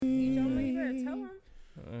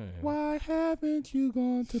Haven't you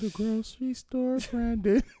gone to the grocery store,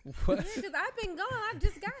 Brandon? What? Because I've been gone. I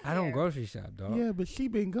just got here. I don't grocery shop, dog. Yeah, but she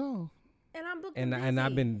been gone. And I'm booked And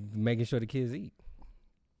I've been making sure the kids eat.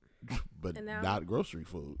 But And now- not grocery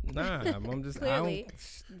food. Nah, I'm just Clearly.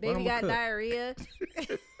 Baby got diarrhea.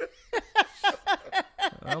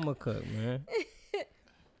 I'm a cook, man.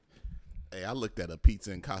 Hey, I looked at a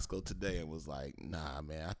pizza in Costco today and was like, nah,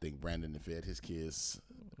 man, I think Brandon had fed his kids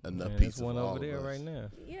enough Man, pizza there's one for all over there of us. right now.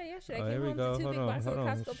 Yeah, yesterday Oh, I here came we home go. to 2 Hold big on, boxes of hold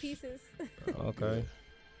on. Costco pieces. Okay.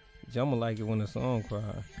 Jumma like it when the song cry.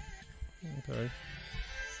 Okay.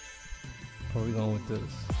 Where we going with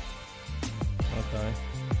this? Okay.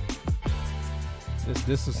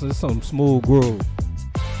 This is some smooth groove.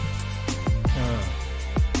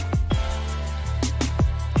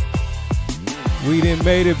 We done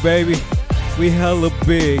made it, baby. We hella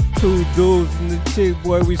big. 2 dudes and the chick,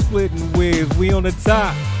 boy, we splitting wigs. We on the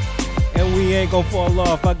top, and we ain't gonna fall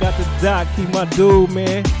off. I got the doc, he my dude,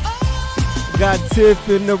 man. Got Tiff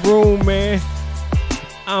in the room, man.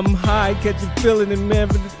 I'm high, catching feeling, and man,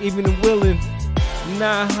 even willing.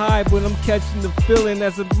 Not high, but I'm catching the feeling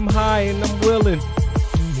as I'm high and I'm willing.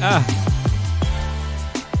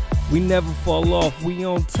 We never fall off. We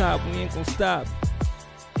on top. We ain't gonna stop.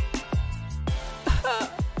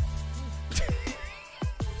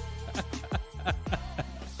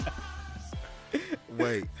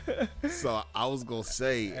 Wait, so I was gonna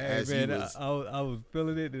say Hey, man, I was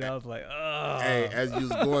feeling it, and I was like, oh. Hey, as you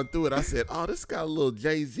was going through it, I said, "Oh, this got a little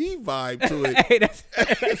Jay-Z vibe to it."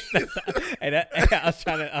 I was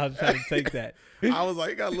trying to take that. I was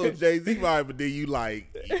like, "It got a little Jay-Z vibe," but then you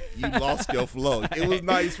lost your flow. It was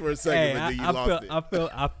nice for a second, but then you lost it.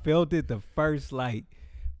 I felt it the first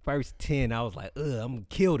 10. I was like, ugh, I'm gonna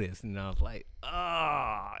kill this, and I was like,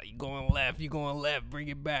 you going left, bring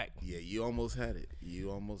it back. Yeah, you almost had it.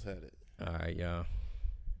 All right, y'all.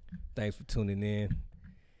 Thanks for tuning in.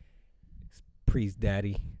 It's Priest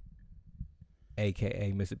Daddy,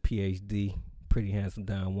 a.k.a. Mr. PhD, Pretty Handsome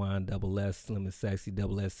Don Juan, double S, Slim and Sexy,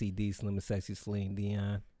 double SCD, Slim and Sexy, Celine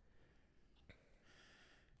Dion.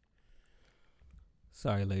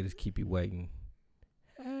 Sorry, ladies, keep you waiting.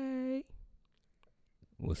 Hey.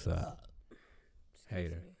 What's up?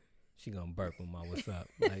 Hater. She gonna burp with my what's up.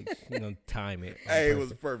 Like, she gonna time it. Hey, it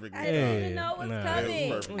was perfect. I didn't know it was coming.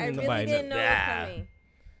 It was perfect. I really Nobody didn't know it was know. coming.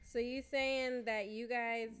 So you saying that you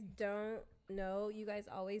guys don't know? You guys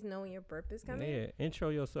always know when your burp is coming? Yeah, intro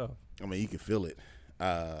yourself. I mean, you can feel it.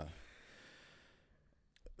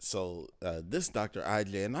 So this Dr.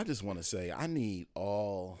 IJ, and I just want to say, I need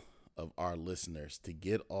all of our listeners to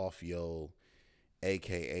get off your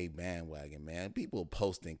AKA bandwagon, man. People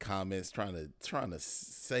posting comments trying to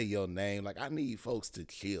say your name. Like, I need folks to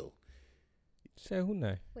chill. Say who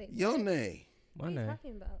name? Wait, Your what? name. My What are you name.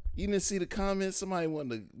 talking about? You didn't see the comments? Somebody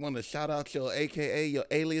want to shout out your AKA, your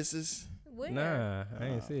aliases? Where? Nah, I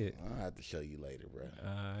ain't see it. I'll have to show you later, bro.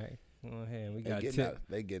 All right. Go ahead. We They got getting Tiff.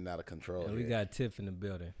 they getting out of control. We here. got Tiff in the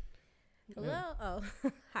building. Hello? Oh,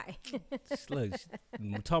 hi. Just look,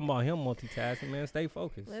 I'm talking about him multitasking, man. Stay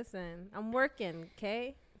focused. Listen, I'm working,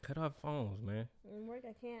 okay? Cut off phones, man. I'm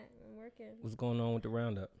working. What's going on with the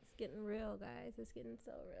roundup? It's getting real, guys. It's getting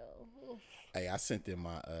so real. Oof. Hey, I sent in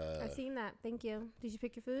my I seen that. Thank you. Did you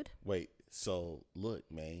pick your food? Wait, so look,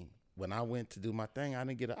 man, when I went to do my thing, I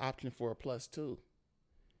didn't get an option for a +2.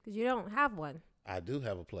 Because you don't have one. I do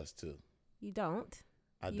have a +2. You don't.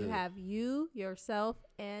 You You have you, yourself,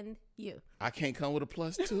 and you. I can't come with a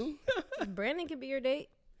 +2. Brandon can be your date.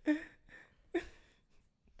 He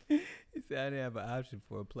said I didn't have an option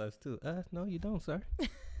for a +2. No, you don't, sir.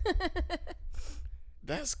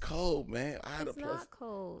 That's cold, man. I had It's a not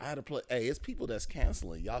cold. I had a plus. Hey, it's people that's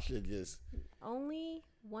canceling. Y'all should just. Only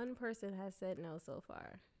one person has said no so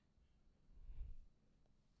far.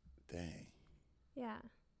 Dang. Yeah.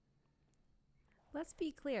 Let's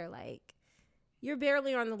be clear. Like, you're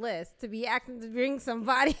barely on the list to be acting to bring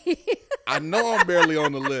somebody. I know I'm barely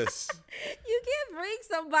on the list. You can't bring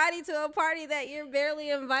somebody to a party that you're barely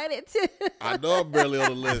invited to. I know I'm barely on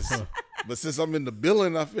the list. But since I'm in the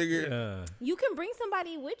building, I figured. You can bring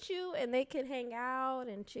somebody with you and they can hang out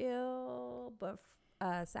and chill. But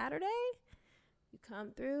Saturday, you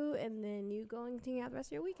come through and then you go and hang out the rest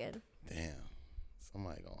of your weekend. Damn.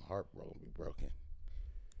 Somebody gonna heart be broken.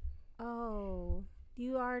 Oh,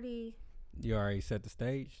 you already set the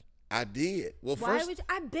stage? I did. Well, Why first. would you,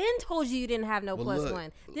 I been told you didn't have no Well, plus look.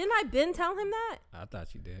 one. Didn't I been tell him that? I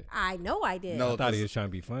thought you did. I know I did. No. I thought he was trying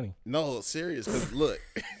to be funny. No, serious. Because look.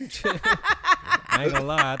 I ain't gonna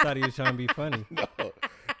lie. I thought he was trying to be funny. No.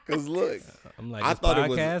 Because look. I'm like, I this thought it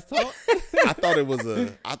was- podcast talk? I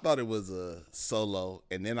thought it was a solo,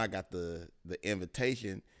 and then I got the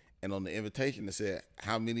invitation, And on the invitation, it said,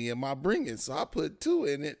 how many am I bringing? So I put 2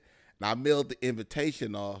 in it, and I mailed the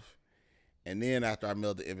invitation off. And then after I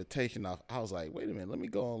mailed the invitation off, I was like, wait a minute, let me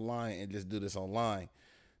go online and just do this online.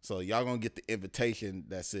 So y'all going to get the invitation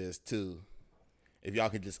that says 2. If y'all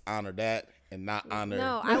could just honor that and not honor.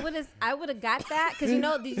 No, I would have got that because,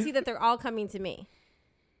 did you see that they're all coming to me?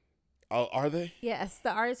 Oh, are they? Yes, the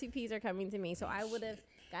RSVPs are coming to me. So I would have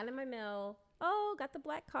gotten my mail. Oh, got the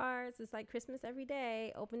black cards. It's like Christmas every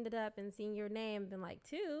day. Opened it up and seen your name. Been like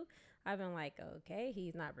 2. I've been like, okay,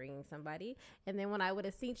 he's not bringing somebody. And then when I would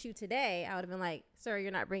have seen you today, I would have been like, sir,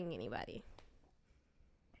 you're not bringing anybody.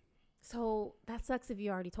 So that sucks if you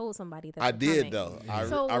already told somebody that. I did coming. though.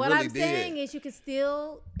 So I what really I'm did. saying is you could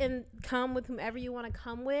still come with whomever you want to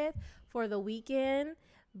come with for the weekend,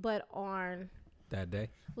 but on that day.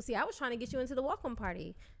 Well, see, I was trying to get you into the welcome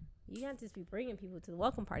party. You can't just be bringing people to the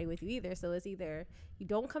welcome party with you either. So it's either you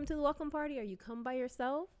don't come to the welcome party or you come by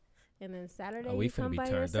yourself. And then Saturday we you come finna be by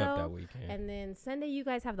turned yourself. up that weekend. And then Sunday you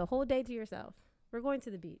guys have the whole day to yourself. We're going to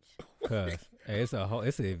the beach. Cause hey, it's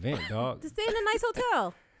an event, dog. To stay in a nice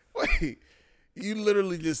hotel. Wait, you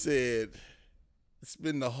literally just said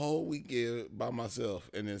spend the whole weekend by myself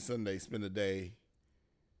and then Sunday spend a day.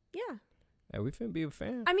 Yeah. Hey, we finna be a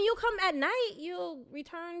fan. I mean, you'll come at night. You'll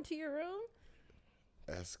return to your room.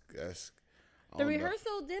 That's The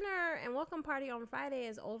rehearsal, dinner, and welcome party on Friday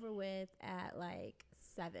is over with at like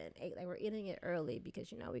 7, 8. Like we're eating it early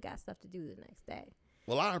because we got stuff to do the next day.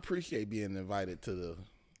 Well, I appreciate being invited to the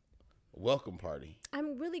welcome party.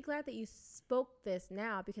 I'm really glad that you spoke this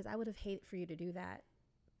now because I would have hated for you to do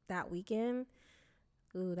that weekend.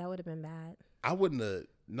 Ooh, that would have been bad. I wouldn't have.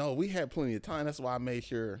 No, we had plenty of time. That's why I made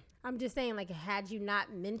sure. I'm just saying, like, had you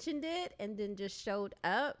not mentioned it and then just showed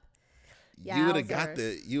up, yeah, you would have got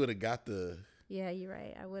the. You would have got the. Yeah, you're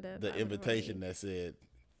right. I would have. The invitation that said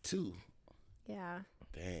 2. Yeah.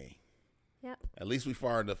 Dang. Yep. At least we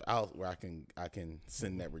far enough out where I can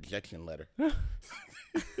send that rejection letter.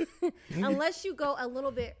 Unless you go a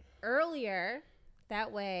little bit earlier,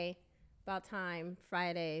 that way, about time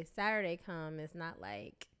Friday, Saturday come, it's not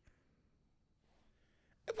like.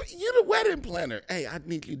 But you're the wedding planner. Hey, I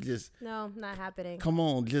need you to just. No, not happening. Come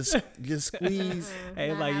on, just squeeze.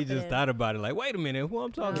 Hey, like you just thought about it. Like, wait a minute, who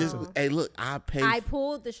I'm talking to? Hey, look, I pay. I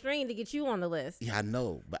pulled the string to get you on the list. Yeah, I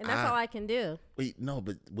know, but and that's all I can do. Wait, no,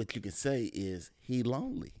 but what you can say is he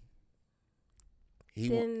lonely.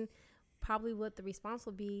 Then probably what the response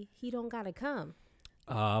will be, he don't gotta come.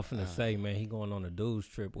 I'm finna say, man, he going on a dude's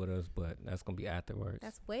trip with us, but that's gonna be afterwards.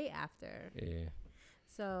 That's way after. Yeah.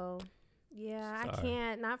 So, yeah, Sorry. I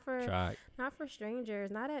can't. Not for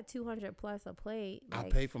strangers. Not at $200 plus a plate. I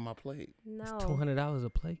pay for my plate. No. It's $200 a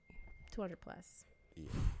plate. $200 plus. Yeah,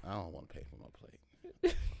 I don't want to pay for my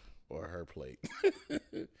plate or her plate.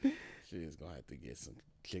 She's gonna have to get some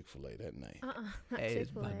Chick-fil-A that night. Not Hey, it's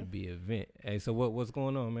Chick-fil-A. about to be an event. Hey, so what's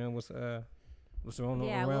going on, man? What's going on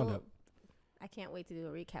Yeah, roundup? I can't wait to do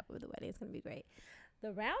a recap of the wedding. It's gonna be great.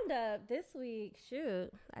 The roundup this week, shoot,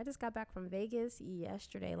 I just got back from Vegas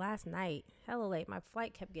last night. Hella late. My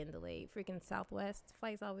flight kept getting delayed. Freaking Southwest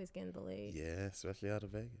flight's always getting delayed. Yeah, especially out of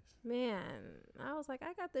Vegas. Man, I was like,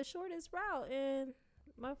 I got the shortest route and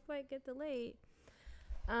my flight get delayed.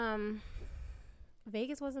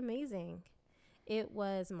 Vegas was amazing. It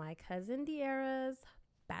was my cousin De'Ara's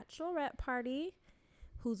bachelorette party,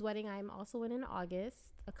 whose wedding I'm also in August,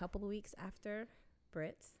 a couple of weeks after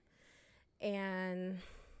Britt's. And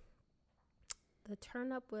the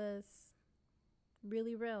turn up was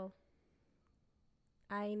really real.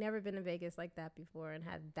 I ain't never been to Vegas like that before and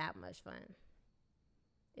had that much fun.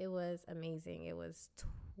 It was amazing. It was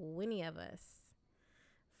 20 of us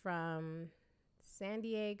from San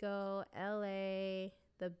Diego, LA,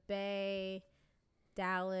 the Bay,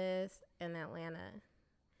 Dallas, and Atlanta,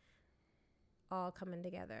 all coming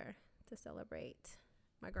together to celebrate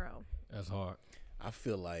my girl. That's hard. I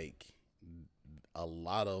feel like a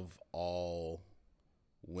lot of all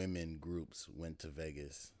women groups went to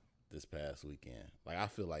Vegas this past weekend. Like, I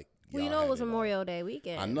feel like Well, it was Memorial Day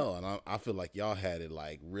weekend. I know, and I feel like y'all had it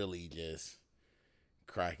like really just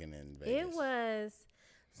cracking in Vegas. It was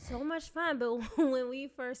so much fun, but when we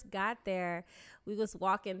first got there, we was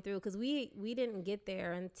walking through because we didn't get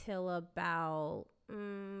there until about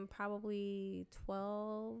probably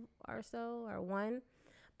 12 or so or 1.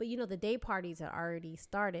 But the day parties had already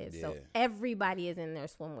started, so everybody is in their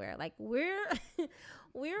swimwear. Like we're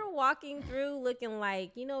walking through looking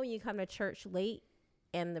like when you come to church late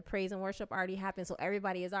and the praise and worship already happened, so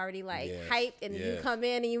everybody is already like hyped, and you come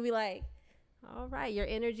in and you be like, all right, your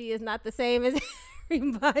energy is not the same as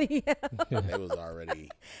everybody else. They was already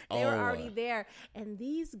they were already there, and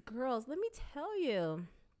these girls, let me tell you,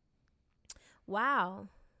 Wow.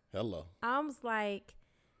 Hello. I was like,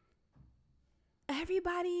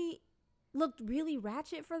 everybody looked really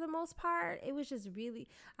ratchet for the most part. It was just really,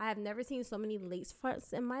 I have never seen so many lace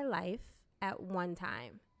fronts in my life at one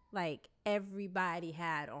time. Like, everybody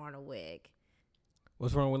had on a wig.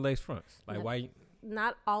 What's wrong with lace fronts? Like, No. why?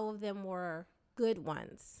 Not all of them were good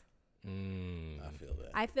ones. I feel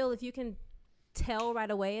that. I feel if you can tell right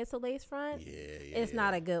away it's a lace front, it's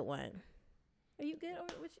not a good one. Are you good? Or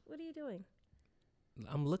what are you doing?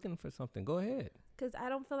 I'm looking for something. Go ahead. Because I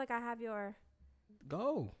don't feel like I have your...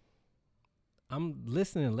 Go. I'm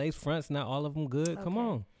listening. Lace fronts, not all of them good. Come Okay.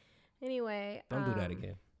 on. Anyway. Don't do that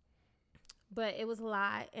again. But it was a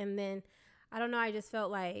lot. And then, I don't know, I just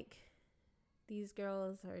felt like these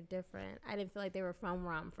girls are different. I didn't feel like they were from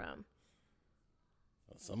where I'm from.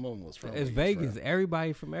 Some of them was from. It's where you Vegas. from.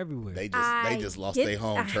 Everybody from everywhere. They I just lost get- their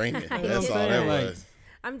home training. I That's get all that. that Like, was.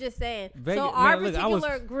 I'm just saying. Vegas- So our man, look, I was-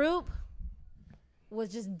 particular group was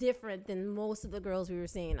just different than most of the girls we were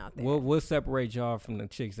seeing out there. What separates y'all from the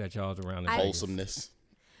chicks that y'all's around? In Vegas? Wholesomeness,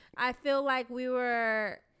 I feel like we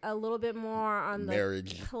were a little bit more on the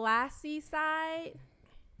marriage. classy side.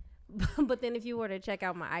 But then if you were to check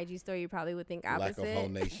out my IG story, you probably would think Lack of whole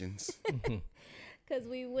opposite. nations. Because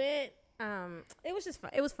we went, it was just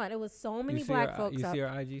fun. It was fun. It was so many You see black her- folks You up. see her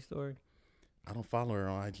IG story? I don't follow her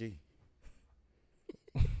on IG.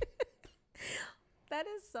 That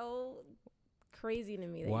is so crazy to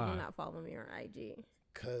me that you Why? do not follow me on IG.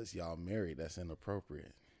 Cause y'all married. That's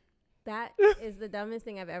inappropriate. That is the dumbest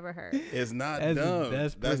thing I've ever heard. It's not That's- dumb.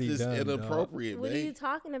 that's That's pretty just dumb, dog. inappropriate, What are you babe.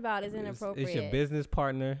 talking about is inappropriate? It's your business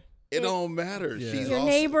partner It don't matter. Yeah. She's Your also,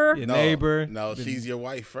 neighbor. Your no, neighbor. No, Been she's your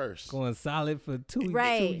wife first. going solid for two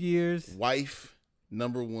Right. years. Wife,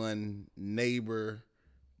 number one, neighbor,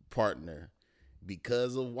 partner.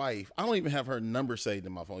 Because of wife, I don't even have her number saved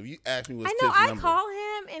in my phone. If you ask me what's I know. Tiff's I number, call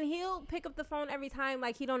him and he'll pick up the phone every time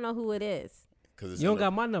like he don't know who it is. because You don't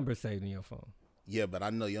got my number saved in your phone. Yeah, but I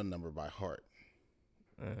know your number by heart.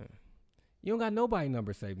 You don't got nobody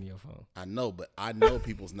number saved in your phone. I know, but I know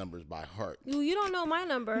people's numbers by heart. You don't know my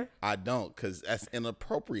number. I don't, because that's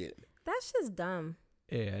inappropriate. That's just dumb.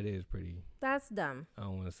 Yeah, it is pretty. That's dumb. I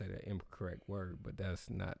don't want to say that incorrect word, but that's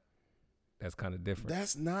not. That's kind of different.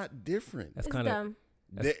 That's not different. That's It's kind of. dumb.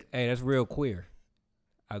 Hey, that's real queer.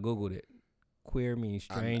 I googled it. Queer means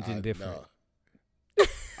strange and different. Know.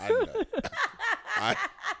 I know.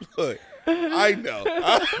 Look, I know.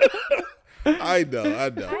 I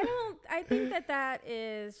know. I think that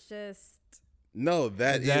is just No,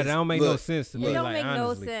 that don't make no look, sense to It me. don't like, make no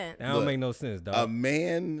honestly. sense. That don't Look, make no sense, dog. A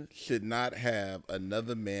man should not have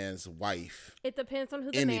another man's wife. it depends on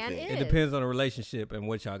who the man Anything. is. It depends on the relationship and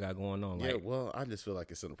what y'all got going on. Yeah, Like, well, I just feel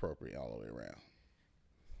like it's inappropriate all the way around.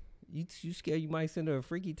 you scared you might send her a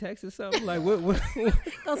freaky text or something? Like, what?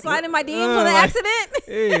 Don't slide in my DMs on the like- accident.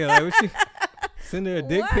 Yeah, like, what she, send her a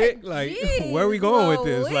dick What? pic? Like, Jeez where we going with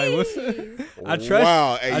this? Like, what's? Louise. I trust.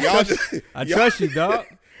 Wow, and I y'all trust, just, I y'all- trust you, dog.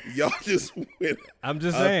 Y'all just went I'm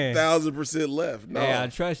just saying. 1,000% left. No, Hey, I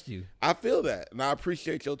trust you. I feel that, and I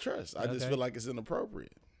appreciate your trust. I just Okay. feel like it's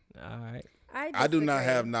inappropriate. All right. I do not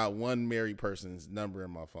disagree. have not one married person's number in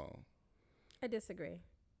my phone. I disagree.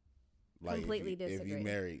 Like Completely if you disagree.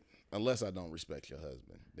 married, unless I don't respect your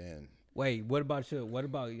husband, then Wait, what about you? What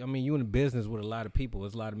about? I mean, you in business with a lot of people.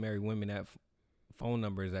 There's a lot of married women that phone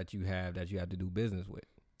numbers that you have to do business with.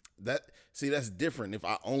 that's different. If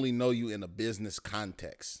I only know you in a business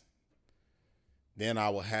context, then I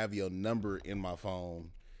will have your number in my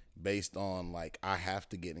phone based on like I have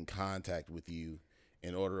to get in contact with you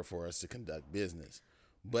in order for us to conduct business.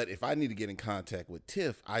 But if I need to get in contact with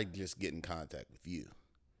Tiff, I just get in contact with you.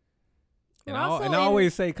 And We're I, also and I in-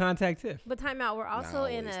 always say contact Tiff. But time out. We're also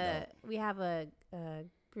in always we have a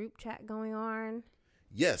group chat going on.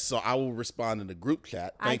 Yes, so I will respond in the group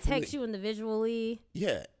chat. I thankfully. text you individually.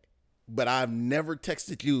 Yeah, but I've never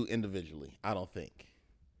texted you individually. I don't think.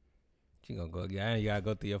 She gonna go. Yeah, you gotta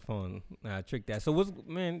go through your phone. Nah, trick that. So what's Hold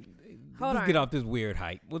let's on. get off this weird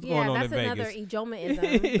hype. What's Yeah, going on that's in another Vegas?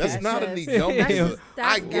 ejomaism. That's not an just- ejoma. I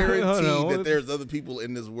that's- guarantee Hold on, that what- there's other people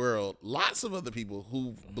in this world, lots of other people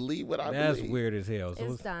who believe what I That's believe. weird as hell. So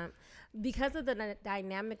It's what's, dumb. Because of the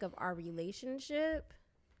dynamic of our relationship,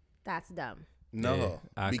 that's dumb. No, Yeah,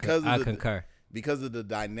 I because I of the, concur. because of the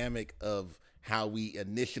dynamic of how we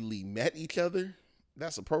initially met each other,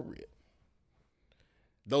 that's appropriate.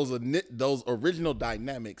 Those original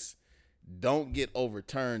dynamics don't get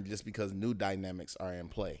overturned just because new dynamics are in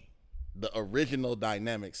play. The original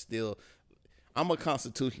dynamics still. I'm a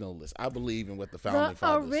constitutionalist. I believe in what the founding The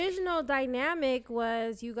fathers. original dynamic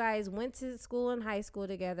was you guys went to school and high school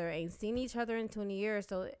together, ain't seen each other in 20 years.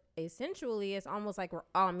 So essentially, it's almost like we're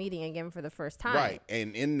all meeting again for the first time. Right.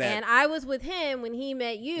 And in that. And I was with him when he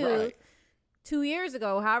met you Right. 2 years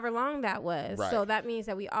ago, however long that was. Right. So that means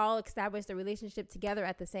that we all established a relationship together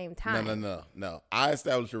at the same time. No. I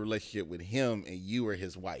established a relationship with him, and you were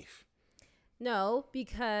his wife. No,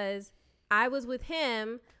 because I was with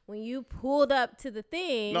him when you pulled up to the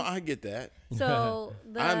thing. No, I get that. So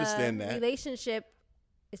the I understand that. relationship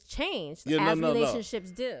is changed Yeah, as no.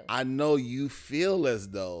 relationships do. I know you feel as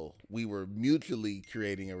though we were mutually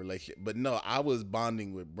creating a relationship, but no, I was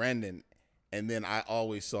bonding with Brandon, and then I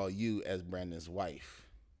always saw you as Brandon's wife.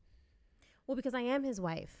 Well, because I am his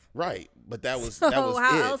wife. Right, but that was So that was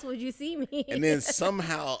how it. else would you see me? And then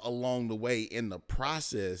somehow along the way in the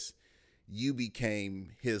process, you became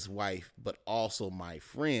his wife, but also my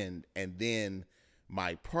friend, and then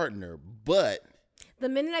my partner. But the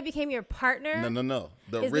minute I became your partner no.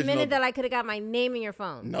 is the minute that I could have got my name in your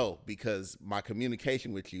phone. No, because my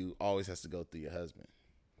communication with you always has to go through your husband.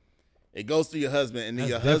 It goes through your husband, and then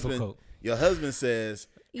That's difficult. your husband says,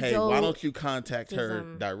 "Hey, why don't you contact her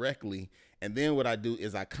Egotism. directly?" And then what I do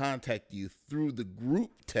is I contact you through the group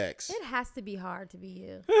text. It has to be hard to be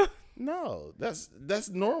you. No, that's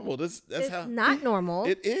normal. That's It's how not normal.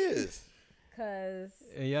 it is. Because,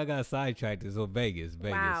 And y'all got sidetracked. So Vegas.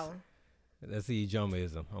 wow. That's the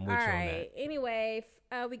Ijomaism. I'm with All you on right. that. Anyway,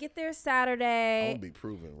 we get there I Saturday. won't be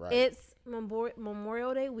proven right. It's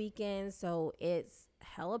Memorial Day weekend, so it's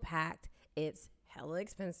hella packed. It's hella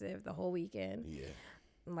expensive the whole weekend. Yeah.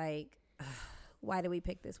 Like, why did we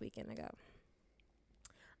pick this weekend to go?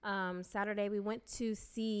 Saturday, we went to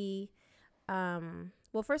see,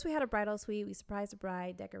 well, first we had a bridal suite. We surprised the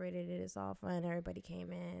bride, decorated it. It's all fun. Everybody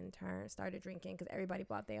came in, started drinking because everybody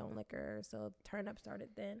bought their own liquor. So turn up started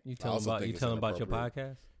then. You I tell also them about think you it's tell them about your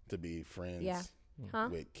inappropriate. podcast. To be friends Yeah. Huh?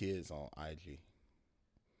 with kids on IG.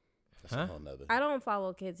 That's Huh? a whole nother. I don't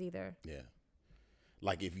follow kids either. Yeah.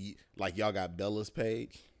 Like if you y'all got Bella's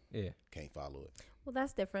page, Yeah. can't follow it. Well,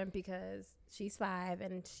 that's different because she's 5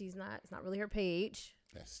 and it's not really her page.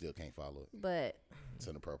 That still can't follow it. But It's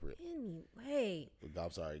inappropriate. anyway,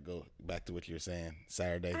 I'm sorry. Go back to what you're saying.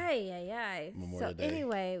 Saturday. Aye. Memorial So Day.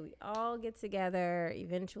 anyway, we all get together.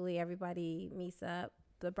 Eventually, everybody meets up.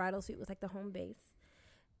 The bridal suite was like the home base.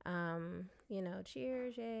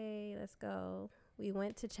 Cheers, yay, let's go. We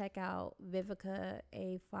went to check out Vivica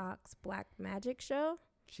A. Fox Black Magic show.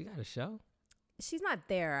 She got a show. She's not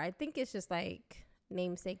there. I think it's just like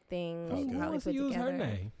namesake thing. Okay. She Who probably wants to put use together. her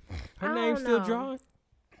name? I Her name's don't still know. drawing.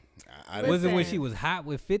 I Was it when Listen, she was hot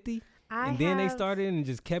with 50? And then they started and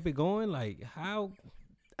just kept it going? Like, how?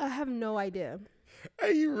 I have no idea.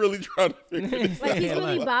 Hey, you really trying to figure this Like he's Yeah,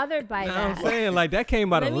 really like- bothered by No, that. I'm saying, like, that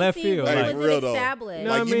came out Let of me left see field. when Hey, Like, for was real it though. established? No,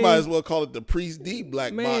 Like I you mean- might as well call it the Priest D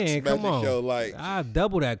Black Box man, Magic come on. Show. Like I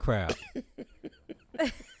double that crowd.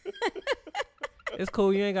 It's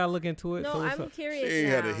cool. You ain't got to look into it. No, so what's I'm up? she curious ain't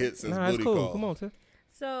had a now. hit since Nah, it's Booty cool. Call. Come on, Tiff.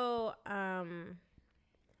 So,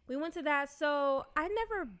 we went to that. So I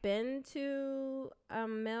never been to a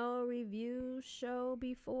male review show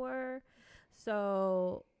before.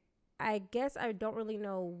 So I guess I don't really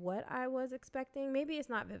know what I was expecting. Maybe it's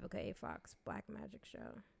not Vivica A. Fox Black Magic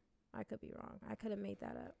Show. I could be wrong. I could have made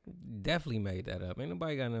that up. Definitely made that up. Ain't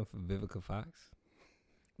nobody got nothing for Vivica Fox.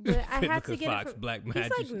 But I had to Vivica get Fox, it from, Black he's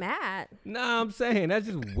Magic. like mad. Nah, I'm saying that's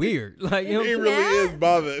just weird. Like, you know, He what I'm really is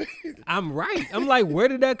bothered. I'm right. I'm like, where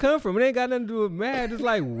did that come from? It ain't got nothing to do with mad. It's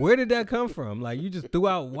like, where did that come from? Like, you just threw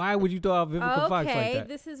out. Why would you throw out Vivica Fox like Okay, that?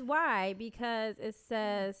 this is why. Because it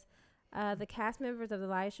says the cast members of the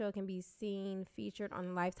live show can be seen featured on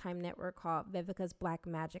the Lifetime network called Vivica's Black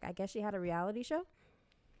Magic. I guess she had a reality show.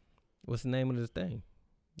 What's the name of this thing?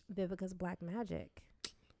 Vivica's Black Magic.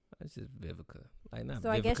 It's just Vivica. Like, not So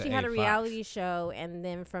Vivica I guess she had A. a Fox. reality show, and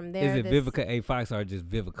then from there, Is it Vivica A. Fox or just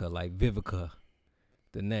Vivica? Like Vivica,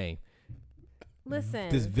 the name. Listen,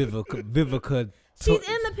 This Vivica. she's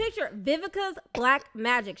in the picture. Vivica's Black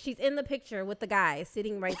Magic. She's in the picture with the guy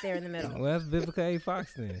sitting right there in the middle. Well, that's Vivica A.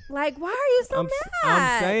 Fox then. Like, why are you so I'm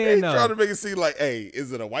mad? saying He though. trying to make it seem like, hey,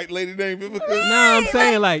 is it a white lady named Vivica? No, I'm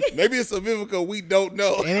saying like Maybe it's a Vivica we don't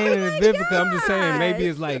know. it ain't a Vivica. I'm just saying maybe gosh.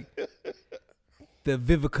 it's like the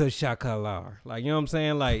Vivica Shakalar. Like, you know what I'm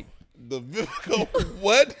saying? Like, The Vivica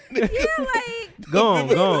what? Yeah, like go on.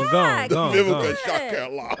 Vivica Yeah.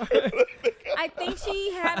 Shakala. I think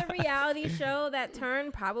she had a reality show that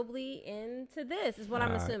turned probably into this, is what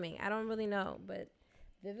I'm Alright. assuming. I don't really know, but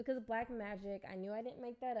Vivica's Black Magic. I knew I didn't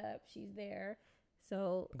make that up. She's there.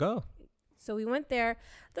 So Go. we went there.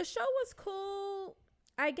 The show was cool.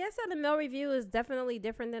 I guess that a male review is definitely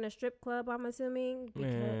different than a strip club, I'm assuming.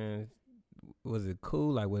 Man, was it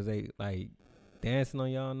cool? Like, was they like dancing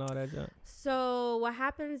on y'all and all that junk? So what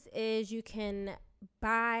happens is you can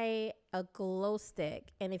buy a glow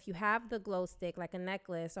stick, and if you have the glow stick, like a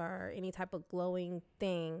necklace or any type of glowing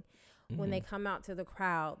thing, when they come out to the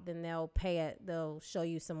crowd, then they'll pay it. They'll show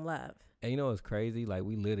you some love. And you know what's crazy? Like,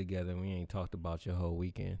 we live together and we ain't talked about your whole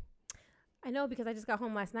weekend. I know, because I just got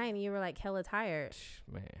home last night and you were like hella tired.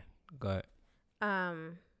 Man, go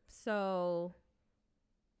ahead. So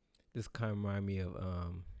This kind of remind me of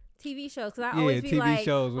TV shows, because I always be TV like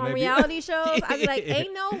shows when on they be- reality shows, I be like,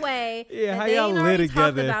 ain't no way Yeah, that how they y'all ain't live already talked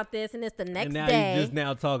together, about this, and it's the next and now day. you just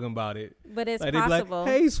now talking about it. But it's Like, they be possible. like,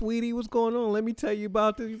 hey, sweetie, what's going on? Let me tell you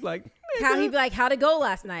about this. You be like, How nigga. he be like, how'd it go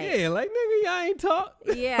last night? Yeah, like, nigga, y'all ain't talk.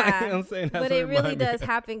 Yeah, Like, you know what I'm saying? That's but what it really remind me does of.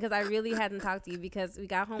 happen, because I really hadn't talked to you, because we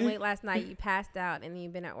got home late last night. You passed out, and then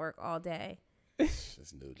you've been at work all day.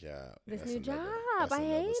 This new job. This That's new another- job, that's I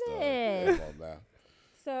another hate story. it. Come on now.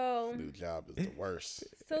 So, New job is the worst.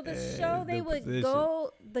 so the Yeah, show, they new would position.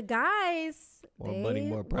 go. The guys, More they money,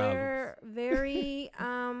 more were problems. very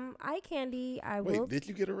eye candy. I Wait, will. did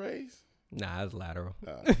you get a raise? Nah, it's lateral.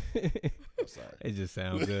 I'm sorry. It just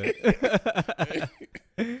sounds good.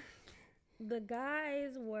 The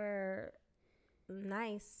guys were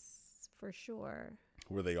nice for sure.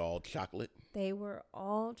 Were they all chocolate? They were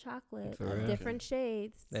all chocolate For of real? different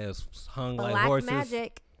shades. They was hung Black like horses.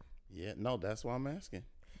 magic. Yeah, no, that's why I'm asking.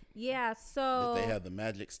 Yeah, so Did they have the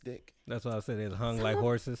magic stick? That's why I said they was hung Some like of-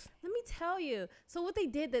 horses. let me tell you. So what they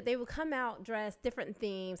did, that they would come out dressed different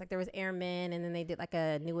themes. Like there was airmen, and then they did like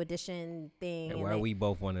a new edition thing. And and why they- we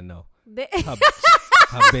both want to know. they- How,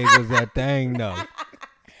 how big was that thing, though?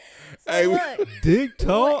 Hey, look, Dick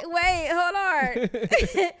talk. wait, hold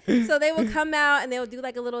on. So they would come out and they would do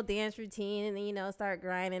like a little dance routine, and then start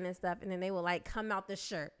grinding and stuff, and then they would like come out the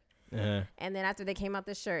shirt. Uh-huh. And then after they came out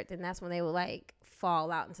the shirt, then that's when they would like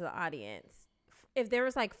fall out into the audience. If there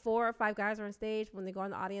was like 4 or 5 guys on stage, when they go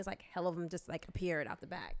in the audience, like hell of them just like appeared out the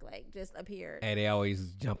back, like just appeared. Hey, they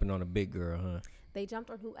always jumping on a big girl, huh? They jumped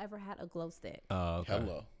on whoever had a glow stick. Oh, okay.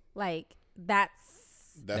 hello. Like that's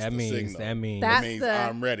That's That the means signal. that means. That's That means the-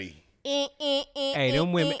 I'm ready. Hey,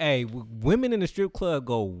 them women. Hey, women in the strip club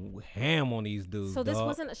go ham on these dudes. So this dog.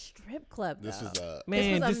 wasn't a strip club, though. This was a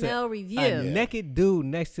Man, this was just a male review. A naked dude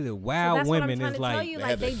next to the So wild that's what I'm women trying is to tell like. you. They Like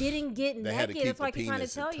had they to- didn't get they had to naked. That's keep what I the keep trying to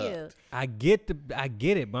penis tell you. tucked. I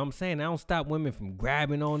get it, but I'm saying I don't stop women from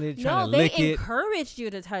grabbing on it, No, trying to they lick it. encouraged you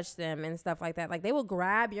to touch them and stuff like that. Like they will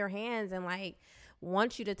grab your hands and like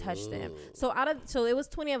want you to touch them. So it was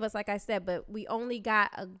 20 of us, like I said, but we only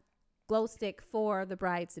got a glow stick for the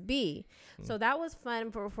bride to be. So that was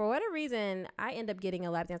fun. For whatever reason, I end up getting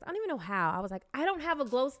a lap dance. I don't even know how. I was like, I don't have a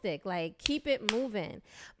glow stick. Like keep it moving.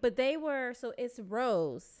 But so it's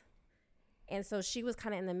Rose. And so she was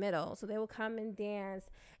kind of in the middle. So they would come and dance.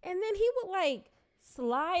 And then he would like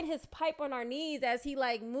slide his pipe on our knees as he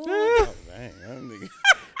like moved. Oh, dang, that nigga.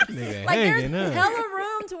 Nigga Like hanging, there's huh? hella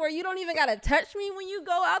room to where you don't even gotta touch me when you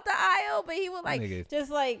go out the aisle, but he would like Nigga, just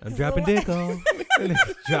like I'm dropping dick off.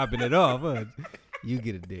 Dropping it off. Huh? You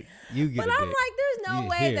get a dick. You get But a I'm dick. like, there's no You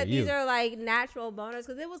way hear that you. these are like natural boners,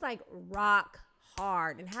 because it was like rock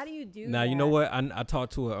hard. And how do you do Now that? you know what? I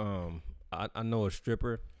talked to I know a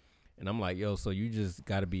stripper, and I'm like, yo, so you just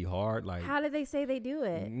got to be hard, like. How did they say they do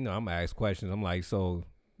it? You know, I'm gonna ask questions. I'm like, so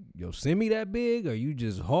yo, send me that big? Or you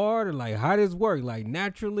just hard? Or like, how does work? Like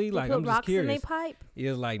naturally? They Like put I'm just rocks in their curious. pipe,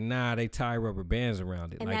 It's like, nah, they tie rubber bands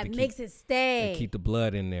around it, and like that to makes keep, it stay. to keep the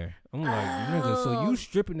blood in there. I'm like, nigga, so Oh. you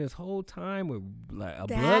stripping this whole time with like a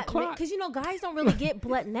blood clot? Because guys don't really get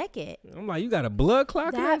butt naked. I'm like, you got a blood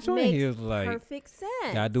clot in that That joint? makes He was like, perfect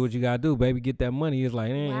sense. gotta do what you gotta do, baby. Get that money. He was like,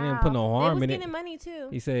 ain't Wow. put no They harm was in it. getting money too.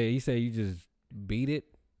 He said you just beat it,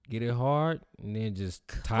 get it hard, and then just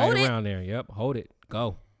tie Hold it it. around there. Yep, hold it,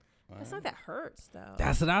 go. It's not that hurts though.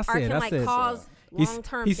 That's what I or said. can I like said cause he, long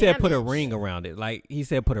term. he said put a ring around it. Like he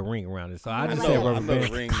said put a ring around it. So I I just know, said I rubber know the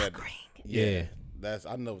band. ring that. Yeah. That's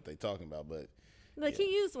I know what they talking about, but Look, he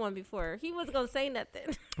used one before. He wasn't gonna say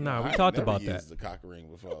nothing. Nah, we I talked never about that. used the cock ring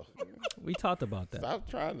before. We talked about that. Stop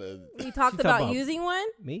trying to. We talked She talk about about- using one.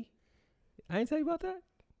 Me? I ain't tell you about that?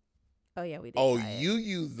 Oh yeah, we did. Oh, try it. you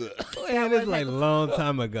use the. Man, this like a long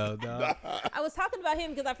time ago, dog. I was talking about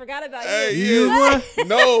him because I forgot about Hey, you. You used one?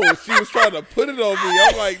 No, she was trying to put it on me.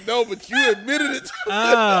 I'm like, no, but you admitted it.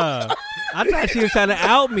 Ah, I thought she was trying to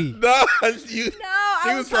out me. Nah, you. No,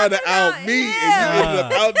 She was trying to out me, and you ended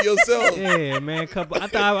up out yourself. Yeah, man.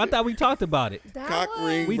 I thought we talked about it. Cock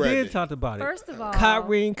ring. We Brandon. did talk about it. First of all, Cock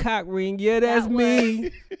ring. Yeah, that's that me.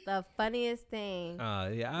 was the funniest thing.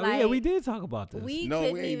 Yeah, we did talk about this. We No,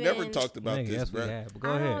 couldn't we ain't even, never talked about Nigga, this, yes, bro. we have. But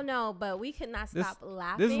go I ahead. don't know, but we could not stop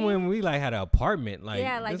laughing. This is when we like had an apartment. Like,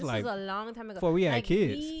 yeah, like this this like was a long time ago. before we had Like,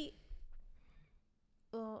 kids.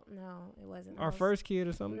 Well, no, it wasn't. Our first kid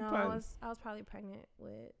or something. No, probably. I was probably pregnant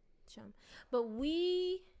with Chum, but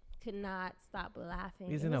we could not stop laughing.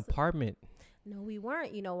 He's It in an was- apartment. No, we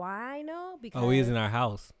weren't. You know why I know? Because Oh, he's in our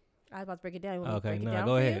house. I was about to break it down. You want me to Okay, break it no, down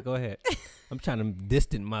go for ahead, you? go ahead. I'm trying to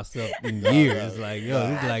distance myself in years. Like, yo,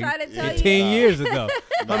 this is I like tried to tell 10 you. years ago.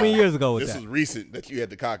 How many years ago was This that? is recent that you had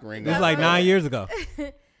the cock ring. This is on. like That's 9 right. years ago.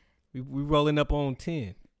 We rolling up on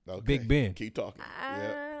 10. Okay. Big Ben. Keep talking.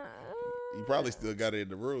 Yeah. Uh, You probably still got it in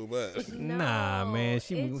the room, but Nah, no, man. it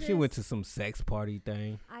She went just- to some sex party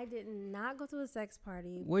thing. I did not go to a sex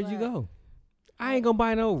party. Where'd you but go? I ain't gonna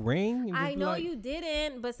buy no ring. and I just be know like, you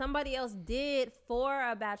didn't, but somebody else did for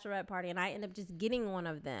a bachelorette party, and I ended up just getting one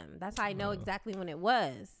of them. That's how I know exactly when it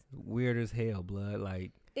was. Weird as hell, blood.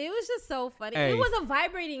 Like, It was just so funny. Hey. It was a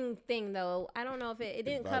vibrating thing, though. I don't know if it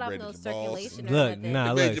didn't cut off vibrated no your balls. circulation or look, nothing.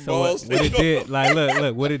 nah, It made look. your So what balls it tingle. did, like,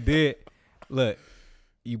 look, what it did. Look,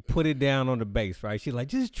 you put it down on the base, right? She's like,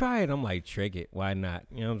 just try it. I'm like, trick it. Why not?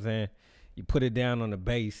 You know what I'm saying? You put it down on the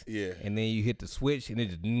base, Yeah. and then you hit the switch, and it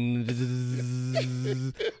just.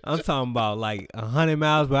 I'm talking about like 100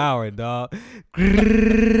 miles per hour, dog.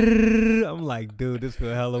 I'm like, dude, this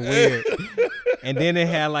feel hella weird. And then it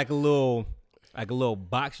had like a little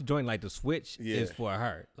box joint, like the switch is Yeah. for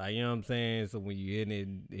her, like, you know what I'm saying. So when you hit it,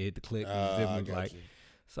 hit the click, I zip, got like, you.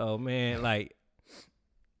 so man, like,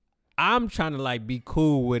 I'm trying to like be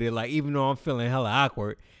cool with it, like, even though I'm feeling hella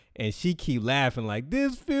awkward. And she keep laughing like,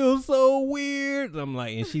 this feels so weird. I'm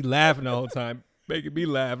like, and she laughing the whole time, making me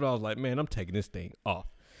laugh. And I was like, man, I'm taking this thing off.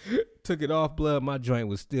 Took it off, blood. My joint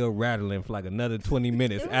was still rattling for like another 20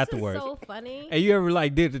 minutes It was afterwards. just so funny. And you ever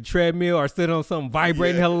like did the treadmill or stood on something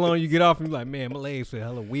vibrating hella long? You get off and you're like, man, my legs feel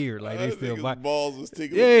hella weird. Like, they That still nigga's vibrate. balls was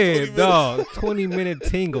tingling. Yeah, 20 minutes. dog. 20-minute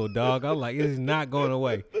tingle, dog. I'm like, it's not going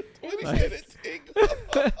away. 20 Like- minute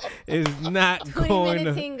tingle. It's not 20 going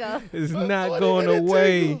minute to. tingle. It's not 20 going minute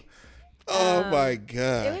away. tingle. Oh my It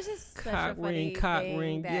god. was just such Cock a funny ring, cock thing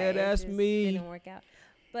ring. that Yeah, it that's just me. Didn't work out.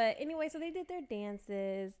 But anyway, so they did their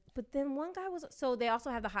dances. But then one guy was. So they also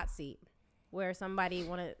have the hot seat, where somebody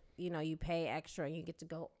wanted, you pay extra and you get to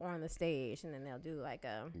go on the stage, and then they'll do like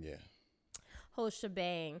a Yeah. whole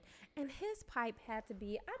shebang. And his pipe had to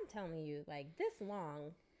be, I'm telling you, like this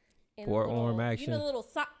long. And a Forearm little- action. You know the little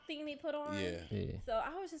sock thing they put on? Yeah. Yeah. So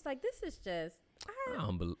I was just like, this is just, I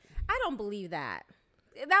don't believe. I don't believe that.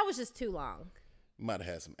 That was just too long. Might have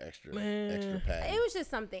had some extra Man. padding. It was just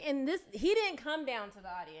something. And he didn't come down to the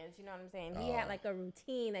audience. You know what I'm saying? He had Oh. like a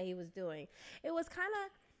routine that he was doing. It was kind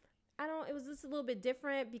of, it was just a little bit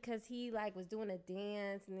different because he like was doing a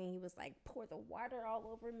dance and then he was like pour the water all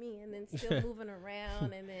over me and then still moving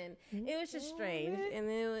around. And then it was just strange. And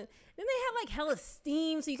then they had like hella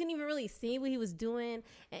steam. So you couldn't even really see what he was doing.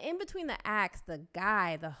 And in between the acts,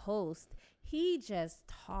 the host, he just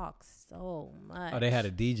talks so much. Oh, they had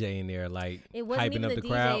a DJ in there, like, It wasn't hyping even up the the DJ.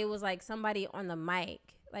 crowd. It was like somebody on the mic.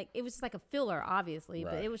 Like it was just like a filler, obviously,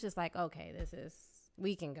 but Right. it was just like, okay,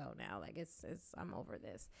 we can go now. Like it's I'm over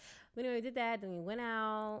this. But anyway, we did that. Then we went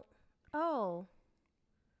out.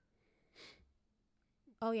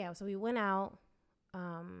 Oh yeah. So we went out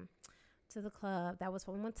to the club. That was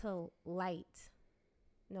when we went to Light.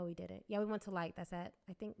 No, we didn't. Yeah, we went to Light. That's at,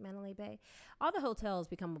 I think, Mandalay Bay. All the hotels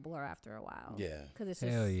become a blur after a while. Yeah. Because it's just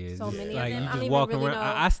Hell yeah. so Just, many like, of them. you I don't just even walking really around.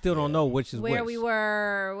 know I still don't know which is where which. we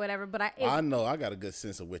were or whatever. But I know I got a good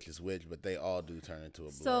sense of which is which, but they all do turn into a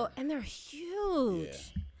blur. so, and they're huge.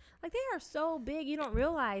 Yeah. Like they are so big, you don't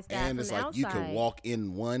realize that And from it's the like outside. you can walk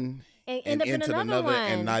in one and and end up in into another one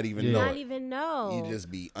and not even Yeah. know not it. even know. You just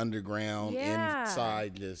be underground, Yeah.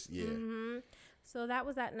 inside, just hmm So that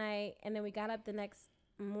was that night, and then we got up the next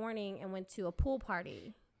morning and went to a pool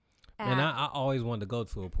party. Man, at- I always wanted to go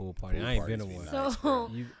to a pool party. Pool I ain't been to parties be one. nice, So-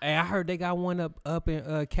 bro. Hey, I heard they got one up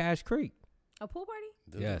in Cash Creek. a pool party.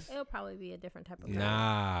 Dude. Yes. It'll probably be a different type of party.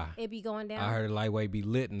 Nah. It be going down. I heard lightweight be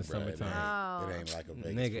lit in the Bro, it summertime. Oh. ain't like a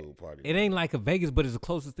Vegas Nigga, pool party. It ain't like a Vegas, but it's the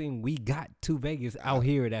closest thing we got to Vegas out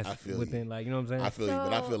here. I That's feel within, you. like, you know what I'm saying? I feel you,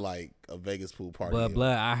 but I So- feel like a Vegas pool party. But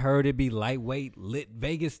blood, I heard it be lightweight, lit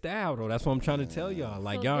Vegas style though. That's what I'm trying to tell y'all.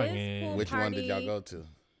 Like So y'all, this man. pool Which one did y'all party- go to?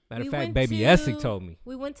 Matter We of fact, went Baby to- Essie told me.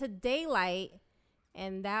 We went to Daylight,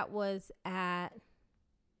 and that was at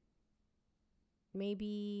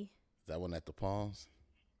maybe Is that one at the Palms?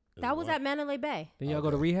 Is that it was one? at Mandalay Bay. Then y'all go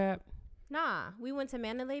to Okay. rehab. Nah, we went to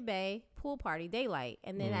Mandalay Bay pool party, daylight,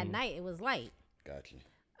 and then at night it was light. Gotcha.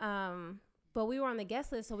 But we were on the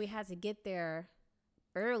guest list, so we had to get there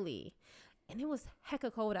early, and it was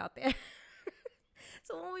hecka cold out there.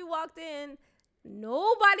 So when we walked in,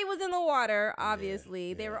 nobody was in the water.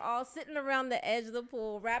 Obviously, they were all sitting around the edge of the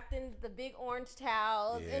pool, wrapped in the big orange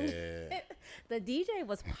towels. Yeah. And the DJ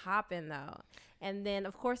was popping though, and then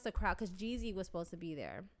of course the crowd, because Jeezy was supposed to be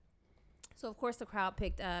there. So of course the crowd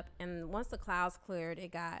picked up, and once the clouds cleared,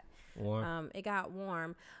 it got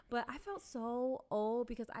warm. But I felt so old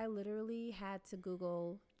because I literally had to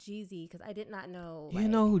Google Jeezy because I did not know. You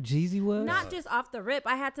know who Jeezy was? Not just off the rip.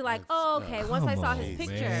 I had to okay. Once I saw his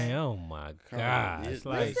picture. Man, oh my gosh!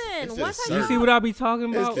 Listen, once I you saw, see what I be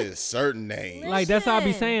talking about? It's just certain names. Like that's how I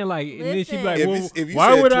be saying. Like, and then she be like, if you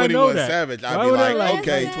why said would I know 21 that? Savage, I'd Why be would I like, know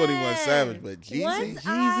okay, that? 21 Savage, but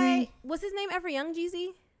Jeezy? Was his name ever Young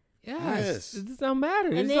Jeezy? Yes. It doesn't matter.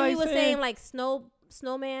 And it's then like he was saying like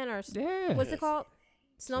snowman or what's it called?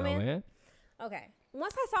 Snowman? Okay.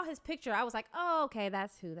 Once I saw his picture, I was like, oh, okay,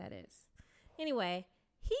 that's who that is. Anyway,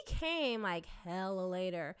 he came like hella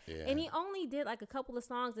later. Yeah. And he only did like a couple of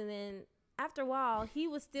songs, and then after a while, he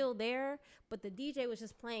was still there, but the DJ was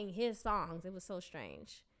just playing his songs. It was so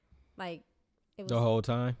strange. Like, it was the whole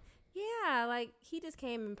time? Yeah, like he just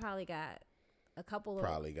came and probably got a couple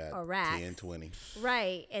probably got of racks. 10, 20.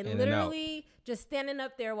 Right. And literally just standing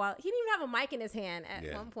up there while he didn't even have a mic in his hand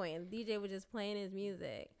at one point. And the DJ was just playing his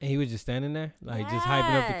music. And he was just standing there? Like just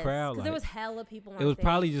hyping up the crowd? Because there was hella people on It was stage.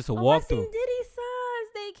 probably just a walkthrough. I seen Diddy's sons.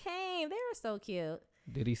 They came. They were so cute.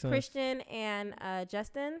 Diddy's sons? Christian and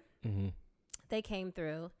Justin. Mm-hmm. They came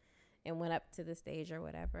through and went up to the stage or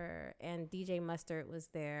whatever. And DJ Mustard was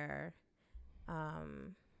there.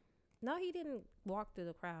 No, he didn't walk through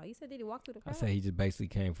the crowd. You said, did he walk through the crowd? I said he just basically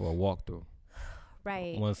came for a walkthrough.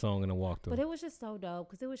 Right. One song and a walkthrough. But it was just so dope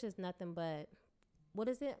because it was just nothing but, what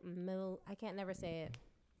is it? I can't never say it.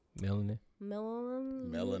 Melanin.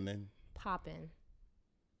 Melanin. Popping.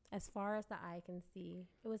 As far as the eye can see.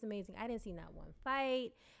 It was amazing. I didn't see not one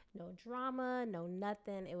fight, no drama, no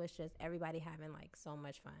nothing. It was just everybody having like so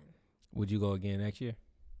much fun. Would you go again next year?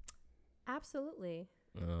 Absolutely.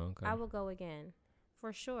 Oh, okay. I will go again.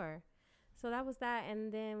 For sure. So that was that.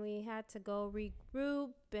 And then we had to go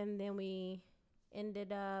regroup. And then we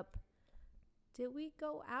ended up. Did we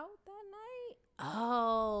go out that night?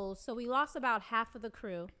 Oh, so we lost about half of the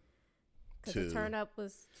crew. Because the turn up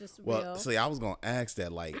was just real. Well, see, I was going to ask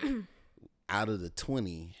that, like, out of the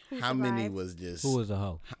 20, how many was just. Who was a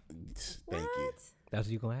hoe? Thank you. That's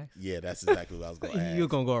what you going to ask? Yeah, that's exactly what I was going to ask. You're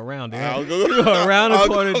going to go around there. I'll go around the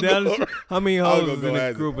corner, down the street. How many hoes is in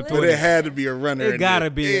the group of 20? But it had to be a runner. It got to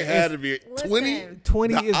be. It had to be 20.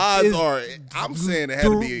 20 the is. Odds are, I'm saying it had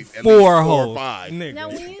to be at least 4 or 5. Nigga. Now,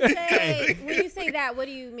 when you say that, what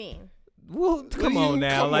do you mean? Well, come on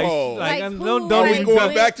now. Come like on. Don't we even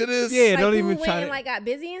going back to this? Yeah, like don't who even went try and, to. like got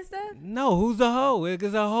busy and stuff? No, who's a hoe?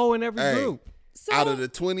 There's a hoe in every group. So, out of the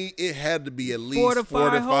 20, it had to be at least 4 to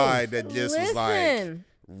 5 that just was like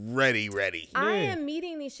ready. I am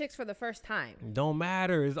meeting these chicks for the first time. Don't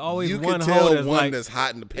matter. It's always you one can hoe tell that's one like, that's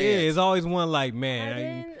hot in the pants. Yeah, it's always one like,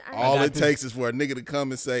 man. All it takes is for a nigga to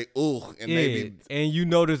come and say, ooh, and maybe. And you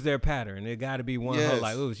notice their pattern. It got to be one hoe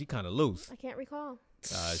like, ooh, she kind of loose. I can't recall.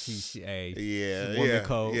 Hey, woman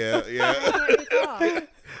code. Yeah. I can't recall.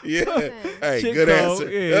 Yeah. Hey, chick good code. answer.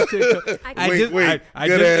 Yeah, chick code. I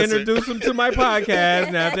just introduced them to my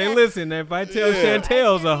podcast. Now, if they listen, if I tell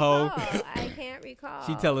Chantel's a hoe, I can't recall.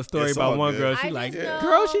 She tell a story It's about all one good. girl. She I like, just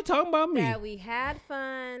girl, know she talking about me. that we had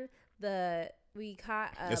fun. We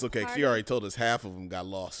caught It's okay. She already told us half of them got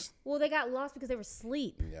lost. Well, they got lost because they were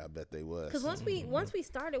asleep. Yeah, I bet they was. Because once we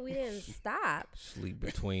started, we didn't stop. Sleep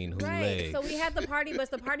between who Right. legs. So we had the party bus.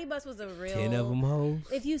 The party bus was a real 10 of them hoes.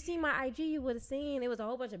 If you see my IG, you would have seen it was a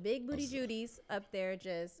whole bunch of big booty Judies up there.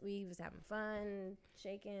 We was having fun,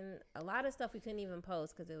 shaking. A lot of stuff we couldn't even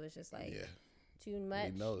post because it was just like too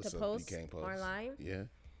much to post online. Yeah.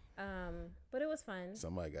 But it was fun.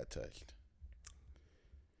 Somebody got touched.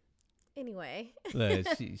 Anyway. Look,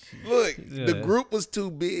 the group was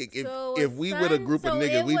too big. If we were a group of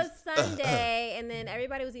niggas, it was Sunday, and then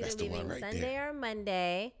everybody was either leaving Sunday there. or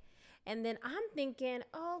Monday. And then I'm thinking,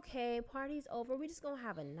 okay, party's over. We just gonna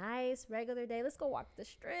have a nice regular day. Let's go walk the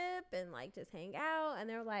strip and like just hang out. And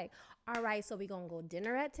they're like, all right, so we gonna go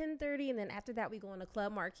dinner at 10:30, and then after that we go in the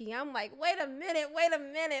Club Marquee. I'm like, wait a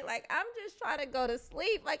minute. Like I'm just trying to go to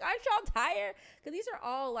sleep. Like, aren't y'all tired? Because these are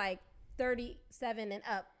all like 37 and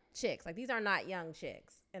up chicks. Like, these are not young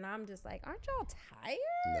chicks. And I'm just like, aren't y'all tired?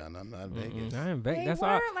 No, I'm not in Vegas. I ain't Vegas. They That's were,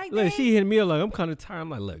 all. like, Look, she hit me up like, I'm kind of tired. I'm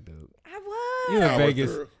like, look, dude. I was. You in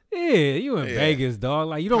Vegas. Yeah, Yeah, you in Yeah. Vegas, dog.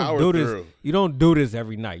 Like you don't Power do this. through. You don't do this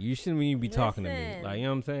every night. You shouldn't even be talking to me. Listen, Like you know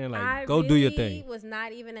what I'm saying. Like I go do your really thing. was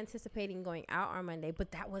not even anticipating going out on Monday,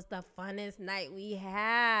 but that was the funnest night we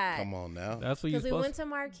had. Come on now. That's what you Because we supposed went to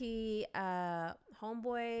Marquee.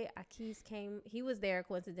 Homeboy Akis came. He was there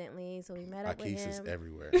coincidentally, so we met up with Akis is him.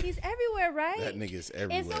 everywhere. He's everywhere, right? That nigga is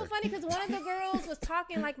everywhere. It's so funny because one of the girls was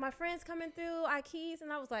talking like my friend's coming through Akis,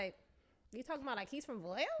 and I was like, "You talking about Akis from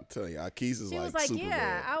Vallejo?" I'm telling you, Akis is She like was like, super "Yeah."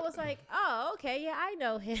 rare. I was like, "Oh, okay, yeah, I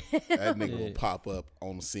know him." That nigga Yeah. will pop up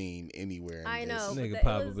on the scene anywhere. and I know. just- but Nigga that-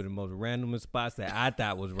 pop it up was- in the most random spots that I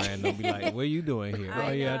thought was random. Be like, what you doing here? I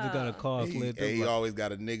Oh yeah, I just got a know. call slid He through. always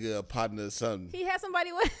got a nigga, a partner, or something. He had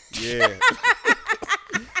somebody with. Yeah.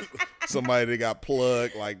 Somebody that got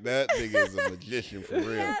plugged like that nigga is a magician for He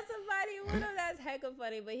real. had somebody with him that's hecka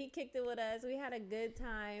funny, but he kicked it with us. We had a good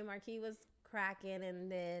time. Marquis was cracking,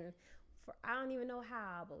 and then I don't even know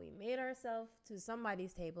how, but we made ourselves to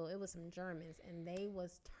somebody's table. It was some Germans, and they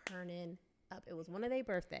was turning up. It was one of their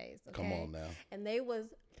birthdays. Okay? Come on now. And they was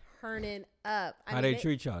turning up. How they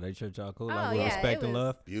treat y'all? They treat y'all cool, like Oh, with yeah, respect it and was-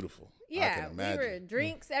 love. Beautiful. I Yeah, can imagine. we were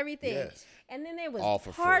drinks, everything. Yes. And then they was All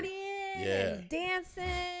for free. partying Yeah. and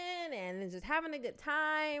dancing and just having a good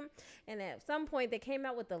time. And at some point they came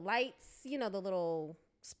out with the lights, you know, the little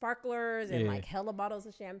sparklers and Yeah. like hella bottles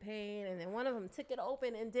of champagne. And then one of them took it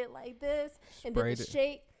open and did like this and Sprayed did the it.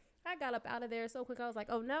 shake. I got up out of there so quick. I was like,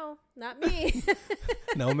 oh no, not me.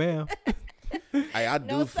 No, ma'am. Hey, I do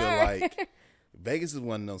No, feel sir. like Vegas is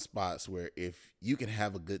one of those spots where if you can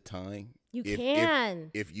have a good time, You if, can.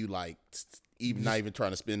 If you like, even not even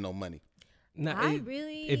trying to spend no money. Nah, I it-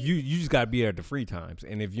 really. If you just gotta be there at the free times,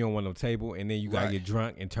 and if you don't want no table, and then you gotta Right. get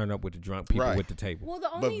drunk and turn up with the drunk people Right. with the table. Well, the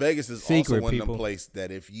But only. Vegas is Secret also one of people. them places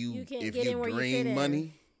that if you You can't if get in you where you fit bring in.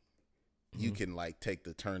 money, you can like take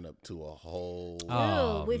the turn up to a whole.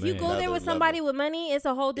 Oh, Ew, if you man. go there Another with somebody level. with money, it's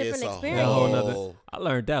a whole different It's a experience. A whole Oh. nother. I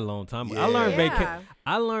learned that a long time ago. I learned Yeah.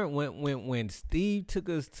 I learned when Steve took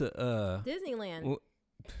us to Disneyland. w-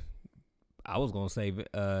 I was gonna say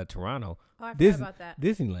Toronto. Oh, I forgot Dis- about that.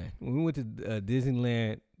 Disneyland. When we went to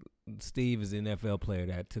Disneyland, Steve is an NFL player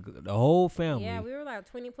that took the whole family, Yeah, we were like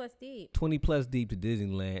 20 plus deep. 20 plus deep to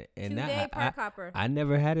Disneyland, and 2-day that park hopper. I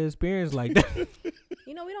never had an experience like that.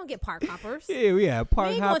 You know, we don't get park hoppers. Yeah, we had park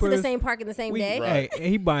we ain't going hoppers. to the same park in the same We- day. Right. Hey,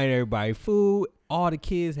 he buying everybody food. All the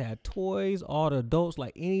kids had toys. All the adults,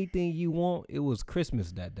 like anything you want. It was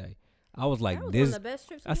Christmas that day. I was like, That was this. one of the best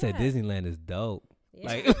trips I said had. Disneyland is dope. Yeah.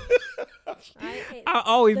 Like I I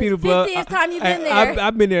always be the blood. 50th time you've been I've, there.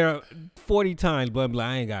 I've been there 40 times, but I'm like,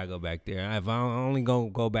 I ain't gotta go back there. If I only gonna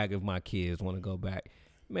go back if my kids want to go back.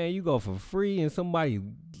 Man, you go for free and somebody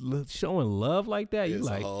showing love like that. You It's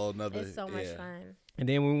like, a whole nother. It's so much yeah. fun. and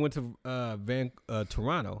then when we went to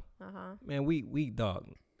Toronto, Uh-huh. man, we dog.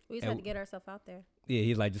 We just And had to get ourselves out there. Yeah,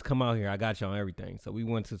 he's like, just come out here. I got you on everything. So we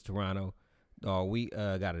went to Toronto. Dog, we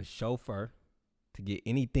got a chauffeur to get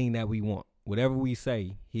anything that we want. Whatever we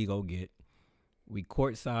say, he go get. We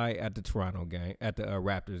courtside at the Toronto game, at the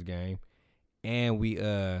Raptors game, and we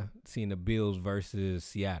seen the Bills versus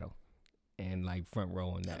Seattle, and like front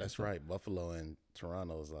row and Yeah, that. that's right. Buffalo and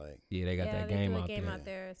Toronto is like. Yeah, they got yeah, that they game do a out game there. out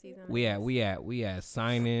there a season. We like had this. we had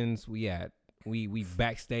sign-ins. We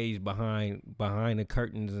backstage behind the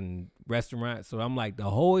curtains and restaurants. So I'm like, the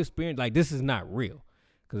whole experience, like, this is not real.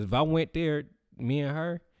 Because if I went there, me and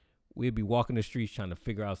her, we'd be walking the streets trying to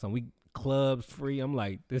figure out something. We clubs free. I'm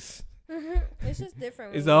like, this. It's just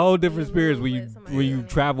different. It's when a you- whole when different you experience move when with somebody when you money.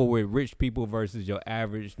 travel with rich people versus your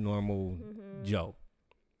average normal Mhm. Joe.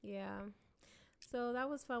 Yeah. So that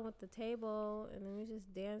was fun with the table, and then we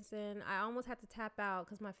just dancing. I almost had to tap out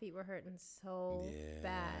because my feet were hurting so Yeah.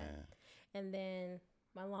 bad. And then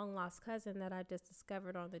my long lost cousin that I just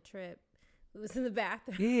discovered on the trip was in the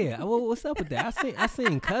bathroom. Yeah. Well, what's up with that? I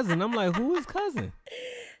seen cousin. I'm like, who is cousin?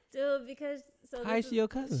 Dude, because so How this is she your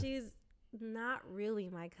cousin? She's not really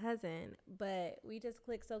my cousin, but we just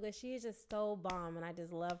clicked so good. She is just so bomb, and I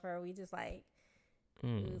just love her. We just like, it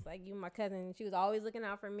Mm. was like, you my cousin. She was always looking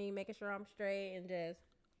out for me, making sure I'm straight, and just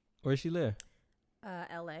Where she live?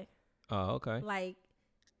 LA. Oh, okay. Like,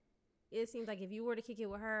 it seems like if you were to kick it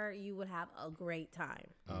with her, you would have a great time.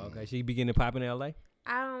 Oh, okay. She begin to pop in L.A.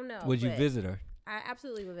 I don't know. Would you but visit her? I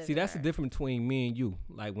absolutely would visit See, that's her. the difference between me and you.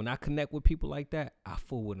 Like, when I connect with people like that, I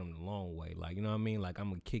fool with them the long way. Like, you know what I mean? Like, I'm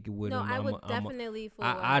going to kick it with No, them. I would definitely fool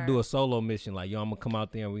with I do her. a solo mission. Like, yo, I'm going to come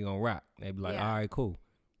out there and we going to rock. They be like, Yeah. all right, cool.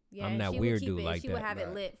 Yeah, I'm and that she weird would keep dude it. like She would that. have it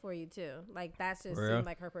Right. lit for you too. Like that's just For real? seemed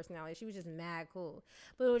like her personality. She was just mad cool.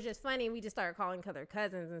 But it was just funny. We just started calling each other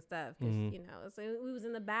cousins and stuff. 'Cause, Mhm. you know, so we was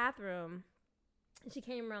in the bathroom. And she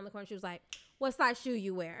came around the corner. She was like, "What size shoe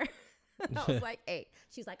you wear?" I was like, 8.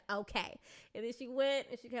 She's like, okay. And then she went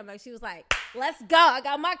and she came back. She was like, let's go. I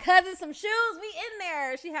got my cousin some shoes. We in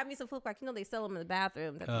there. She had me some flip flops. You know they sell them in the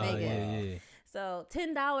bathroom. That's Vegas. Yeah. So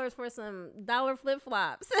 $10 for some dollar flip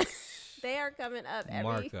flops. They are coming up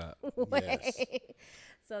every Markup. way. Yes.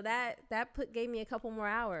 So that gave me a couple more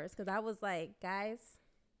hours because I was like, guys.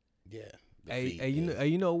 Yeah. the Hey, feet, hey,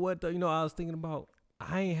 you know what though? You know what I was thinking about?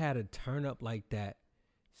 I ain't had a turn up like that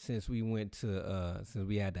since we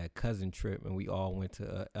had that cousin trip and we all went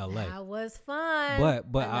to LA. That was fun.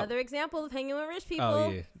 But another example of hanging with rich people. Oh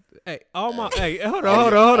yeah. Hey, hold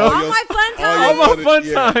on. All my fun times. All my fun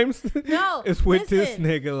yeah. times. No, it's with this listen,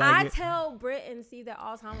 nigga. Like I tell Britt and Steve that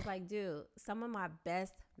all the time. I was like, dude, some of my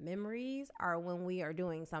best memories are when we are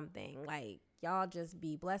doing something. Like y'all just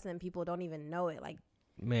be blessing people, don't even know it. Like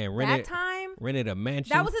man, rented a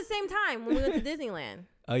mansion. That was the same time when we went to Disneyland.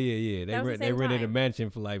 Oh yeah. They rented a mansion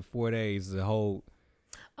for like 4 days. The whole.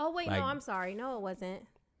 Oh wait, like, no, I'm sorry. No, it wasn't.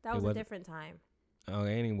 That was a different time.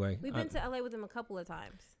 Okay, anyway. We've been to LA with them a couple of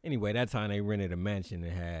times. Anyway, that time they rented a mansion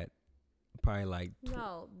and had probably like.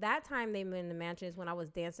 No, that time they were in the mansion is when I was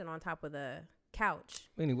dancing on top of the couch.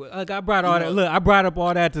 Anyway, look, I brought all that. Look, I brought up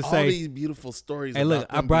all that to all say. these beautiful stories. Hey, about look,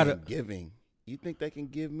 I them brought being it- giving. You think they can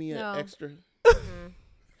give me an extra?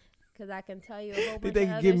 Because I can tell you a whole bunch Did they of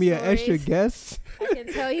other give me an extra stories. guest? I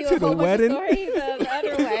can tell you to a the whole bunch wedding? of stories the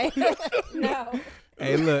other way. No.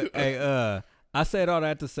 Hey, look, I said all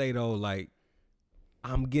that to say though, like,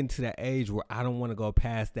 I'm getting to that age where I don't want to go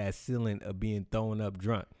past that ceiling of being thrown up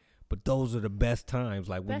drunk. But those are the best times,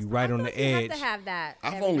 like when Best- you right I on feel the like you edge. have to have that.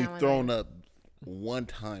 I've every only now and thrown then. up one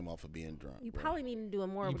time off of being drunk. You bro. probably need to do it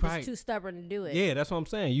more, You but probably- just too stubborn to do it. Yeah, that's what I'm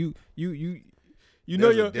saying. You know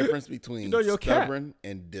There's your a difference between know your cap. stubborn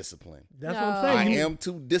and discipline. That's what I'm No. saying. I You- am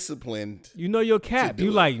too disciplined. You know your cap. do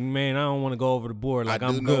You it. like, man, I don't want to go over the board. Like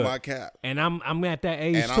I do I'm know good. my cap. And I'm at that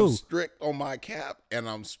age And too. I'm strict on my cap, and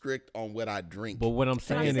I'm strict on what I drink. But what I'm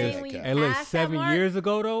saying saying is, when you hey, look, pass that 7 mark- years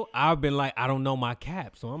ago though, I've been like, I don't know my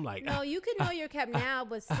cap, so I'm like, No, you can know your cap now,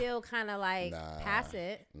 but still kind of like pass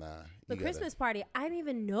it. Nah. The you gotta- Christmas party, I didn't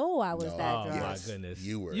even know I was No, that oh drunk. my Yes, goodness,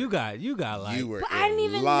 you were. you got like, You were But in I didn't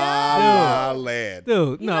even La know. La Land.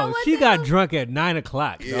 dude, You know no, what, she got though? drunk at 9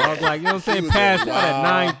 o'clock, Yeah. dog. Like, you know what I'm saying? She was Passed in out at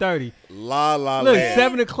La 9:30. La La Look, Land.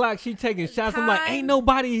 7 o'clock, she taking shots. I'm like, Time- ain't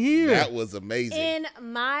nobody here. That was amazing. In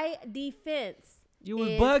my defense, You was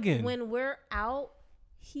is bugging. When we're out,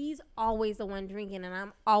 he's always the one drinking, and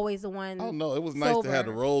I'm always the one. Oh no, it was nice to have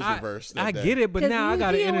the sober. roles reversed. I get it, but now I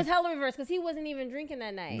got It to. was hella reverse because he wasn't even drinking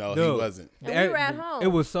that night. No, Dude. he wasn't. And we were at home. It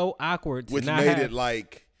was so awkward. to Which not made have- it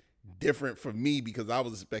like different for me because I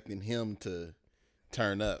was expecting him to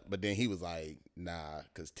turn up, but then he was like, "Nah,"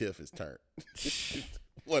 because Tiff is turned.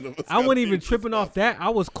 One of us I gotta wasn't be even tripping off responsible. that. I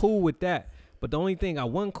was cool with that. But the only thing I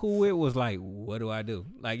wasn't cool with was like, what do I do?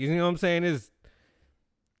 Like, you know what I'm saying? Is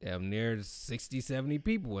damn near 60, 70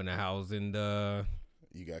 people in the house. And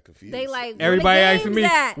You got confused. They like everybody where the asking me,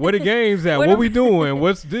 games at? where the games at? Where what the- we doing?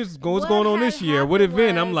 What's What going on had this year? What happened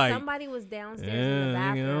event? I'm was like, somebody was downstairs in Yeah, the nigga,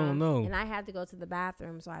 I bathroom, don't know. and I had to go to the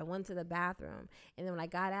bathroom, so I went to the bathroom, and then when I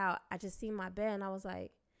got out, I just seen my bed, and I was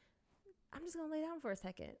like, I'm just gonna lay down for a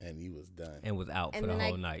second, and he was done. and was out for and the then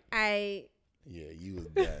whole night. I Yeah, you was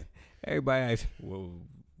done. Everybody asked, well,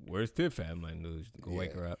 where's Tiff at? I'm like, no, go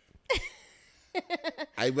wake her up.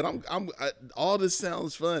 But all this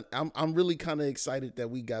sounds fun. I'm really kind of excited that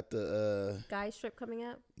we got the guys trip coming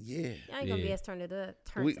up. yeah. I ain't gonna be Yeah. as turned to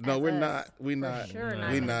We're not. We're For not. sure, Nah,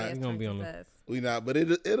 not we gonna not. Be as We gonna be turned on as the- us. We not. But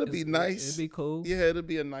it'll be nice. It'd be cool. Yeah, it'll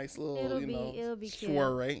be a nice little, It'll be cute.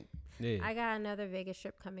 soiree. Yeah. I got another Vegas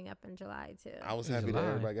trip coming up in July too. I was In happy July. that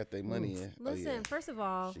everybody got their money in. Listen, first of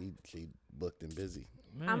all, she booked and busy.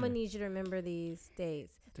 Man. I'm gonna need you to remember these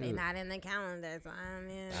dates. They're Dude. not in the calendar, so I'm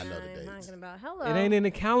I know the dates. talking about. Hello. It ain't in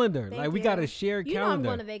the calendar. Thank Like we you. got a shared You know I'm calendar.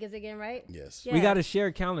 going to Vegas again, right? Yes. Yeah. We got a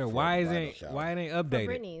shared calendar. For Why the is bridal it shower. why it ain't For updated?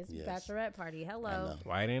 Brittany's Yes. bachelorette party. I Hello. know.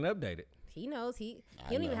 Why it ain't updated? He knows. He I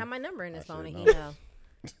don't even know. have my number in his I phone, sure and know. he know.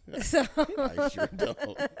 So, I sure don't.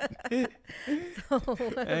 so what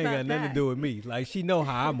That ain't about got nothing that? to do with me. Like she know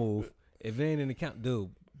how I move. If it ain't in the count,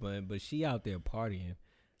 dude. But she out there partying.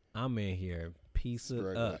 I'm in here piece of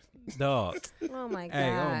Struggling. up, dog. Oh my god. Hey,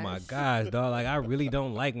 oh my gosh, dog. Like I really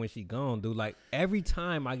don't like when she gone, dude. Like every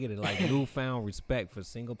time I get a like newfound respect for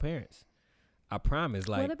single parents. I promise.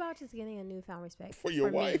 Like What about just getting a newfound respect For your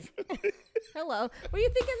me? wife. Hello. Were you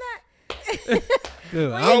thinking that? dude,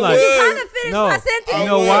 Were I'm you like trying to finish no, my sentence? you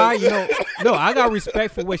know would. why? You know, no, I got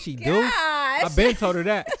respect for what she do. Gosh. I've been told her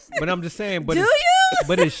that, but I'm just saying. But Do it's, you?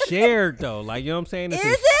 But it's shared though. Like you know what I'm saying? Is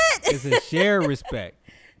It's it? It's a shared respect.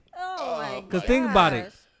 Oh my god. Cause think about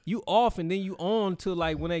it. you off and then you on to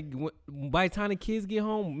like by the time the kids get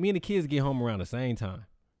home, me and the kids get home around the same time.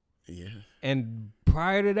 Yeah. And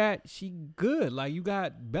prior to that, she good. Like you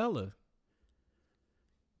got Bella.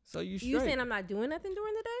 So you straight. You saying I'm not doing nothing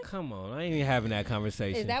during the day? Come on, I ain't even having that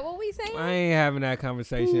conversation. Is that what we saying? I ain't having that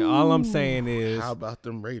conversation. All I'm saying is. How about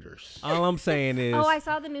them Raiders? All I'm saying is. Oh, I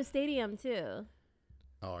saw the new stadium too.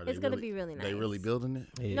 Oh, It's gonna be really nice. They really building it?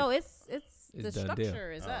 Yeah. No, it's the done deal.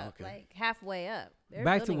 structure is up, okay. like halfway up. They're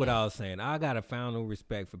Back to building what it. I was saying. I gotta found no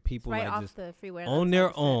respect for people right like off just the freeway on like their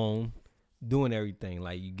Sunset. own doing everything.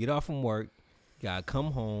 Like you get off from work, you gotta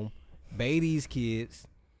come home, bathe these kids,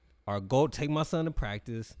 or go take my son to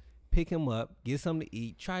practice, pick him up, get something to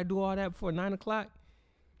eat, try to do all that before 9 o'clock.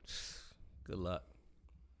 Good luck.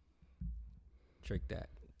 Trick that.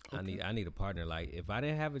 Okay. I need a partner. Like if I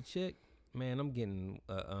didn't have a chick, man, I'm getting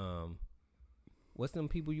what's them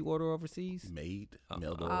people you order overseas? Maid,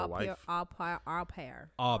 mailed All over wife. All pair.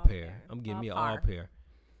 All pair. I'm getting me an all par. pair.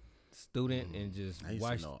 Student and just I used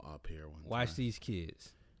watch to know au pair one watch time. these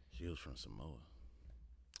kids. She was from Samoa.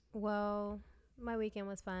 Well, my weekend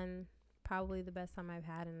was fun. Probably the best time I've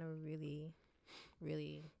had in a really,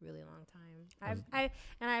 really, really long time.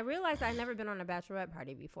 I realized I'd never been on a bachelorette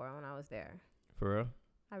party before when I was there. For real?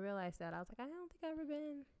 I realized that. I was like, I don't think I've ever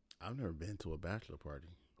been. I've never been to a bachelor party.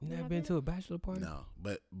 You never Yeah, been I've to a bachelor party? No,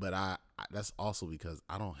 but I that's also because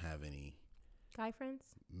I don't have any Guy friends?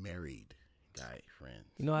 married guy friends.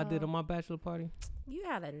 You know what I did Oh. on my bachelor party? You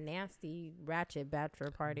had a nasty, ratchet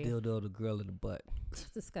bachelor party. Dildo the girl in the butt. It's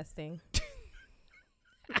disgusting.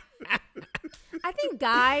 I think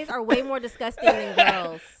guys are way more disgusting than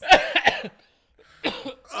girls.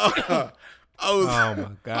 I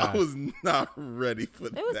my God. I was not ready for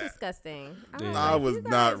It was that. disgusting. Yeah. I was "You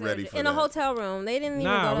not guys are ready di-" for in that. a hotel room. They didn't even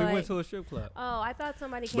Nah, go to we went like, to a strip club. oh, I thought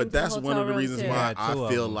somebody came But to that's the one hotel of the room reasons too. why Yeah, I two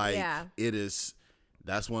of feel them. like Yeah. it is.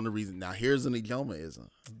 That's one of the reasons. Now here's an idiomaism.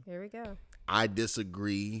 Here we go. I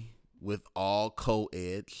disagree with all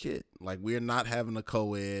co-ed shit. Like we're not having a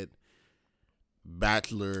co-ed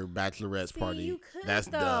bachelorette's See, party. you could That's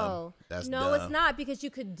though. dumb. That's no, dumb. it's not because you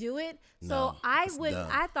could do it. So No, I it's would. dumb.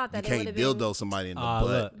 I thought that you it would can't have been. dildo somebody in the Ah, butt.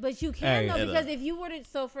 look. But you can Hey. though At a- because if you were to,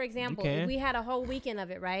 so for example, can. if we had a whole weekend of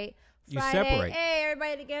it, right? You Friday, separate. hey,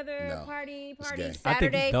 everybody together, No, party. it's gay. I think it's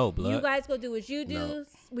Saturday, dope, you blood. guys go do what you do. No.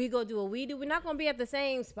 We go do what we do. We're not gonna be at the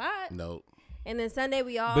same spot. No, And then Sunday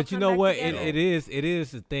we all. But you come know back what? together. It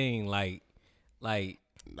is the thing. Like, I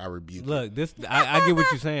rebuke. look, this I get what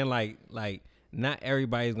you're saying. Like, not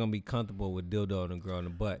everybody's gonna be comfortable with dildo and a girl in the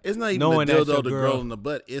butt. It's not even knowing the that's dildo, your the girl in the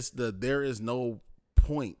butt. It's there is no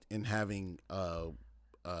point in having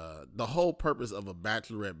the whole purpose of a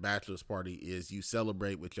bachelor's party is you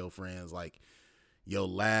celebrate with your friends like your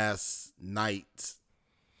last night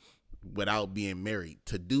without being married.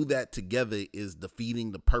 To do that together is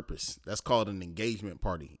defeating the purpose. That's called an engagement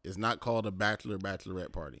party. It's not called a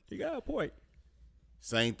bachelorette party. You got a point.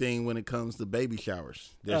 Same thing when it comes to baby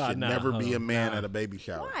showers. There should nah, never hold be a on, man nah. at a baby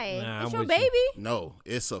shower. Why? Nah, It's I'm your with you. baby. No,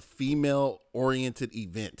 it's a female-oriented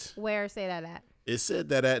event. Where say that at? It said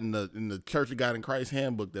that in the Church of God in Christ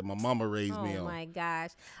handbook that my mama raised me Oh on. my gosh!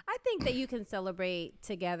 I think that you can celebrate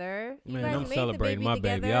together. You Man, guys I'm made the celebrating my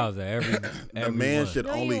baby. together. I was at every The man one. should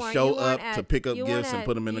No, you only weren't. show You weren't up to at- pick up you gifts weren't and at-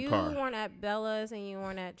 put them in the car. You weren't at Bella's and you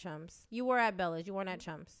weren't at Chumps. You were at Bella's. You weren't at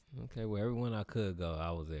Chumps. Okay, well, everyone I could go, I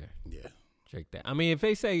was there. Yeah, Check that. I mean, if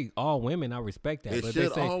they say all women, I respect that. it but if should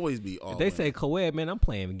they say, always be all. if they women. say co-ed, man, I'm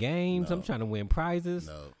playing games. I'm No. trying to win prizes.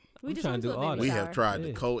 no, We I'm just trying went to to do a all baby that. we shower. have tried Yeah.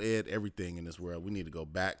 to co-ed everything in this world. We need to go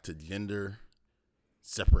back to gender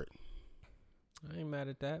separate. I ain't mad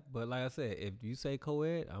at that. But like I said, if you say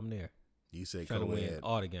co-ed, I'm there. You say Trying to win co-ed.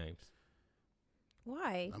 all the games.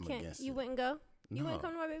 Why? I'm Can't against you it. wouldn't go? You No. wouldn't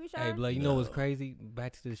come to my baby shower? Hey, Blake, you know what's No. crazy?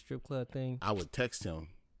 Back to the strip club thing. I would text him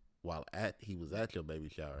while he was at your baby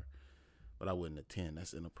shower, but I wouldn't attend.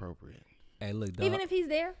 That's inappropriate. Hey, look, dog. Even if he's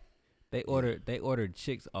there? They ordered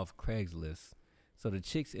chicks off Craigslist. So the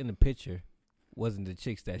chicks in the picture wasn't the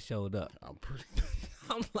chicks that showed up. I'm pretty.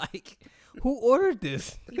 I'm like, who ordered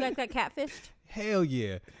this? You guys got catfished? Hell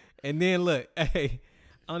yeah. And then look, hey,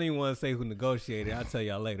 I don't even want to say who negotiated. I'll tell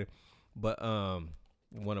y'all later. But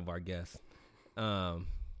one of our guests.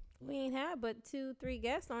 We ain't had but 2-3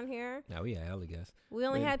 guests on here. Now we had hella guests. We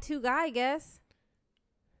only Really? had 2 guy guests.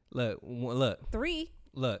 Look. 3.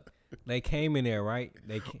 They came in there, right?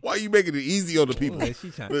 Why are you making it easy on the people? Look, she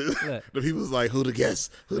trying, look. The people's like, who the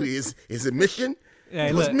guest? Is it Mission?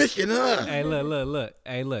 Hey, What's look. Mission? Hey, look.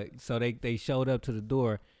 Hey, look. So they showed up to the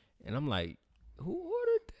door, and I'm like, who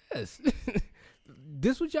ordered this?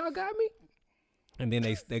 This what y'all got me? And then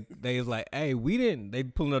they was like, hey, we didn't. They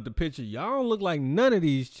pulling up the picture. Y'all don't look like none of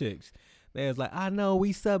these chicks. They was like, I know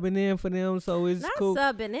we subbing in for them, so it's Not cool.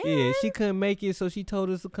 subbing in. Yeah, she couldn't make it, so she told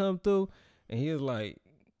us to come through. And he was like,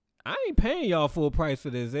 I ain't paying y'all full price for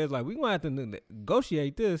this. They was like, we gonna have to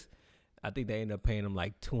negotiate this. I think they ended up paying him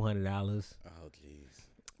like $200. Oh, jeez.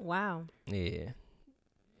 Wow. Yeah.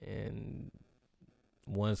 And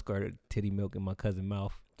one squirt of titty milk in my cousin's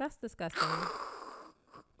mouth. That's disgusting.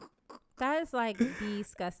 That is like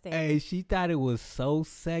disgusting. Hey, she thought it was so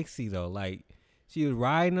sexy though. Like she was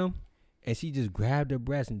riding him, and she just grabbed her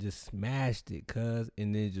breast and just smashed it,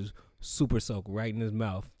 and then just super soaked right in his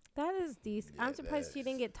mouth. That is I'm surprised she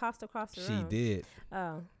didn't get tossed across the She room. did.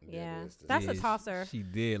 Oh, yeah. that is That's Yeah, a tosser. She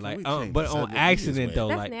did. Can Like, we change but the on subject? You accident just though.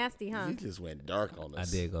 That's Like, nasty, huh? You just went dark on I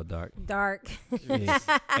us. did go dark. Dark. Yeah.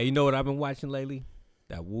 Hey, you know what I've been watching lately?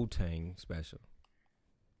 That Wu-Tang special.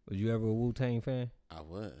 Was you ever a Wu-Tang fan? I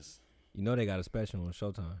was. You know they got a special on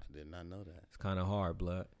Showtime. I did not know that. It's kind of hard,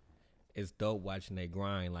 blood. It's dope watching they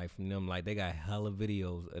grind, like from them. Like they got hella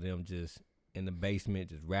videos of them just in the basement,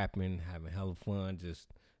 just rapping, having hella fun, just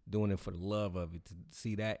doing it for the love of it. To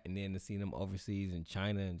see that, and then to see them overseas in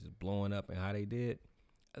China and just blowing up and how they did,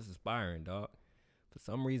 that's inspiring, dog. For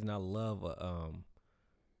some reason, I love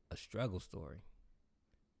a struggle story.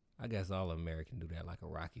 I guess all American do that, like a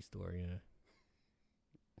Rocky story. Yeah,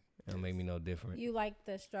 that'll make me no different. You like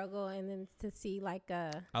the struggle and then to see like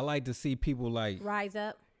I like to see people like, rise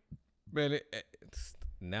up. man.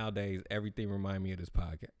 Nowadays, everything remind me of this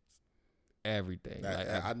podcast. Everything.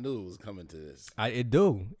 I knew it was coming to this. It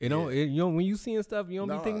do. It don't. Yeah. You know, when you seeing stuff, you don't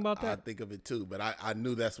be thinking about that. I think of it too, but I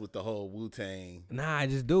knew that's what the whole Wu-Tang. Nah, I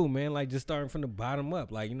just do, man. Like just starting from the bottom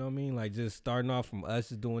up. Like, you know what I mean? Like just starting off from us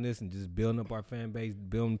just doing this and just building up our fan base,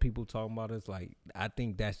 building people talking about us. Like I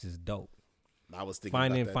think that's just dope. I was thinking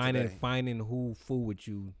about that today. Finding who fool with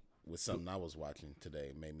you. With something I was watching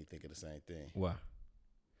today made me think of the same thing. Why?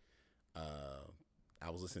 I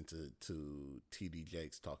was listening to TD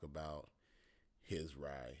Jakes talk about his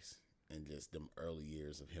rise and just them early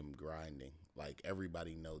years of him grinding. Like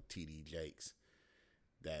everybody know TD Jakes.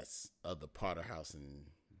 That's of the Potter House in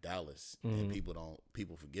Dallas. And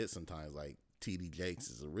people forget sometimes like TD Jakes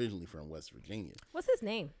is originally from West Virginia. What's his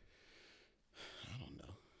name? I don't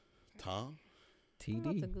know. Tom?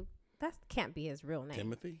 TD. That can't be his real name.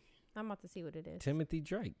 Timothy? I'm about to see what it is. Timothy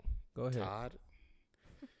Drake. Go ahead. Todd?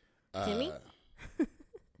 Timmy?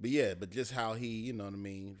 But yeah, but just how he, you know what I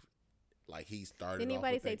mean? Like he started. Did off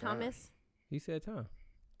anybody with say that grind. Thomas? He said Tom.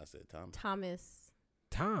 I said Thomas. Thomas.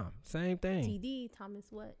 Tom. Same thing. TD. Thomas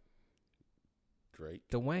what? Drake.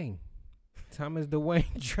 Dwayne. Thomas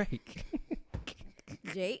Dwayne Drake.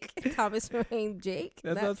 Jake. Thomas Dwayne Jake.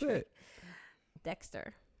 That's what I said. Drake.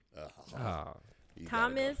 Dexter. Oh. You gotta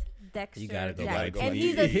Thomas Dexter. You gotta go Jack. by And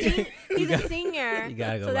TD. he's a senior. You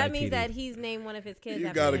gotta go so that by means TD. that he's named one of his kids. You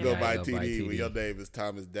after gotta him, go right? by Gotta go by TD when TD. your name is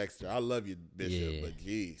Thomas Dexter. I love you, Bishop, Yeah. but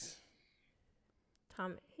jeez.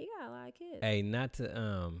 Tom. He got a lot of kids. Hey, not to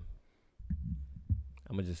I'm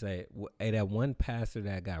gonna just say it. Hey, that one pastor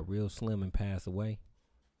that got real slim and passed away.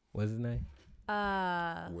 What's his name?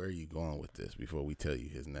 Where are you going with this before we tell you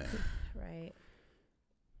his name? Right.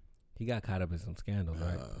 He got caught up in some scandals,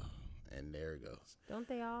 right? And there it goes. Don't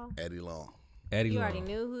they all? Eddie Long. Eddie You Long. already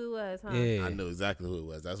knew who it was, huh? Yeah. I knew exactly who it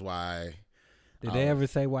was. That's why Did they ever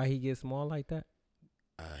say why he gets small like that?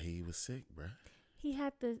 he was sick, bruh. He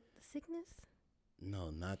had the sickness. No,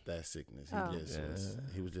 not that sickness. Oh.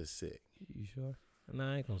 He was just sick. You sure?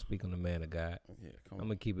 Nah, I ain't gonna speak on the man of God. Yeah, come I'm on.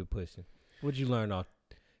 gonna keep it pushing. What'd you learn off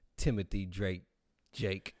Timothy Drake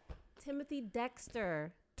Jake? Timothy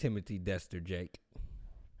Dexter. Timothy Dexter Jake.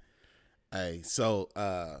 Hey, so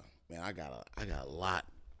man, I got a lot,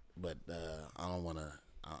 but I don't want to.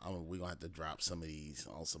 We're gonna have to drop some of these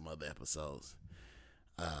on some other episodes.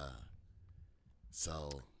 So.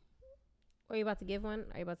 Are you about to give one?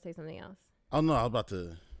 Or are you about to say something else? Oh no, I was about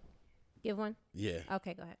to. Give one? Yeah.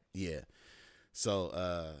 Okay, go ahead. Yeah. So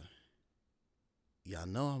y'all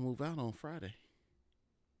know I move out on Friday.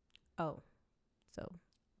 Oh. So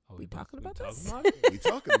we talking about talking this? about it? We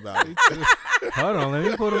talking about it. Hold on, let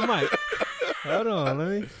me put a mic. Hold on, let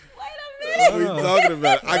me. Wait a We Hold on. talking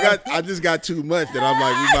about it. I just got too much that I'm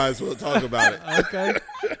like, we might as well talk about it. Okay,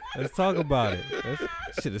 let's talk about it.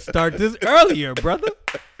 Should have started this earlier, brother.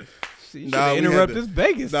 You should Nah, have we had interrupted to- this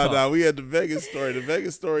Vegas talk. No, we had the Vegas story. The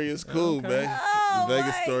Vegas story is cool, Okay. man. Oh The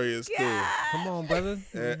Vegas my story is cool. Come on, brother.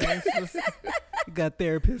 Eh. You got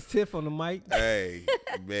therapist Tiff on the mic. Hey,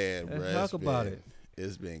 man, Let's bro. talk about it.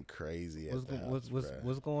 It's been crazy at the house, bruh.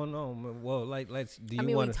 What's going on? Man? Well, let's. Do you I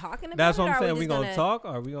mean, want we talking about That's it, what or I'm are we saying. We just gonna gonna talk, or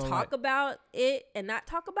are we gonna talk about it and not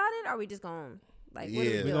talk about it? Or are we just going like what are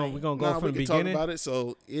we Yeah. doing? we gonna go Nah, from we the can beginning? talk about it.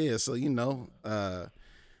 So yeah, so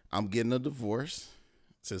I'm getting a divorce.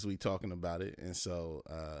 since we talking about it, and so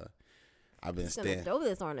I've been He's gonna staying. throw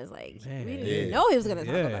this on us like Man, we didn't yeah. even know he was gonna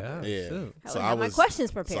talk about that. Yeah, shoot. I would have my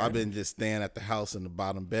questions prepared. So I've been just staying at the house in the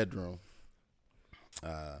bottom bedroom,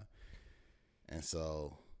 and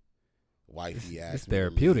so wifey asked It's me to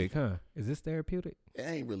therapeutic, leave. huh? Is this therapeutic? It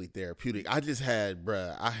ain't really therapeutic. I just had,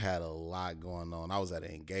 I had a lot going on. I was at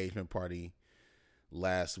an engagement party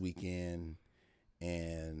last weekend,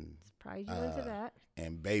 and Surprised you into that.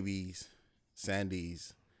 and baby's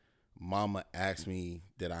Sandy's mama asked me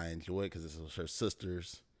did I enjoy it because it was her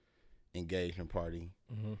sister's engagement party,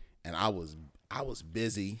 and I was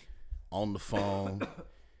busy on the phone,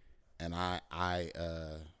 and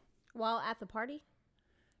While at the party.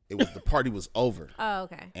 the party was over. Oh,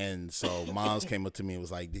 okay. And so moms came up to me and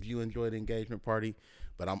was like, did you enjoy the engagement party?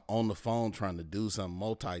 But I'm on the phone trying to do some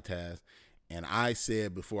multitask. And I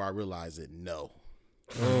said before I realized it, no.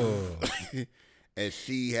 Oh, And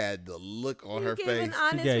she had the look on her Give face. an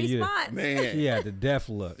honest gave you- response. Man, she had the death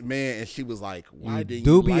look. man. And she was like, why You didn't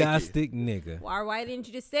you like it? dubiastic nigga. Why didn't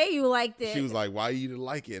you just say you liked it? She was like, why you didn't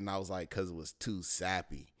like it? And I was like, because it was too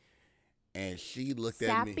sappy. And she looked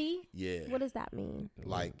at me. Sappy? Yeah. What does that mean?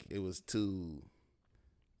 Like it was too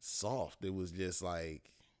soft. It was just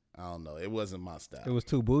like, I don't know. It wasn't my style. It was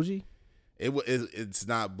too bougie. It's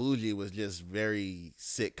not bougie. It was just very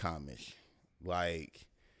sitcomish, like,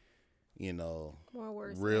 you know, More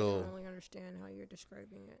words. real- I don't really understand how you're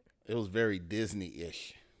describing it. it was very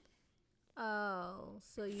Disney-ish, Oh,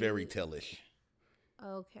 so you fairy tale-ish.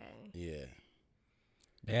 Okay. Yeah.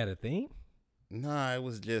 They had a theme. Nah, it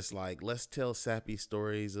was just like, let's tell sappy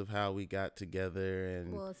stories of how we got together,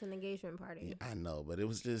 and Well, it's an engagement party. I know, but it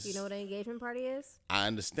was just, You know what an engagement party is? I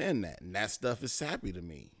understand that, and that stuff is sappy to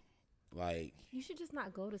me. Like, You should just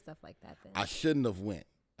not go to stuff like that then. I shouldn't have went,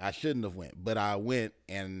 but I went,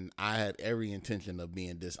 and I had every intention of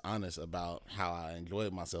being dishonest about how I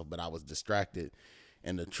enjoyed myself, but I was distracted,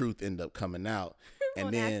 and the truth ended up coming out. And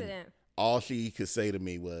On then accident. all she could say to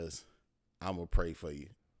me was, I'm gonna pray for you,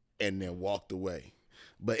 and then walked away.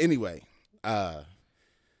 But anyway,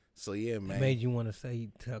 so yeah, It man. made you want to say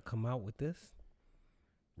to come out with this.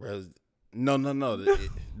 No.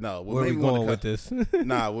 No. What Where made we me wanna going with this?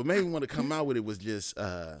 Nah, what made me want to come out with it was just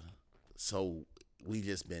so we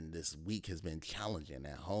just been, this week has been challenging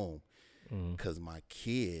at home because my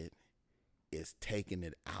kid is taking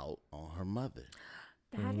it out on her mother.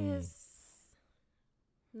 That is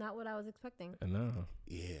not what I was expecting. I know.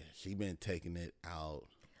 Yeah, she been taking it out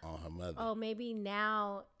on her mother. Oh, maybe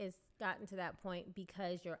now it's gotten to that point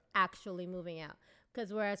because you're actually moving out.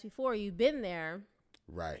 Because whereas before you've been there,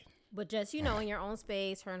 Right. but just, in your own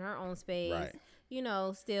space, her in her own space, Right.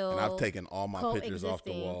 Still. And I've taken all my pictures off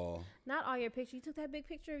the coexisting. wall. Not all your pictures. You took that big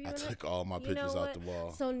picture of you. I and her? took all my You know pictures off what? the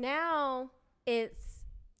wall. So now it's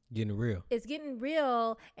Getting real. getting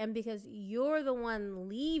real, and because you're the one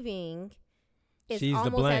leaving, it's She's the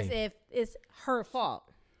almost as blame. if it's her fault.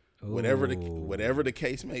 Whatever Ooh. the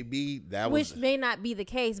case may be, that Which was may not be the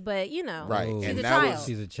case, but right. Ooh. she's And a that child. was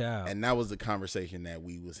She's a child. and that was the conversation that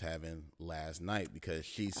we was having last night, because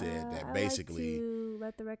she said that basically I'd like to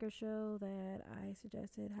let the record show that I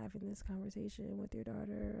suggested having this conversation with your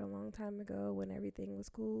daughter a long time ago when everything was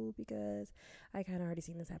cool, because I kind of already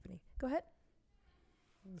seen this happening. Go ahead.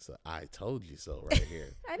 so I told you so right here.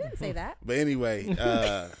 I didn't say that. But anyway,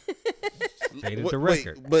 Stated the wait,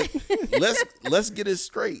 record. but let's get it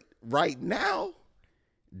straight. Right now,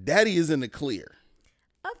 Daddy is in the clear.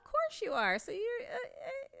 Of course you are. So you're.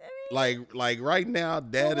 I mean, Like right now,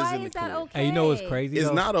 Dad well, is why in the is that clear. okay? Hey, you know what's crazy? It's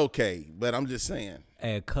though? not okay, but I'm just saying.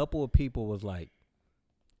 A couple of people was like,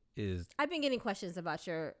 I've been getting questions about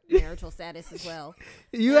your marital status as well.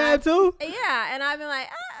 you Yeah. had to? Yeah, and I've been like,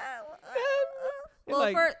 well,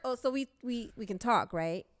 Like- first, so we can talk,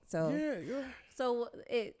 right? So Yeah. so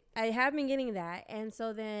I have been getting that, and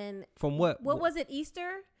so then From what? what was it?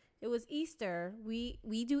 Easter? It was Easter. We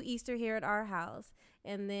do Easter here at our house,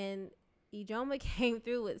 and then Ijoma came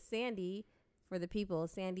through with Sandy for the people.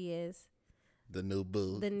 Sandy is The new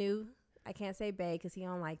boo. the new. I can't say bae because he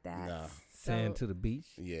don't like that. No. Sand So- to the beach.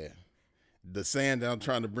 Yeah. The sand that I'm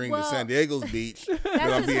trying to bring to Well, San Diego's beach. That I'm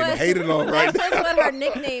just being what- hated on right That's now. just what her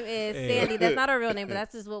nickname is, Yeah. Sandy. That's not her real name, but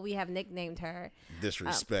that's just what we have nicknamed her.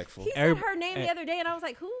 Disrespectful. He Every- said her name hey. the other day, and I was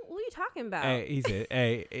like, "Who are you talking about?" Hey, he said,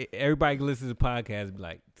 hey, everybody who listens to the podcast be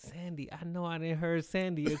like, Sandy, I know I didn't heard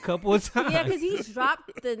Sandy a couple of times. Yeah, because he's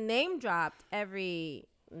dropped the name dropped every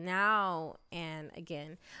now and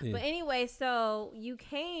again. Yeah. But anyway, so you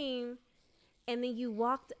came, and then you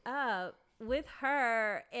walked up with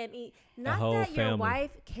her, and not whole that your family.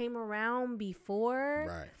 wife came around before.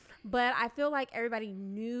 Right. But I feel like everybody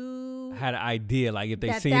knew Had an idea, like if they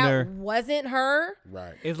that seen that her, wasn't her.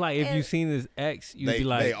 Right. it's like if you and- seen his ex, you'd They be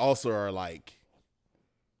like, they also are like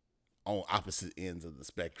on opposite ends of the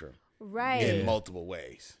spectrum Right. in Yeah. multiple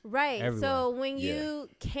ways. Right. Everywhere. So when Yeah. you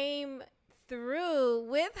came through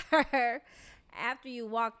with her after you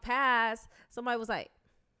walked past, somebody was like,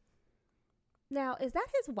 "Now, is that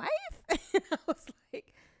his wife?" And I was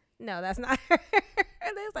like, "No, that's not her."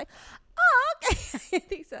 And they was like, "Oh, okay." I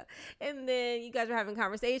think so. And then you guys were having a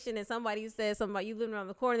conversation and somebody said something about you living around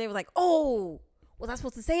the corner. And they was like, "Oh, was I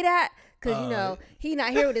supposed to say that? Because, he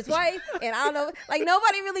not here with his wife." And I don't know. Like,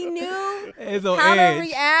 nobody really knew it's on how edge. to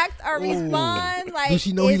react or Ooh. respond. Like, Does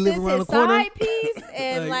she know he is live this around his the corner? side piece?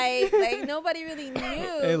 And Like- like nobody really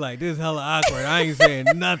knew. They like, this hella awkward. I ain't saying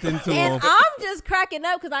nothing to him. and I'm just cracking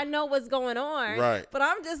up because I know what's going on. Right. But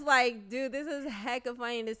I'm just like, dude, this is hecka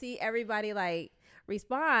funny to see everybody like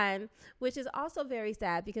respond, which is also very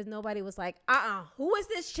sad because nobody was like, who is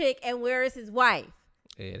this chick and where is his wife?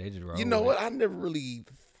 Yeah, they just roll You know with what? it. I never really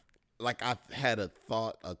like. I had a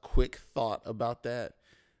quick thought about that,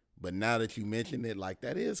 but now that you mention it, like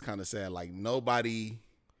that is kind of sad. Like nobody,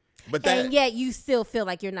 but that And yet you still feel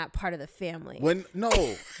like you're not part of the family. when no,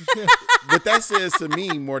 what that says to me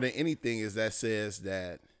more than anything is that says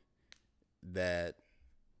that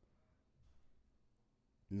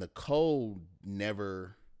Nicole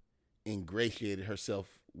never ingratiated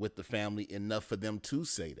herself with the family enough for them to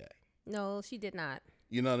say that. No, she did not.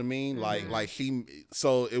 You know what I mean? Mm-hmm. Like she,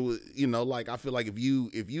 so it was, like I feel like if you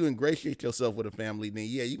ingratiate yourself with a family, then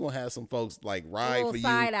yeah, you're gonna have some folks like ride Little for you,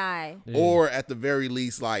 side eye. Yeah. or at the very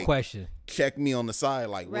least, like Question. check me on the side,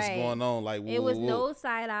 like what's Right. going on, like It was whoa. no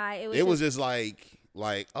side eye. It was just like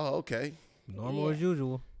oh okay, Normal Yeah. as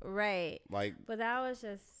usual. right. like But that was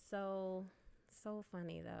just so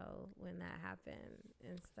funny though when that happened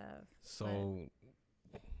and stuff. So,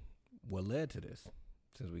 what led to this?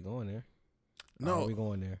 Since we going there, no, are we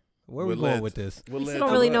going there? Where We're we going led- with this? we're We led still don't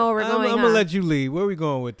to really what? know where we're I'm, going. I'm gonna huh? let you lead. Where we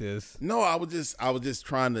going with this? No, I was just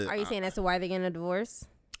trying to. Are you saying as to why they're getting a divorce?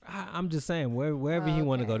 I'm just saying wherever he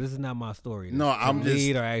want to Okay. go. This is not my story. No, To I'm just-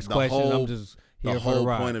 lead or ask the questions. whole- I'm just here the for the whole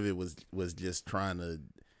ride. point of it was just trying to.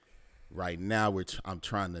 Right now, I'm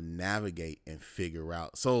trying to navigate and figure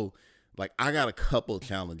out. So, like, I got a couple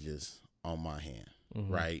challenges on my hand. Mhm.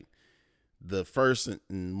 Right. The first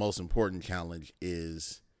and most important challenge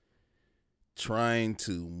is trying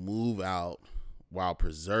to move out while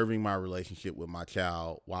preserving my relationship with my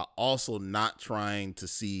child, while also not trying to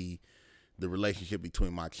see the relationship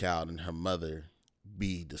between my child and her mother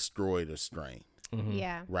be destroyed or strained. Mhm.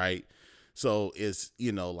 Yeah. Right. So it's,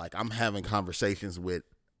 like I'm having conversations with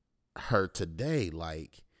her today.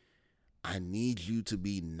 Like, I need you to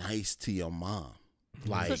be nice to your mom.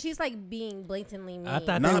 Like, So she's like being blatantly mean I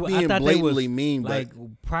thought not they, being I thought blatantly they was, mean, like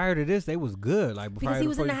but prior to this, they was good. Like because prior he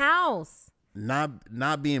was in before the house.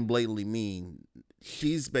 not being blatantly mean.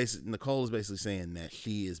 Nicole is basically saying that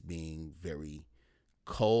she is being very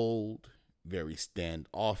cold, very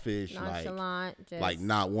standoffish, Nonchalant. Just, like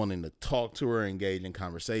not wanting to talk to her, engage in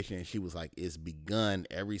conversation. And she was like, it's begun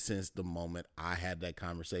ever since the moment I had that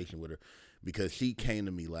conversation with her, because she came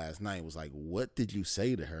to me last night and was like, what did you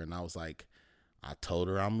say to her? And I was like, I told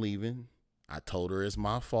her I'm leaving. I told her it's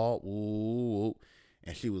my fault. Ooh.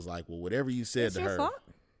 And she was like, well, whatever you said it's to your her. fault?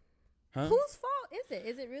 Huh? Whose fault is it?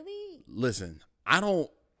 Is it really? Listen,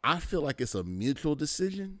 I feel like it's a mutual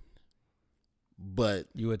decision, but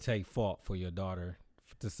you would take fault for your daughter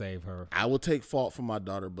to save her. I will take fault for my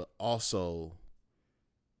daughter, but also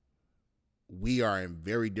we are in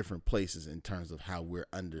very different places in terms of how we're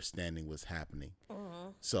understanding what's happening.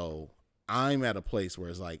 So I'm at a place where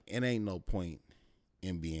it's like, it ain't no point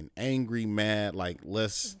in being angry, mad. Like,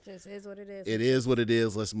 let's, Just is what it is. it is what it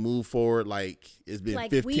is. Let's move forward. Like, it's been like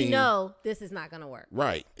 15. we know this is not gonna work.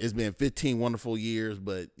 Right. It's been 15 wonderful years,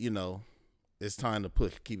 but it's time to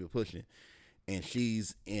keep it pushing. And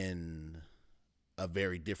she's in a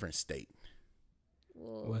very different state.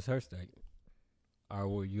 Well, What's her state? Or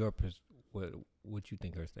what you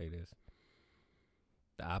think her state is?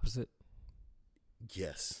 The opposite?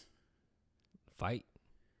 Yes. Fight?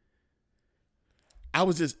 I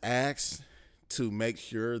was just asked to make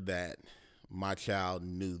sure that my child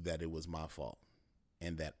knew that it was my fault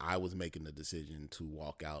and that I was making the decision to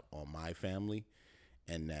walk out on my family,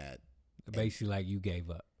 and that Basically, like you gave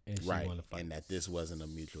up and she right, wanted to fight. and that this wasn't a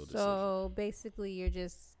mutual decision. So basically, you're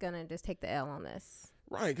just gonna just take the L on this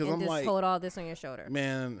Right, because and I'm just like, hold all this on your shoulder.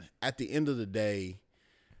 man, at the end of the day,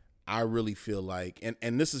 I really feel like,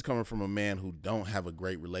 and this is coming from a man who don't have a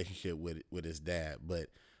great relationship with his dad, but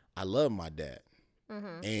I love my dad.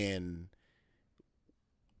 Mm-hmm. And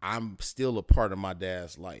I'm still a part of my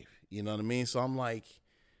dad's life. You know what I mean? So I'm like,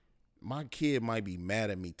 my kid might be mad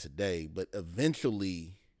at me today, but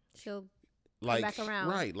eventually She'll like come back around.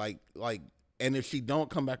 right, like and if she don't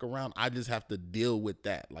come back around, I just have to deal with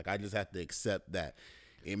that. Like I just have to accept that.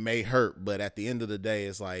 It may hurt, but at the end of the day,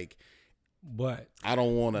 it's like, But I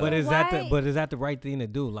don't want to. but is Why- that the right thing to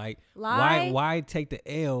do? Like Lie? why take the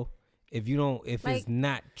L if you don't if Like- it's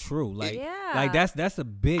not true? Like Yeah. that's a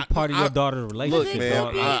big part of your daughter's Because relationship. it man,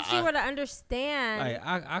 could be dog. if she were to understand.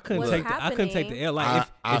 Like I couldn't what's take I couldn't take the happening. L. Like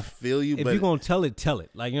I if feel you, if but you're gonna tell it, tell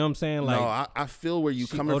it. Like you know what I'm saying? Like no, I feel where you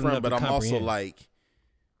she coming old from, enough but to I'm also comprehend. like,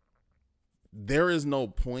 there is no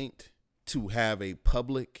point to have a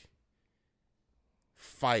public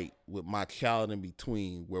fight with my child in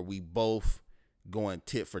between where we both going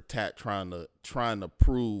tit for tat trying to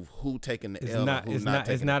prove who taking the it's L not and who it's not not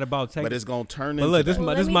taking it's it. not about taking. But it's gonna turn But into look, this that. is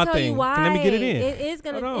Well, this let is me my tell thing. you why. Let me get it in. It is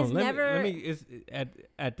gonna. Hold on. It's Let never. me. It's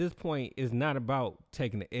at this point. It's not about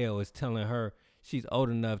taking the L. It's telling her she's old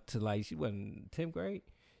enough to like. She wasn't 10th grade.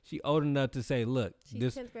 She old enough to say, look, She's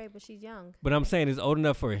this. 10th grade, but she's young. But I'm saying it's old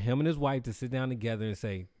enough for him and his wife to sit down together and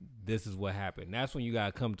say, this is what happened. That's when you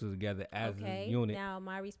gotta come together as Okay. a unit. Now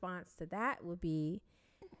my response to that would be,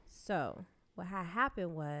 so what had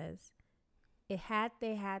happened was, they had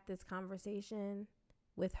this conversation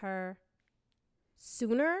with her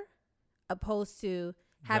sooner, opposed to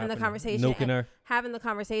having the conversation, nuking her having the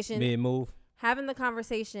conversation, mid move. having the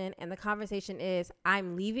conversation, and the conversation is,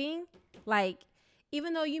 I'm leaving. Like,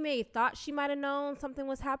 even though you may have thought she might have known something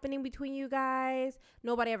was happening between you guys,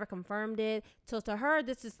 nobody ever confirmed it. So to her,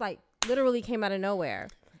 this is like literally came out of nowhere.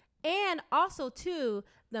 And also too,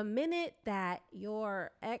 the minute that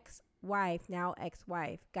your ex-wife, now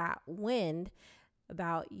ex-wife, got wind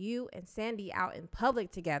about you and Sandy out in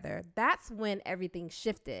public together, that's when everything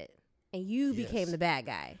shifted and you became Yes. the bad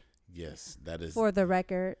guy. Yes, that is. For the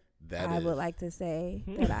record, That I is- would like to say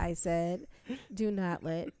that I said, do not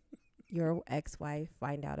let your ex-wife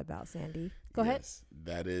find out about Sandy. Go ahead.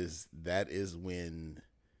 yes, that is when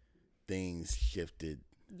things shifted.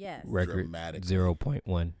 Yes. Record Dramatically.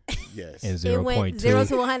 0.1 Yes. and It went 0.2. 0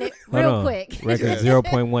 to 100 Hold real on. quick. Record Yes.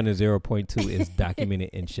 0.1 and 0.2 is documented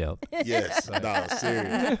and shelved. Yes. No,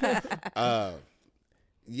 serious.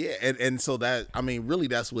 Yeah, and so that, I mean, really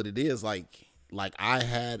that's what it is. Like I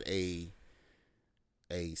had a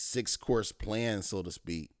 6-course plan, so to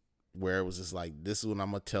speak, where it was just like, this is what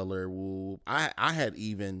I'm gonna tell her. Woo. I had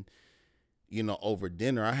even, over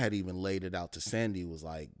dinner, I had even laid it out to Sandy, was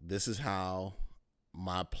like, this is how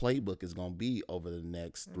my playbook is gonna be over the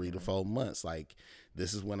next 3 to 4 months. Like,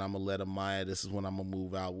 this is when I'm gonna let Amaya, this is when I'm gonna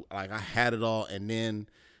move out. Like, I had it all, and then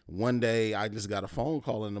one day I just got a phone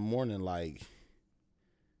call in the morning, like,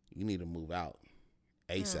 you need to move out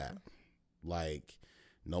ASAP. Like,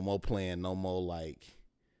 no more playing, no more like,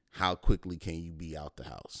 how quickly can you be out the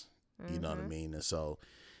house? You know what I mean? And so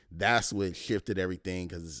that's what shifted everything,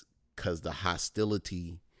 because the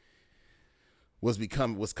hostility was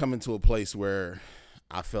coming to a place where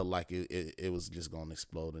I felt like it was just going to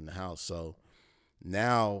explode in the house. So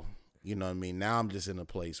now, you know what I mean? Now I'm just in a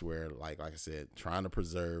place where, like I said, trying to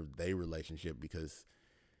preserve their relationship, because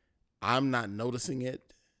I'm not noticing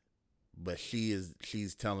it, but she's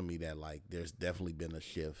telling me that, like, there's definitely been a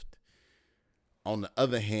shift. On the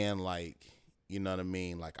other hand, like, you know what I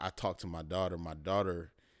mean? Like, I talked to my daughter. My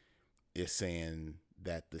daughter is saying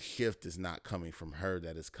that the shift is not coming from her,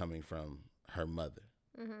 that it's coming from her mother,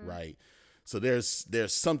 right? So there's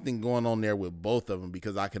something going on there with both of them,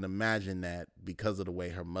 because I can imagine that because of the way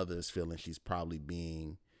her mother is feeling, she's probably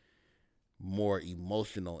being more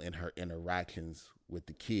emotional in her interactions with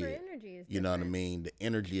the kid. Her energy is You know what I different. mean? The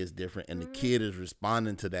energy is different, and the kid is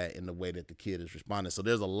responding to that in the way that the kid is responding. So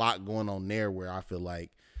there's a lot going on there where I feel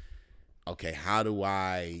like, okay, how do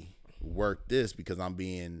I work this? Because I'm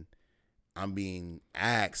being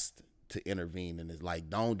asked to intervene, and it's like,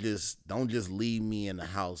 don't just leave me in the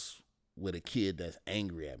house with a kid that's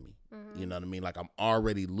angry at me. You know what I mean? Like, I'm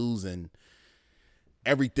already losing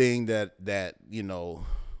everything that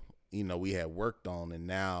we had worked on, and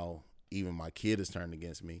now even my kid is turned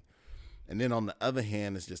against me. And then on the other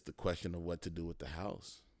hand, it's just the question of what to do with the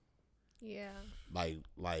house. Yeah.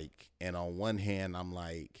 Like, and on one hand, I'm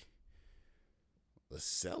like, let's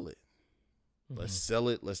sell it. Let's sell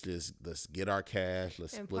it. Let's get our cash.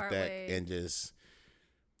 Let's And split part that ways. and just.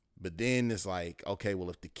 But then it's like, okay, well,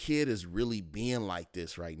 if the kid is really being like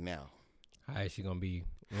this right now, How is she gonna be?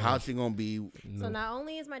 how's she gonna be? So not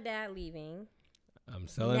only is my dad leaving, I'm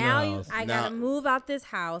selling now the house. I gotta move out this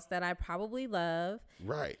house that I probably love.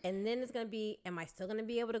 Right. And then it's gonna be, am I still gonna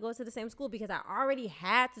be able to go to the same school? Because I already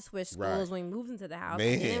had to switch schools when we moved into the house.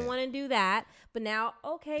 Man. I didn't want to do that. But now,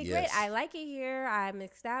 okay, great. Yes. I like it here. I'm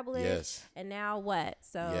established. Yes. And now what?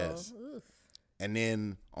 So Yes. oof. And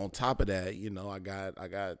then on top of that, you know, I got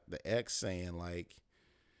the ex saying like,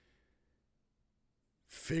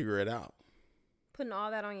 figure it out. Putting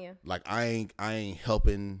all that on you. Like I ain't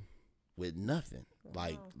helping with nothing.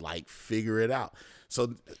 Like figure it out.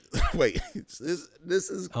 So wait, this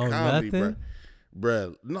is comedy, bro.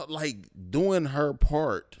 Bruh, not like doing her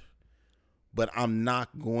part, but I'm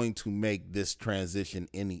not going to make this transition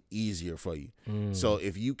any easier for you. So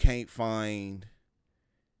if you can't find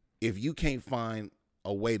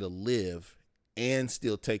a way to live and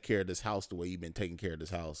still take care of this house the way you've been taking care of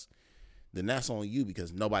this house, then that's on you,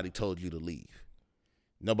 because nobody told you to leave.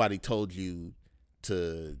 Nobody told you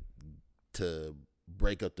to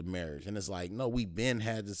break up the marriage. And it's like, no, we been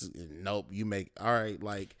had this. Nope, you make all right.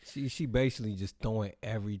 Like She basically just throwing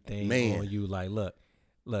everything Man. on you. Like, look,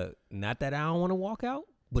 not that I don't want to walk out,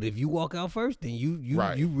 but if you walk out first, then you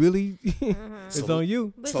really it's So- on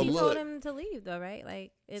you. But So she look. told him to leave though, right?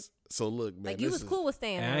 Like it's so look, man. like you was cool with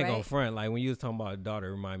staying And I there, ain't right? gonna front. Like when you was talking about a daughter,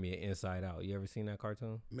 it remind me of Inside Out. You ever seen that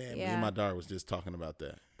cartoon? Man, me Yeah. and my daughter was just talking about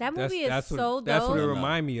that. That movie is That's so what, dope. That's what it No.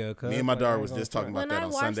 remind me of. Me and my Cuz, daughter like, was I ain't just gonna talking front. about When that I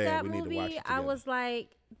on watched Sunday, that and we need to watch movie, it I together. was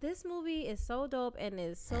like, this movie is so dope and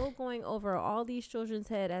is so going over all these children's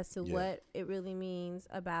head as to Yeah. what it really means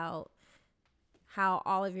about how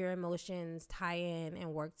all of your emotions tie in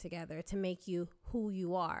and work together to make you who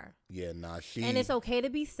you are. Yeah, nah, she And it's okay to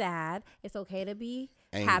be sad. It's okay to be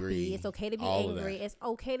Angry, happy. It's okay to be all of angry. that. It's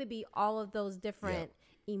okay to be all of those different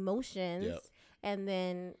emotions. Yep. And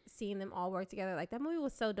then seeing them all work together. Like, that movie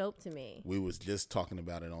was so dope to me. we was just talking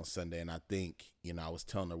about it on Sunday, and I think, you know, I was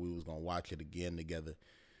telling her we was gonna watch it again together,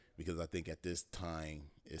 because I think at this time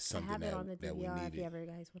it's I something have it on the that we DVR if you needed. ever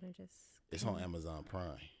guys want to just. It's on Amazon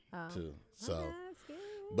Prime too. So, Okay, that's good.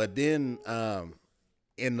 but then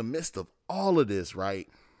in the midst of all of this, right?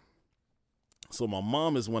 So my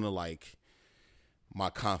mom is one of like my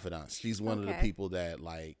confidants. She's one of the Okay. people that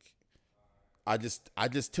like I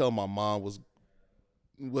just tell my mom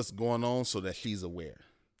what's going on so that she's aware.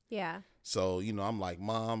 Yeah. So, you know, I'm like,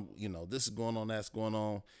 Mom, you know, this is going on, that's going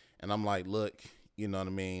on. And I'm like, look, you know what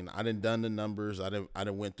I mean? I done the numbers. I done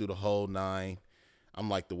went through the whole 9. I'm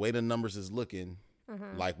like, the way the numbers is looking,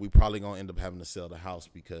 like we probably going to end up having to sell the house,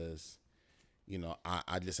 because, you know,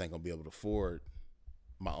 I just ain't going to be able to afford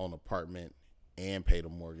my own apartment and pay the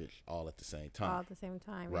mortgage all at the same time. All at the same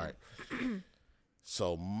time. yeah. Right.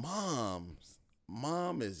 So mom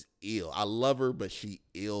is ill. I love her, but she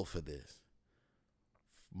ill for this.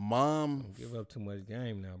 Mom, Don't give up too much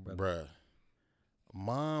game now, brother. bruh.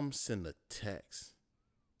 Mom sent a text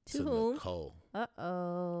To whom? Nicole,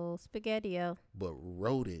 Uh-oh. Spaghetti-o. but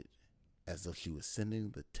wrote it as though she was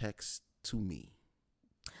sending the text to me.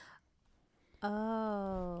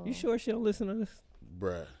 Oh. You sure she don't listen to this?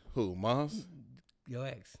 Bruh. Who, Mom's? Your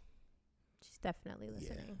ex. She's definitely Yeah,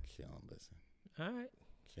 listening. she don't listen. All right.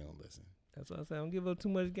 She don't listen. That's what I said. Don't give up too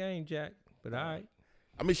much game, Jack. But all right.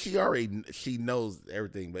 I mean, she knows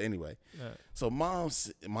everything, but anyway. All right. So mom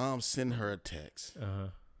sent her a text Uh-huh.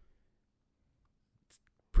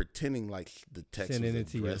 pretending like the text Sending was it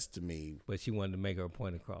to you. addressed to me. But she wanted to make her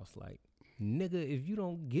point across, like, nigga, if you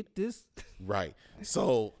don't get this, Right.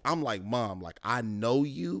 So I'm like, Mom, like, I know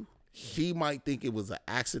you. She might think it was an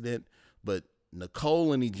accident, but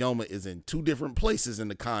Nicole and Ijoma is in 2 different places in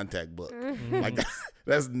the contact book. Like,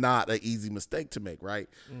 that's not an easy mistake to make, right?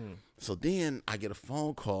 So then I get a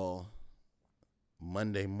phone call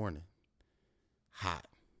Monday morning. Hot.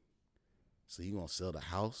 So you gonna sell the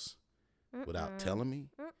house without telling me?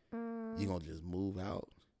 You gonna just move out?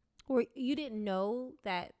 Or you didn't know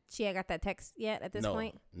that she had got that text yet at this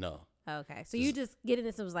point? No. Okay. So you just getting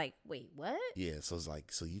this and was like, wait, what? Yeah, so it's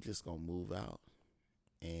like, so you just gonna move out?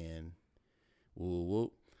 And whoop,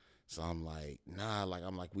 whoop. So I'm like, nah, like,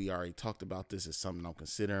 I'm like, we already talked about this. It's something I'm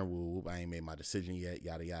considering. Whoop, whoop. I ain't made my decision yet,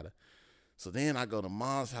 yada, yada. So then I go to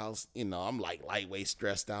Mom's house. You know, I'm like lightweight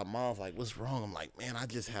stressed out. Mom's like, what's wrong? I'm like, man, I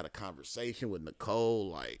just had a conversation with Nicole.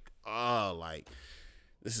 Like,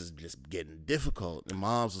 this is just getting difficult. And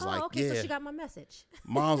Mom's was like, okay. yeah. So she got my message.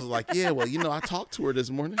 Mom's was like, yeah, well, you know, I talked to her this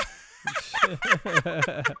morning.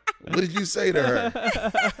 What did you say to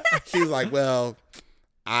her? She was like, well,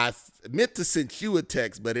 I meant to send you a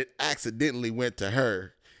text, but it accidentally went to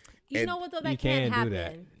her. You know what though? That you can't can do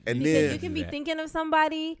happen. that. And Because then- you can be that. thinking of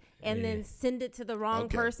somebody and Yeah. then send it to the wrong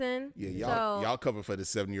Okay. person. Yeah, So y'all cover for the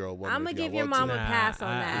 7-year-old woman. I'm if gonna y'all give your want to. mom a Nah, pass on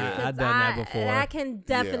I- that. I 'cause done that before. That can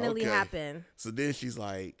definitely okay. happen. So then she's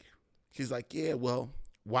like, yeah, well,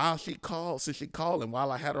 while she called, since she called and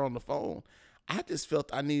while I had her on the phone, I just felt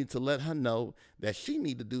I needed to let her know that she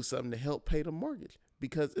need to do something to help pay the mortgage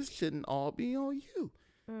because it shouldn't all be on you.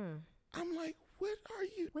 I'm like, what are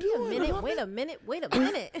you Wait doing? a minute. woman? Wait a minute. Wait a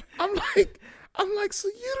minute. I'm like, so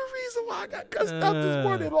you the reason why I got cussed out this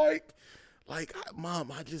morning?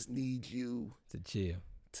 Mom, I just need you To chill.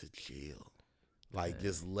 to chill. Like,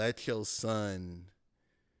 just let your son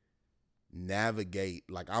navigate.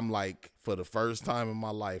 Like, I'm like, for the first time in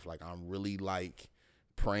my life, like, I'm really like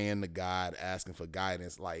praying to God, asking for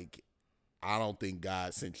guidance. Like, I don't think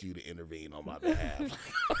God sent you to intervene on my behalf.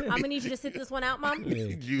 I'm gonna need you to sit this one out, I Mom.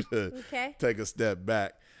 need you to Okay. take a step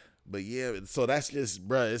back. But yeah, so that's just,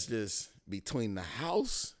 bruh, it's just between the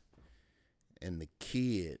house and the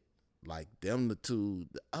kid, like them the two,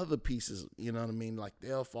 the other pieces, you know what I mean? Like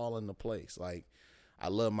they'll fall into place. Like I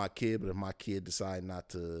love my kid, but if my kid decide not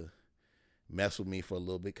to mess with me for a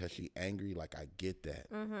little bit because she angry, like I get that.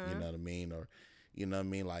 You know what I mean? Or, you know what I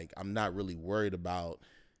mean? Like I'm not really worried about,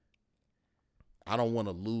 I don't want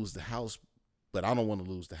to lose the house, but I don't want to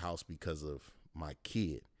lose the house because of my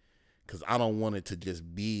kid. Because I don't want it to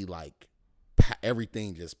just be like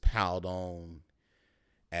everything just piled on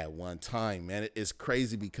at one time, man. It's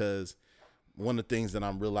crazy because one of the things that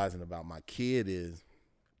I'm realizing about my kid is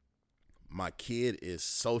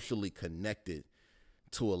socially connected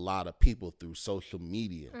to a lot of people through social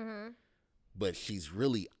media. But she's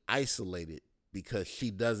really isolated because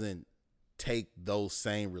she doesn't take those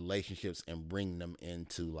same relationships and bring them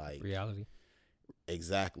into like Reality.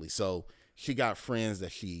 Exactly. So she got friends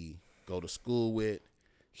that she go to school with.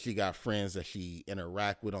 She got friends that she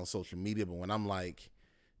interact with on social media. But when I'm like,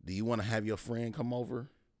 do you want to have your friend come over?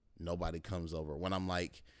 Nobody comes over. When I'm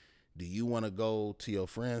like, do you want to go to your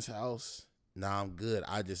friend's house? Nah, I'm good.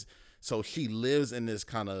 So she lives in this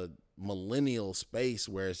kind of millennial space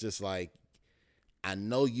where it's just like, I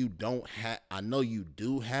know you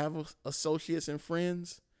do have associates and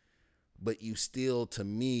friends, but you still, to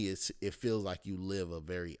me, it feels like you live a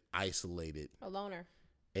very isolated. A loner.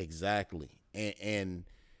 Exactly. And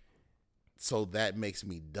so that makes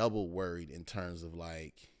me double worried in terms of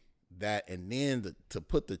like that. And then to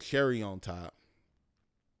put the cherry on top,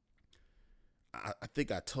 I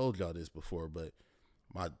think I told y'all this before, but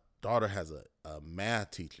my daughter has a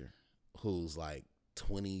math teacher who's like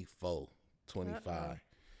 24, 25.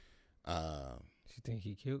 She think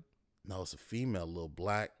he cute? No, it's a female, little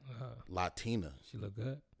black Latina. She look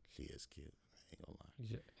good? She is cute. I ain't gonna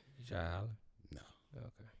lie. You try to holler? No.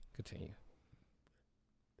 Okay. Continue.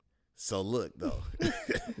 So look though.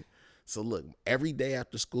 Every day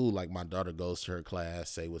after school, like my daughter goes to her class,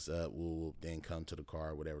 say what's up, woo, then come to the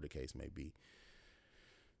car, whatever the case may be.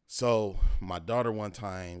 So my daughter one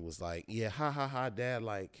time was like, yeah, ha, dad,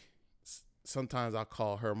 like sometimes I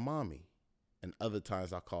call her mommy and other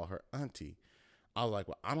times I call her auntie. I was like,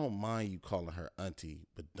 well, I don't mind you calling her auntie,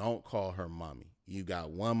 but don't call her mommy. You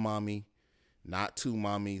got one mommy, not two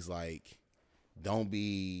mommies. Like, don't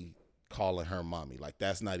be calling her mommy. Like,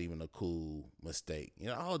 that's not even a cool mistake. You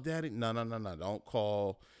know, oh, daddy, no. Don't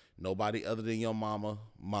call nobody other than your mama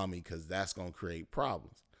mommy because that's going to create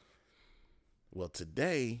problems. Well,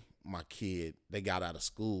 today, my kid, they got out of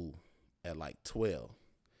school at like 12.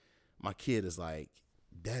 My kid is like,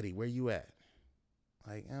 Daddy, where you at?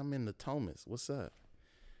 Like, I'm in the Thomas. What's up?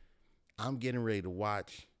 I'm getting ready to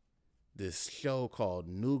watch this show called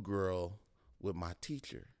New Girl with my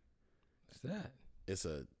teacher. What's that? It's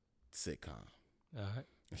a sitcom. All right.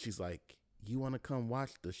 And she's like, you want to come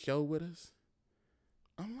watch the show with us?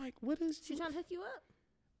 I'm like, what is She trying to hook you up?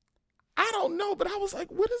 I don't know, but I was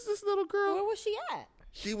like, what is this little girl? Where was she at?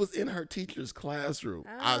 She was in her teacher's classroom.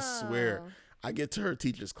 I swear. I get to her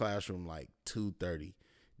teacher's classroom like 2:30.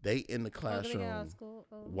 They in the classroom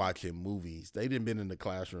watching movies. They didn't been in the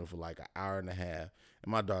classroom for like an hour and a half.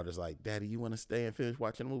 And my daughter's like, Daddy, you want to stay and finish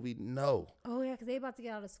watching the movie? No. Oh, yeah, because they about to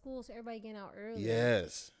get out of school, so everybody getting out early.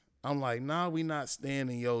 Yes. I'm like, nah, we not staying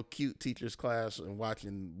in your cute teacher's class and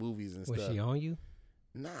watching movies and Was stuff. she on you?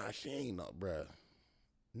 Nah, she ain't no, bruh.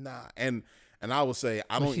 Nah. And I would say,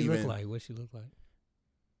 I What don't she even. look like? What she look like?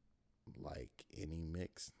 Like any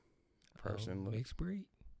mixed person. Oh, mixed breed?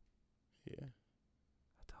 Yeah.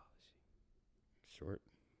 How tall is she? Short.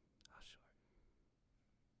 How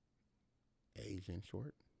short? Asian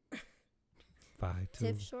short. 5'2".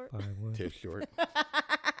 Tiff short? 5'1". Tiff short.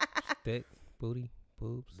 Thick, booty,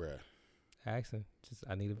 boobs. Bruh. Accent. Just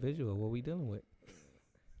I need a visual. What we dealing with?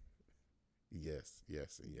 Yes,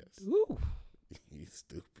 and yes. Ooh, He's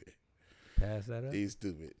stupid. pass that up. He's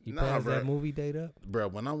stupid. You Nah, pass bro. that movie date up. Bro,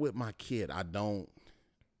 when I'm with my kid,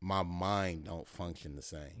 my mind don't function the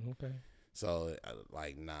same. Okay. So,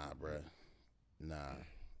 like, nah, bro.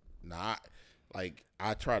 Nah.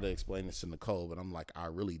 I try to explain this to Nicole, but I'm like, I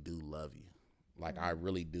really do love you. Like, I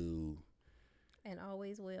really do. And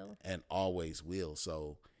always will. And always will.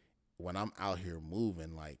 So, when I'm out here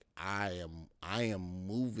moving, like, I am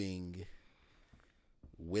moving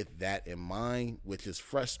with that in mind, which is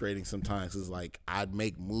frustrating sometimes. It's like I'd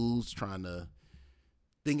make moves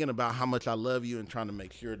thinking about how much I love you and trying to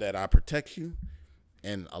make sure that I protect you.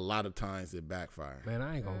 And a lot of times it backfires. Man,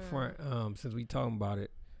 I ain't gonna front. Since we talking about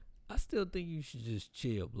it, I still think you should just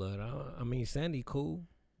chill, blood. I mean, Sandy cool.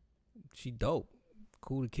 She dope.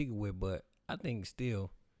 Cool to kick it with, but I think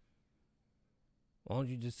still, why don't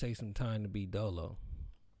you just take some time to be dolo?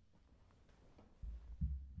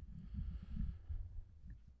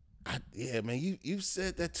 Yeah, man, you've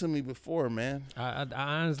said that to me before, man. I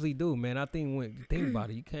honestly do, man. I think when you think about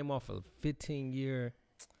it, you came off a 15-year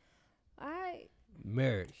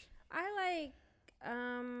marriage. I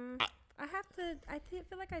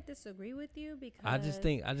feel like I disagree with you because I just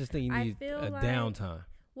think you need a downtime.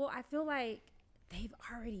 Well, I feel like they've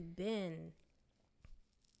already been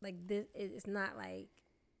like this. It's not like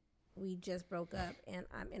we just broke up and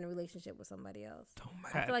I'm in a relationship with somebody else.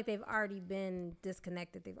 I feel like they've already been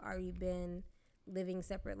disconnected. They've already been living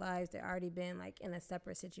separate lives. They've already been like in a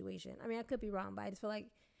separate situation. I mean, I could be wrong, but I just feel like,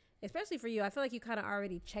 especially for you, I feel like you kind of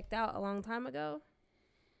already checked out a long time ago.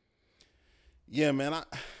 Yeah, man.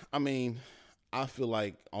 I mean, I feel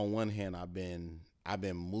like on one hand I've been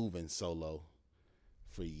moving solo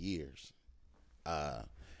for years.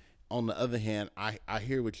 On the other hand, I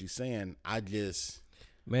hear what you're saying. I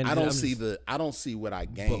don't see what I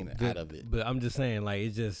gain out of it. But I'm just saying, like,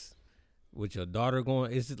 it's just with your daughter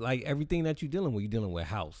going, it's just like everything that you're dealing with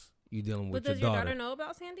house. You're dealing with your daughter. But does your daughter know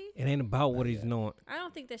about Sandy? It ain't about what he's knowing. I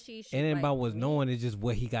don't think that she should. It ain't about what's knowing. It's just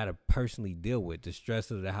what he got to personally deal with. The stress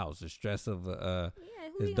of the house, the stress of who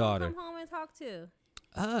his daughter. Come home and talk to?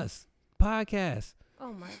 Us. Podcast.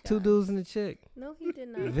 Oh my God. 2 dudes and a chick. No, he did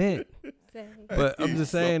not. Vent. But I'm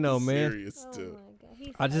just saying though, man. Serious too. Oh my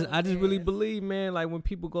God. I just really believe, man, like when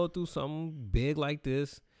people go through something big like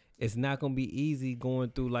this, it's not gonna be easy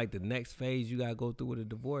going through like the next phase you gotta go through with a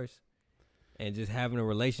divorce, and just having a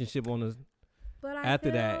relationship on the. But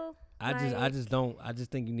after that, I just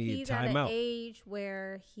think you need time out. He's at an age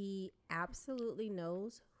where he absolutely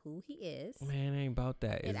knows who he is. Man, it ain't about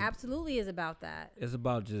that. It absolutely is about that. It's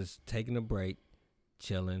about just taking a break,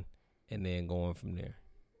 chilling, and then going from there.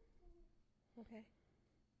 Okay.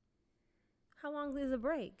 How long is a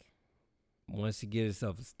break? Once you get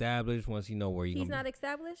yourself established, once you know where you're He's not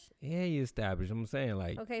established? Yeah, you're established. I'm saying,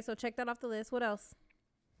 like. Okay, so check that off the list. What else?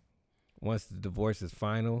 Once the divorce is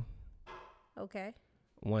final. Okay.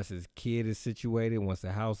 Once his kid is situated, once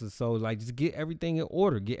the house is sold, like just get everything in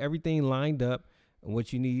order, get everything lined up, and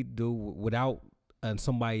what you need to do without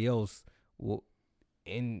somebody else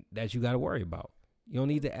in that you got to worry about. You don't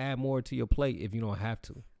need to add more to your plate if you don't have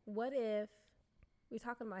to. What if we're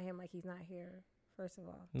talking about him like he's not here? First of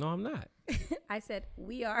all, no, I'm not. I said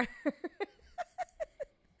we are,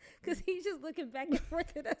 because he's just looking back and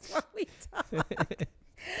forth at us while we talk.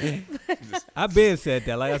 I've been said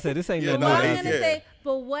that. Like I said, this ain't nothing. I'm gonna say,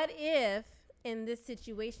 but what if in this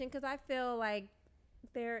situation? Because I feel like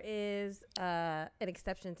there is an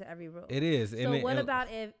exception to every rule. It is. So what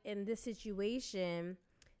about if in this situation,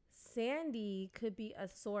 Sandy could be a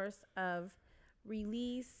source of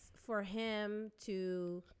release for him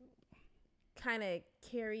to kind of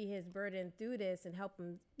carry his burden through this and help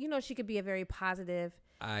him? You know, she could be a very positive.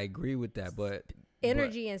 I agree with that, but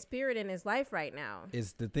energy and spirit in his life right now.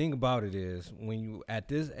 It's the thing about it is when you at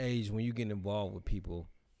this age, when you get involved with people,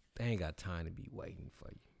 they ain't got time to be waiting for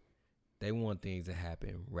you. They want things to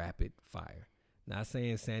happen rapid fire. Not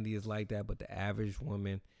saying Sandy is like that, but the average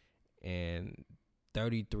woman and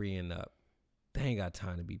 33 and up, they ain't got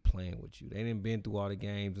time to be playing with you. They done been through all the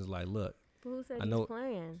games. It's like, look, but who said he's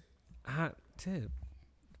playing? Tip,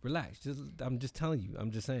 relax. I'm just telling you.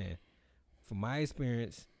 I'm just saying. From my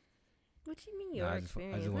experience. What you mean your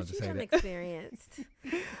experience? I just wanted to say that. Experienced?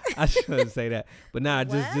 I shouldn't say that, but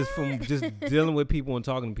just from just dealing with people and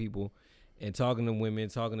talking to people, and talking to women,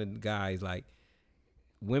 talking to guys, like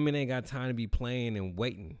women ain't got time to be playing and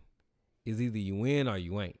waiting. It's either you win or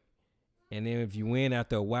you ain't. And then if you win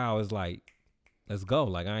after a while, it's like let's go.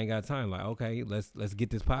 Like I ain't got time. Like okay, let's get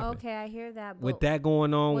this popping. Okay, I hear that. But With that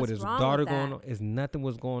going on, with what's his wrong daughter with going that? on, it's nothing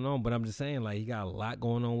was going on. But I'm just saying, like he got a lot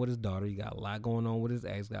going on with his daughter. He got a lot going on with his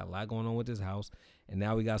ex. Got a lot going on with his house. And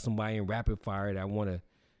now we got somebody in rapid fire that wanna.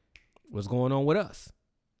 What's going on with us?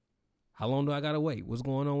 How long do I gotta wait? What's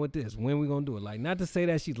going on with this? When we gonna do it? Like not to say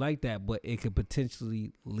that she's like that, but it could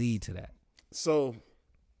potentially lead to that. So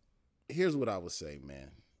here's what I would say,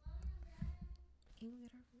 man.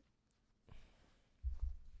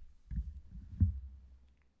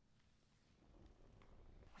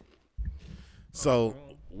 So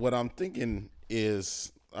what I'm thinking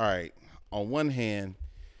is, all right, on one hand,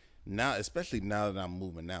 now, especially now that I'm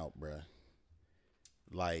moving out, bruh,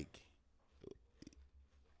 like,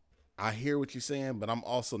 I hear what you're saying, but I'm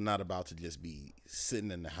also not about to just be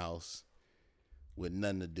sitting in the house with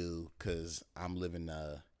nothing to do because I'm living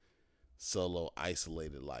a solo,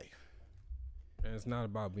 isolated life. And it's not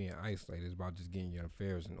about being isolated. It's about just getting your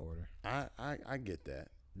affairs in order. I get that.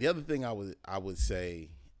 The other thing I would say,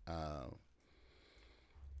 How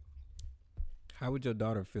would your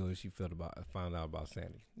daughter feel if she found out about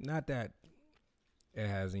Sandy? Not that it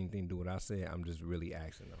has anything to do with what I said. I'm just really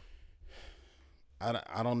asking though.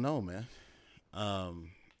 I don't know, man.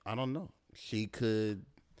 I don't know. She could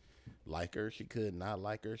like her. She could not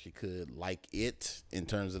like her. She could like it in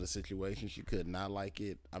terms of the situation. She could not like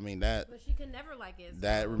it. I mean that. But she could never like it.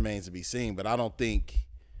 That remains to be seen. But I don't think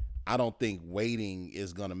waiting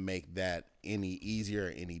is gonna make that any easier or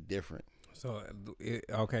any different. So,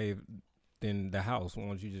 okay, then the house. Why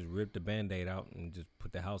don't you just rip the Band-Aid out and just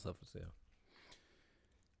put the house up for sale?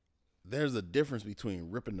 There's a difference between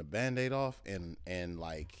ripping the Band-Aid off and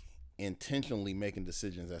like intentionally making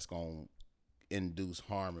decisions that's gonna induce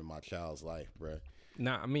harm in my child's life, bruh.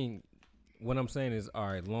 Nah, I mean, what I'm saying is, all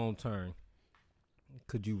right, long term,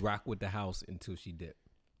 could you rock with the house until she did?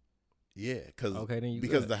 Yeah, because then you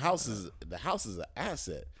because good. the house is an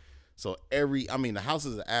asset. So the house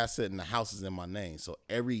is an asset and the house is in my name. So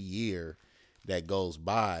every year that goes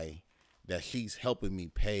by that she's helping me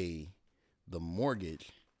pay the mortgage,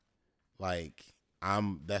 like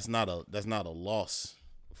that's not a loss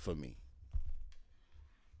for me.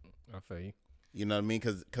 I feel you. You know what I mean?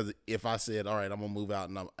 Because if I said, all right, I'm gonna move out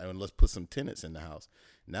and let's put some tenants in the house,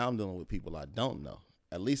 now I'm dealing with people I don't know.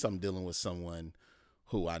 At least I'm dealing with someone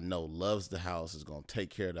who I know loves the house, is gonna take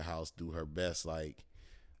care of the house, do her best. Like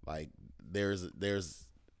there's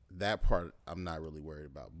that part I'm not really worried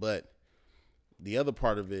about. But the other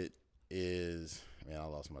part of it is, man, I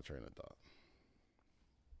lost my train of thought.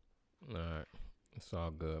 All right, it's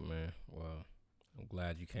all good, man. Well, I'm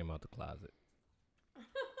glad you came out the closet.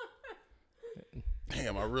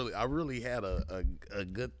 Damn, I really had a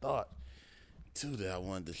good thought too that I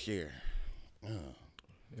wanted to share.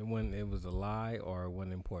 It was a lie or it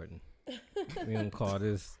wasn't important. We don't call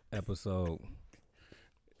this episode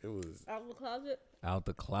It was Out of the closet. Out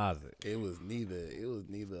the Closet. It was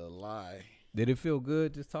neither a lie. Did it feel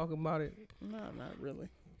good just talking about it? No, not really.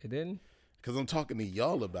 It didn't? Because I'm talking to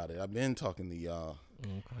y'all about it. I've been talking to y'all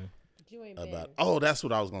Okay. You ain't about. been. Oh, that's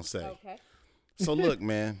what I was gonna say. Okay. So look,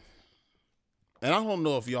 man, and I don't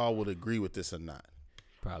know if y'all would agree with this or not,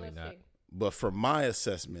 Probably Let's not. see. but from my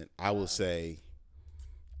assessment, I would say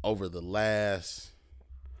over the last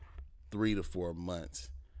 3 to 4 months,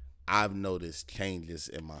 I've noticed changes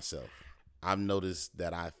in myself. I've noticed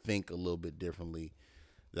that I think a little bit differently,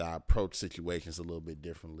 that I approach situations a little bit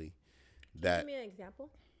differently. That Give me an example.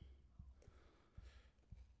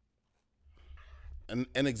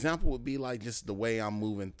 an example would be like just the way I'm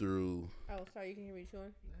moving through. Oh, sorry. You can hear me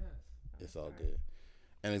chewing. It's all good.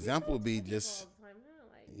 An example would be just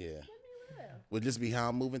yeah, would just be how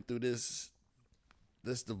I'm moving through this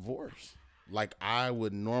divorce. Like I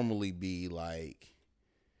would normally be like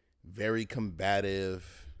very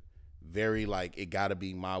combative, very like it got to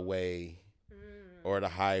be my way or the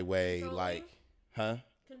highway. Controlling? Like,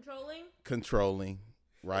 Controlling.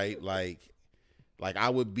 right? Like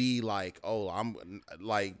I would be like, oh, I'm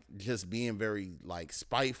like just being very like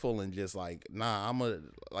spiteful and just like, nah,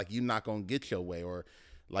 you're not gonna get your way, or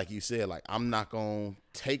like you said, like I'm not gonna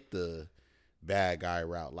take the bad guy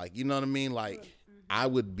route. Like, you know what I mean? Like I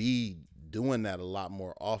would be doing that a lot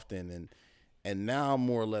more often, and now I'm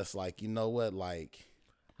more or less like, you know what, like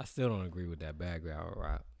I still don't agree with that bad guy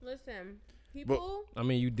route. Listen, people. I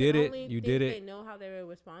mean, you did it. only You think did They it. know how they will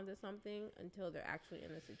respond to something until they're actually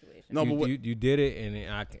in the situation. No, but what, You did it,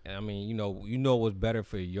 and I mean, you know what's better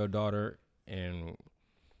for your daughter and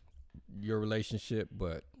your relationship,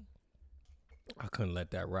 but I couldn't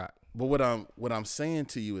let that rock. but what I'm saying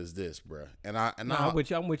to you is this, bruh.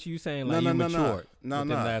 I'm with you saying like you matured within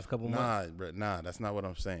the last couple months. Bruh, nah, that's not what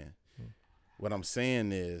I'm saying. what I'm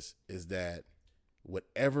saying is that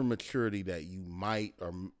whatever maturity that you might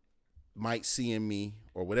see in me,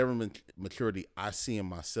 or whatever maturity I see in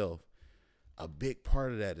myself, a big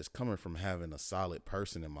part of that is coming from having a solid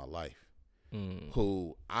person in my life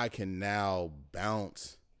who I can now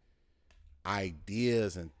bounce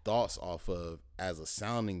ideas and thoughts off of as a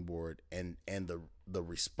sounding board, and the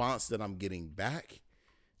response that I'm getting back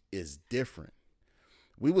is different.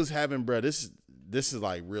 We was having, bro, this is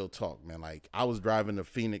like real talk, man. Like, I was driving to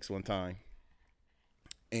Phoenix one time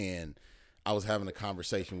and I was having a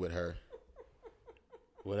conversation with her.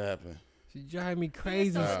 What happened? She drive me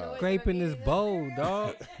crazy scraping this bowl,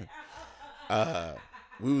 dog.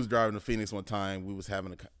 We was driving to Phoenix one time. We was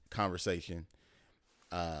having a conversation.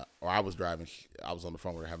 Or I was driving. I was on the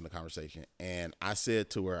phone with her having a conversation. And I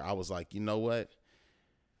said to her, I was like, you know what?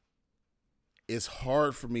 It's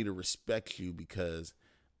hard for me to respect you because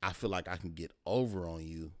I feel like I can get over on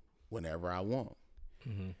you whenever I want.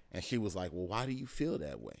 Mm-hmm. And she was like, well, why do you feel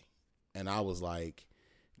that way? And I was like,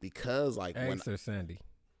 because like X or Sandy?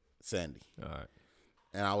 Sandy. All right.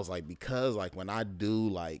 And I was like, because like when I do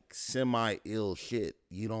like semi-ill shit,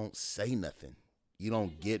 you don't say nothing. You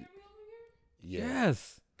don't get. Yeah,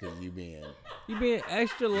 yes. Cause you being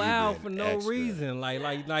extra loud for no reason. Like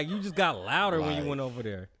you just got louder when you went over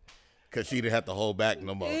there. Cause she didn't have to hold back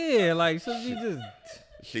no more. Yeah, like so she just.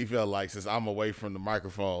 She felt like since I'm away from the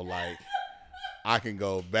microphone, like I can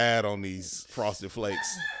go bad on these Frosted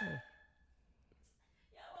Flakes.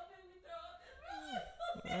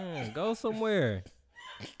 Go somewhere.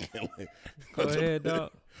 Go ahead,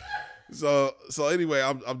 dog. So anyway,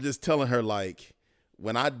 I'm just telling her, like,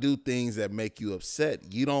 when I do things that make you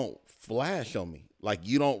upset, you don't flash on me. Like,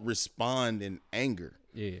 you don't respond in anger.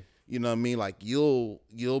 Yeah. You know what I mean? Like, you'll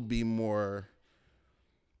be more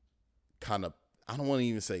kind of, I don't want to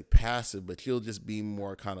even say passive, but you'll just be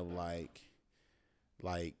more kind of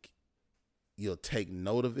like you'll take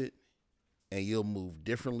note of it and you'll move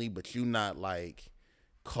differently, but you're not like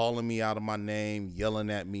calling me out of my name, yelling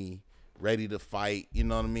at me, ready to fight. You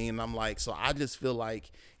know what I mean? And I'm like, so I just feel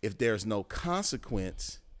like if there's no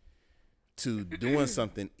consequence to doing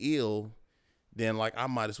something ill, then like I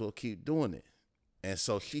might as well keep doing it. And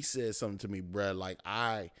so she said something to me, bruh, like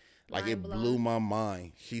it blew my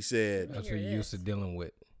mind. She said, that's what you're used to dealing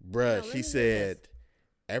with. Bruh, she said,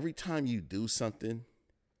 every time you do something,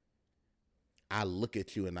 I look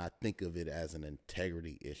at you and I think of it as an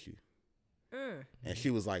integrity issue. And she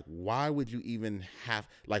was like, why would I even have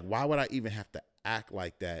to act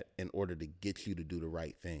like that in order to get you to do the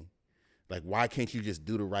right thing? Like, why can't you just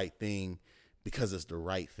do the right thing because it's the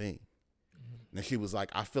right thing? Mm-hmm. And she was like,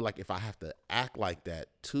 I feel like if I have to act like that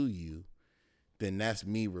to you, then that's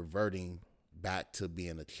me reverting back to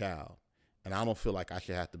being a child. And I don't feel like I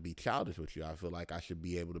should have to be childish with you. I feel like I should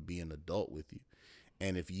be able to be an adult with you.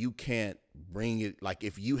 And if you can't bring it, like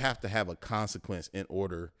if you have to have a consequence in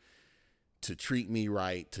order to treat me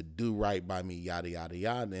right, to do right by me, yada, yada,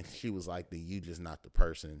 yada, then she was like, then you just not the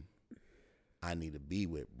person I need to be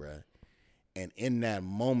with, bruh. And in that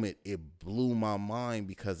moment, it blew my mind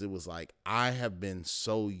because it was like, I have been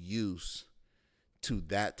so used to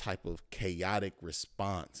that type of chaotic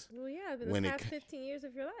response. Well, yeah, the past 15 years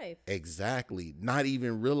of your life. Exactly. Not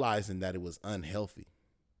even realizing that it was unhealthy.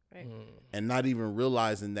 Right. And not even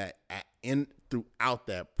realizing that throughout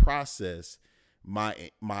that process, my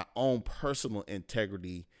own personal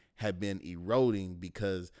integrity had been eroding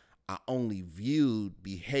because I only viewed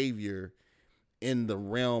behavior in the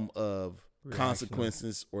realm of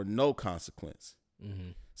consequences or no consequence. Mm-hmm.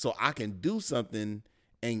 So I can do something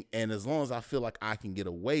and as long as I feel like I can get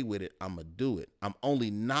away with it, I'm going to do it. I'm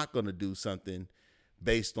only not going to do something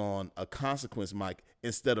based on a consequence, Mike,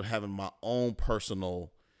 instead of having my own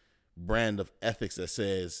personal brand of ethics that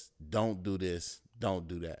says, don't do this, don't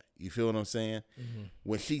do that. You feel what I'm saying? Mm-hmm.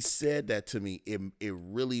 When she said that to me, it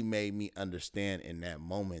really made me understand in that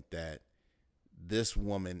moment that this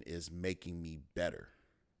woman is making me better.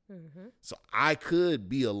 Mm-hmm. So I could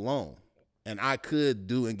be alone and I could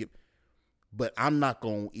do and get, but I'm not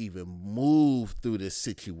going to even move through this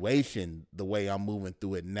situation the way I'm moving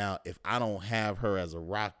through it now if I don't have her as a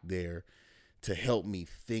rock there to help me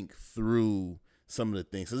think through some of the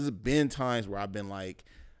things. So there's been times where I've been like,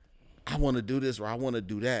 I want to do this or I want to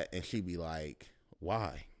do that. And she'd be like,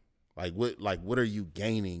 why? What are you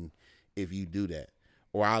gaining if you do that?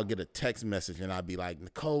 Or I'll get a text message and I'll be like,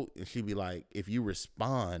 Nicole, and she'd be like, if you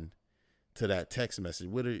respond to that text message,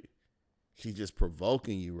 she's just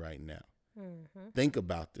provoking you right now. Mm-hmm. Think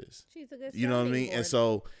about this. She's a good you know what I mean? Board. And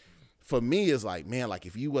so for me, it's like, man, like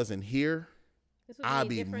if you wasn't here, I'd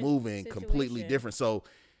be moving completely different. So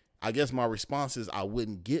I guess my response is I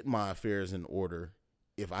wouldn't get my affairs in order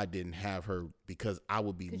if I didn't have her, because I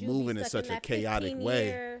would be moving in such a chaotic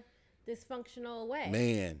way, dysfunctional way,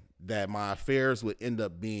 man, that my affairs would end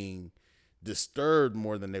up being disturbed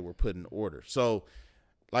more than they were put in order. So,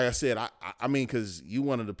 like I said, I mean, because you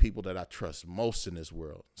one of the people that I trust most in this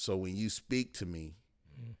world. So when you speak to me,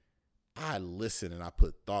 I listen and I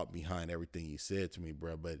put thought behind everything you said to me,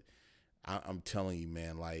 bro. But I'm telling you,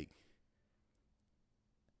 man, like,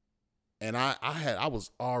 and I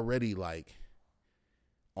was already like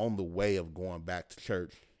on the way of going back to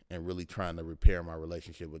church and really trying to repair my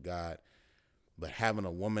relationship with God. But having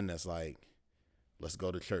a woman that's like, let's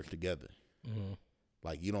go to church together. Mm-hmm.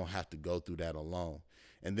 Like, you don't have to go through that alone.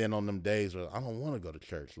 And then on them days where I don't want to go to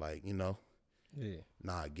church, like, you know,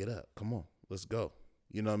 nah, get up, come on, let's go.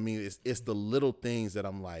 You know what I mean? It's the little things that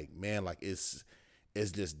I'm like, man, like it's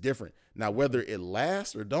just different. Now, whether it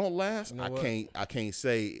lasts or don't last, I can't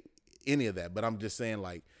say any of that. But I'm just saying,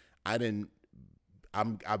 like, I've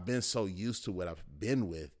been so used to what I've been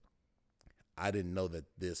with, I didn't know that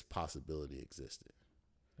this possibility existed.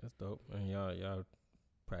 That's dope. And y'all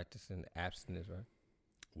practicing abstinence, right?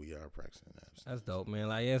 We are practicing abstinence. That's dope, man.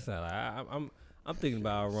 Like, yes, I'm thinking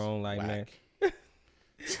about it wrong, like, man.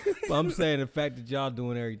 But I'm saying the fact that y'all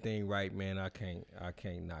doing everything right, man, I can't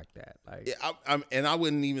knock that. Like, yeah, and I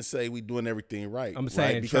wouldn't even say we doing everything right. I'm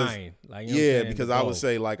saying right? Because, trying. Like, you know what I'm saying? Because I would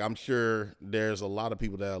say, like, I'm sure there's a lot of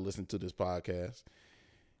people that listen to this podcast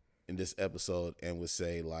in this episode and would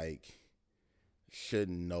say, like,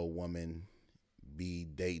 shouldn't no woman be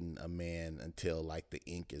dating a man until, like, the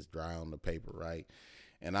ink is dry on the paper, right?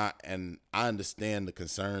 And I understand the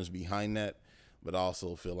concerns behind that, but I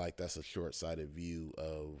also feel like that's a short-sighted view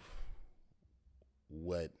of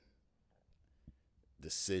what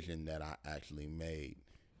decision that I actually made.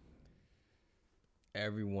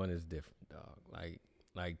 Everyone is different, dog.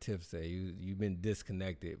 Like Tiff said, you've been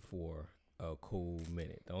disconnected for a cool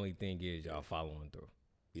minute. The only thing is y'all following through.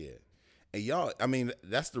 Yeah. And y'all, I mean,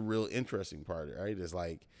 that's the real interesting part, right? It's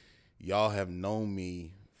like y'all have known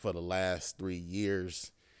me for the last 3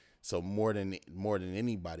 years. So more than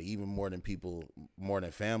anybody, even more than people, more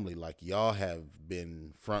than family, like y'all have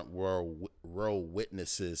been front row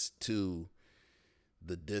witnesses to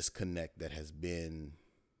the disconnect that has been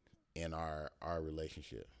in our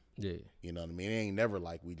relationship. Yeah. You know what I mean? It ain't never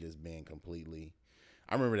like we just been completely.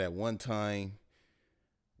 I remember that one time,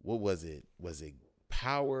 what was it? Was it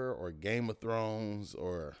Power or Game of Thrones,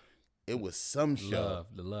 or it was some show.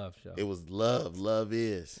 The Love show. It was Love. Love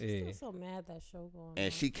is. Yeah. I'm so mad that show going and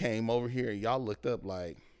on. She came over here and y'all looked up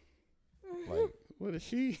like, what is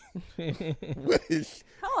she? What is she?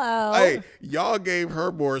 Hello. Hey, y'all gave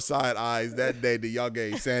her more side eyes that day than y'all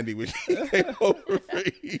gave Sandy when she came over for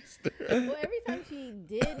Easter. Well, every time she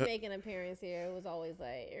did make an appearance here, it was always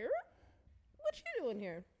like, what you doing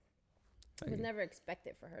here? It was never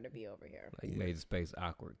expected for her to be over here. Like, you made the space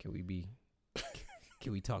awkward. Can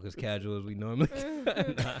we talk as casual as we normally do?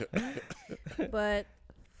 But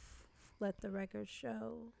let the record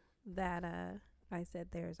show that I said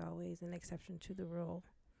there's always an exception to the rule.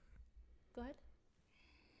 Go ahead.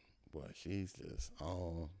 Boy, she's just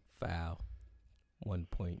on. Foul.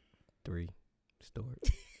 1.3 stored.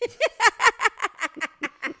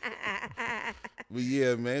 But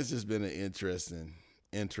yeah, man, it's just been an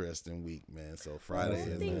interesting week, man. So Friday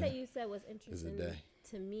One thing that you said was interesting day.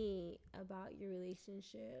 to me about your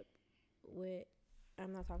relationship with,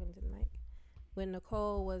 I'm not talking to the mic, with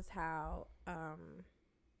Nicole, was how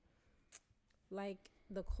like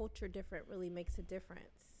the culture different really makes a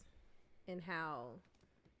difference in how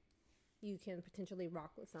you can potentially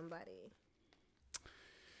rock with somebody.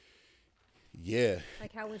 Yeah.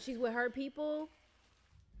 Like how when she's with her people,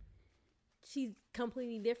 she's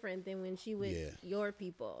completely different than when she with your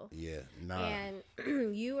people. Yeah. Nah.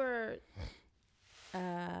 And you are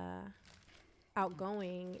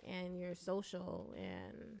outgoing and you're social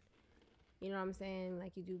and you know what I'm saying?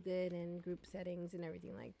 Like you do good in group settings and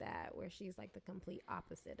everything like that, where she's like the complete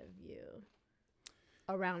opposite of you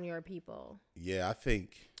around your people. Yeah, I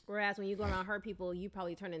think. Whereas when you go around her people, you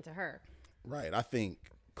probably turn into her. Right. I think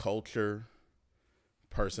culture,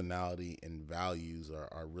 personality, and values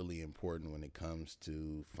are really important when it comes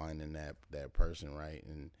to finding that person, right?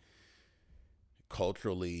 And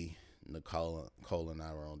culturally, Nicole and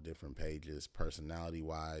I were on different pages.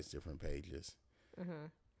 Personality-wise, different pages. Mm-hmm.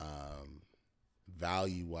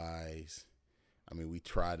 Value-wise, I mean, we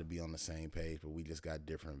try to be on the same page, but we just got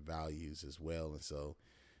different values as well. And so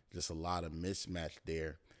just a lot of mismatch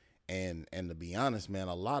there. And to be honest, man,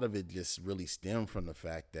 a lot of it just really stemmed from the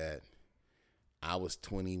fact that I was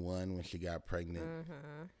 21 when she got pregnant.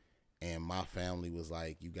 Mm-hmm. and my family was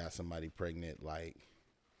like, you got somebody pregnant, like,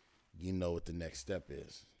 you know what the next step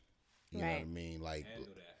is. You know what I mean? Like,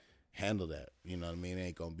 handle that. You know what I mean? It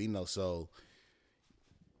ain't gonna be no. So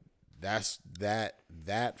that's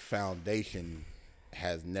that foundation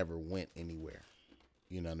has never went anywhere.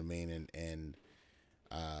 You know what I mean? And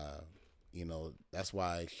you know, that's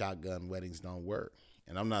why shotgun weddings don't work.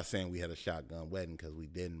 And I'm not saying we had a shotgun wedding, because we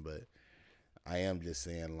didn't, but I am just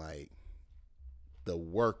saying, like, the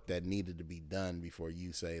work that needed to be done before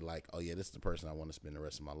you say, like, oh yeah, this is the person I want to spend the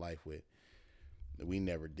rest of my life with. We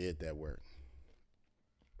never did that work.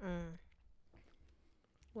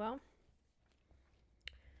 Well,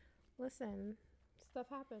 listen, stuff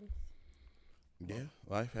happens. Yeah,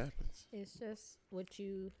 life happens. It's just what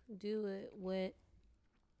you do it when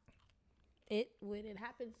it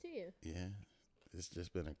happens to you. Yeah, it's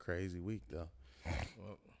just been a crazy week though.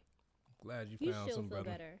 Well, glad you You found should some feel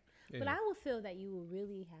brother. better. Yeah. But I will feel that you will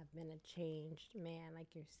really have been a changed man, like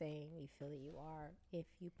you're saying you feel that you are, if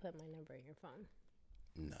you put my number in your phone.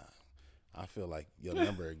 Nah, I feel like your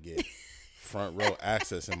number get front row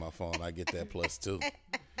access in my phone. I get that +2,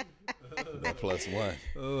 that +1.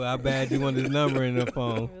 Oh, how bad you want this number in the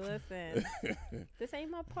phone? Listen, this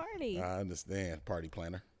ain't my party. I understand. Party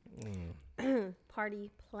planner.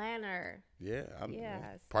 Party planner. Yeah,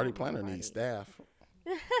 Yeah, it's party not my planner party. needs staff.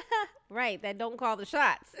 Right, that don't call the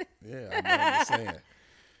shots. Yeah, I'm just saying.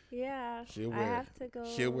 Yeah, She'll I wear. have to go.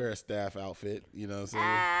 She'll wear a staff outfit. You know what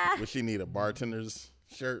I'm saying? Would she need a bartender's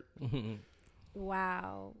shirt?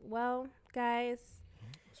 Wow. Well, guys,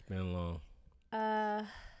 It's been long.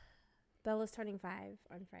 Bella's turning 5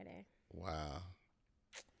 on Friday. Wow.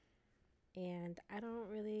 And I don't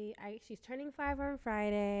really, she's turning 5 on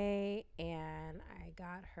Friday, and I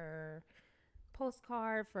got her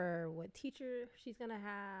postcard for what teacher she's going to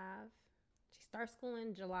have. She starts school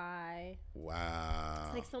in July. Wow.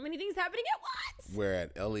 It's like so many things happening at once. We're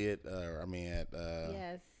at Elliott, at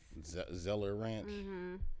Yes. Zeller Ranch,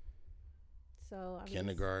 Mm-hmm. So I'm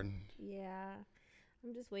kindergarten. Yeah.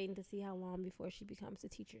 I'm just waiting to see how long before she becomes a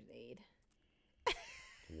teacher's aide.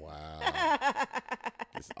 Wow.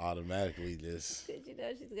 Just automatically just Did you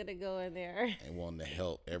know she's going to go in there? and wanting to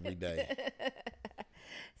help every day.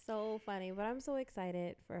 So funny. But I'm so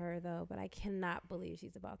excited for her, though. But I cannot believe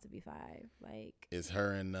she's about to be 5. Like, Is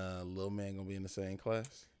her and Lil Man gonna be in the same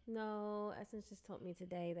class? no, Essence just told me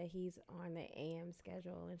today that he's on the AM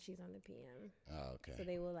schedule and she's on the PM. Oh, okay. So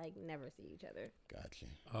they will, like, never see each other. Gotcha.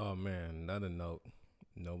 Oh man, another note.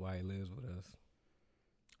 Nobody lives with us.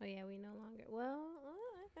 Oh, yeah, we no longer. Well,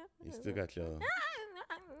 You still got your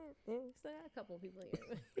still got a couple people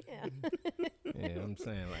here. Yeah. Yeah, I'm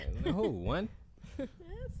saying like, who one?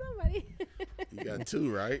 Somebody. you got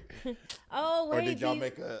 2, right? Oh, wait. Or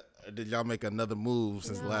did y'all make another move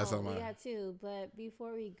since the last time we I got 2. But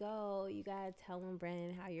before we go, you gotta tell them,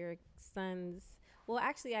 Brandon, how your son's. Well,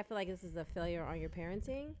 actually, I feel like this is a failure on your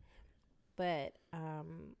parenting. But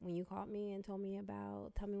when you called me and told me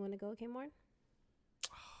about Tell Me When to Go came on.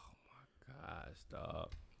 Gosh,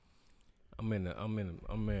 dog. I'm in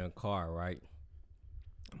a car, right?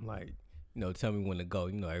 I'm like, tell me when to go.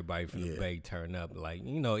 Everybody from the Bay turn up. Like,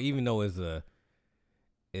 even though it's a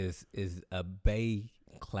Bay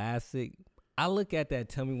classic, I look at that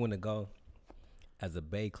Tell Me When to Go as a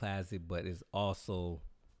Bay classic, but it's also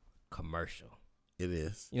commercial. It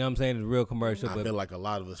is. You know what I'm saying? It's real commercial. I but feel like a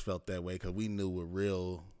lot of us felt that way because we knew what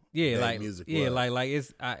real music was. Yeah, like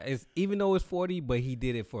it's even though it's 40, but he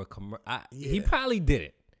did it for a He probably did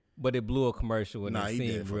it, but it blew a commercial and it he did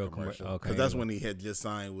seemed it for real commercial. Okay, Because that's when he had just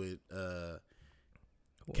signed with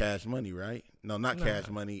Cash Money, right? No, not Cash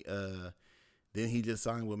Money. Didn't he just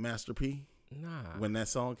sign with Master P? Nah. When that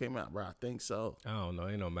song came out, bro, I think so. I don't know.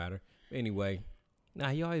 It don't matter. Anyway,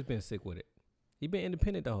 he always been sick with it. He been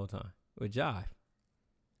independent the whole time with Jive.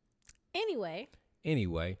 Anyway,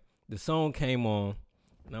 the song came on,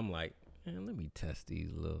 and I'm like, man, let me test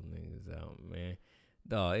these little niggas out, man.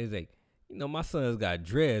 Dog, it's like, my sons got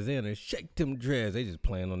dreads in and shake them dreads. They just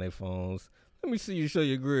playing on their phones. Let me see you show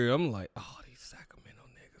your grill. I'm like, oh, these Sacramento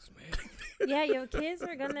niggas, man. Yeah, your kids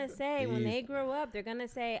are gonna say when they grow up, they're gonna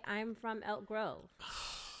say, "I'm from Elk Grove."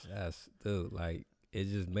 Dude, like, it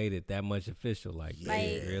just made it that much official. Like,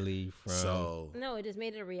 really from no, it just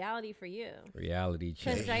made it a reality for you. Reality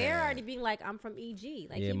check. Because Jair already being like, "I'm from EG,"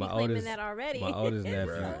 like he be my claiming that already. My oldest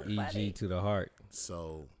nephew, So EG funny. to the heart.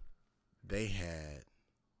 So they had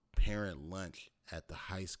parent lunch at the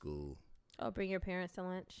high school. Oh, bring your parents to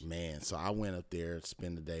lunch. Man, so I went up there to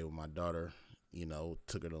spend the day with my daughter,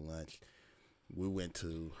 took her to lunch. We went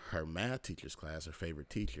to her math teacher's class, her favorite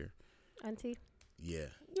teacher. Auntie? Yeah.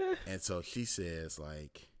 And so she says,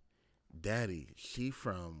 like, Daddy, she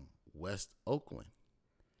from West Oakland.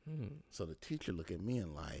 Hmm. So the teacher look at me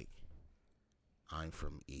and like, I'm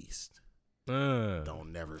from East. Don't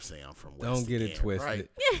Don't never say I'm from West. get again, it twisted.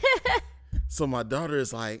 Right? So my daughter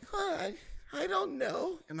is like, I don't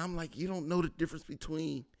know. And I'm like, you don't know the difference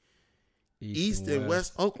between East and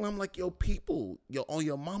West Oakland? I'm like, yo, people, on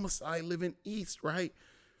your mama's side live in East, right?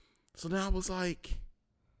 So then I was like,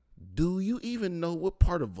 do you even know what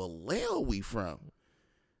part of Vallejo we from?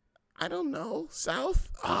 I don't know. South?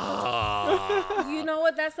 Ah. You know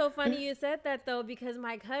what? That's so funny you said that though, because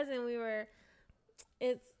my cousin,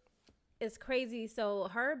 it's crazy. So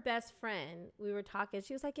her best friend, we were talking.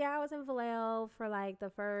 She was like, "Yeah, I was in Vallejo for like the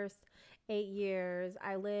first 8 years.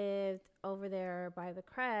 I lived over there by the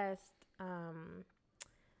Crest.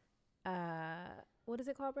 What is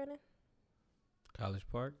it called, Brennan? College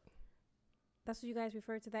Park. That's what you guys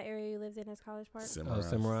refer to that area you lived in as College Park? Cimarron.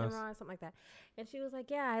 Cimarron. Cimarron, something like that." And she was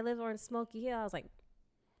like, "Yeah, I lived on Smoky Hill." I was like,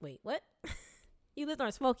 "Wait, what?" You lived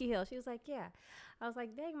on Smoky Hill? She was like, "Yeah." I was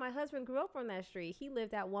like, "Dang, my husband grew up on that street. He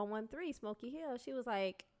lived at 113 Smoky Hill." She was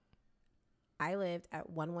like, "I lived at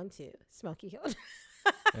 112 Smoky Hill."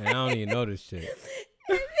 And I don't even know this shit.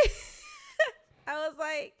 I was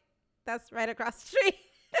like, "That's right across the street."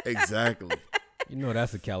 Exactly. You know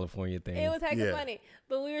that's a California thing. It was hecka Yeah. funny.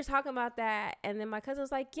 But we were talking about that. And then my cousin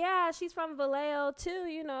was like, "Yeah, she's from Vallejo too.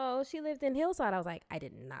 You know, she lived in Hillside." I was like, "I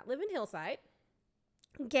did not live in Hillside.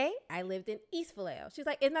 Okay, I lived in East Vallejo." She's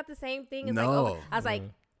like, "Isn't that the same thing?" It's like, No. oh. I was like,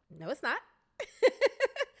 "No, it's not."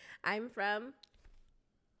 I'm from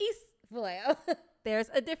East Vallejo. There's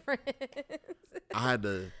a difference. I had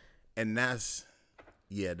to, and that's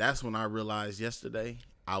when I realized yesterday,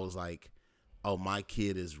 I was like, oh, my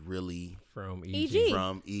kid is really From EG. EG.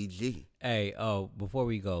 from EG. Hey, before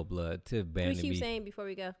we go, blood, Tip We banned keep me. saying before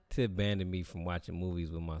we go. Tip banned me from watching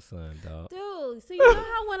movies with my son, dog. Dude, so you know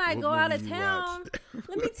how when I What go out of movie you town, watched?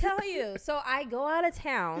 let me tell you. So I go out of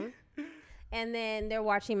town, and then they're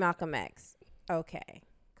watching Malcolm X. Okay,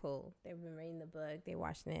 cool. They've been reading the book. They're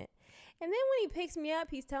watching it. And then when he picks me up,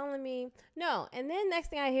 he's telling me, no. And then next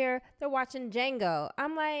thing I hear, they're watching Django.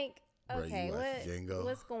 I'm like, Bruh, okay, you watched Django?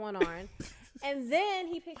 what's going on? And then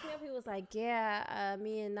he picked me up. He was like, yeah,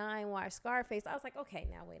 me and Nine watched Scarface. I was like, okay,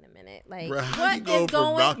 now wait a minute. Like, Bruh, how what you go is from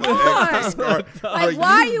going Malcolm on? X to Scar- Like, why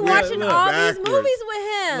are you went watching all these backwards. movies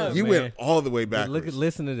with him? Look, You man. went all the way back.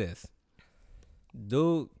 Listen to this,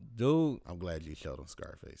 dude. I'm glad you showed him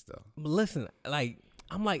Scarface though. Listen, like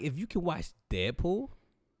I'm like, if you can watch Deadpool,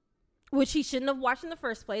 Which he shouldn't have watched in the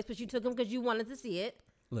first place, but you took him because you wanted to see it.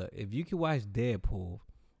 look, if you can watch Deadpool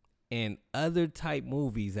and other type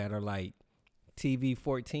movies that are like TV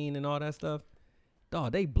 14 and all that stuff,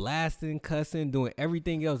 dog, they blasting, cussing, doing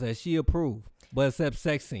everything else that she approved, but except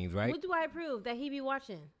sex scenes, right? What do I prove that he be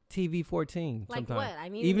watching? TV 14. Like sometimes. what? I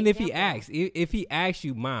need even an if he example. asks, if he asks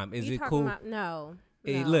you, Mom, is You it talking cool? about- no.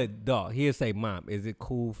 Hey, no. look, dog, he'll say, Mom, is it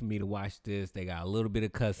cool for me to watch this? They got a little bit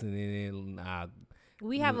of cussing in it.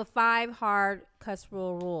 We have a 5 hard cuss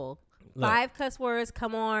rule. Look. 5 cuss words,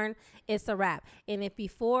 come on, it's a wrap. And if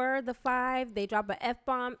before the 5 they drop an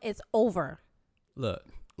F-bomb, it's over. Look,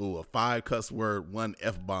 Ooh, a 5 cuss word, 1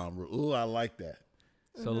 F-bomb rule. Ooh, I like that.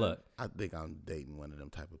 so look, I think I'm dating one of them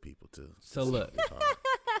type of people too. So look. It's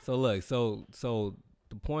hard. so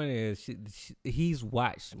the point is, he's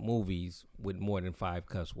watched movies with more than 5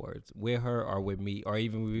 cuss words with her or with me, or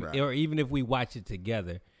even Right. or even if we watch it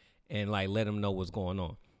together and like let him know what's going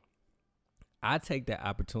on. I take that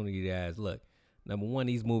opportunity as, look, number one,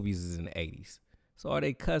 these movies is in the 80s. So are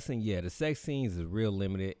they cussing? Yeah, the sex scenes is real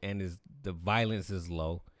limited and the violence is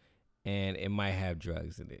low and it might have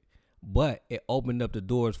drugs in it. But it opened up the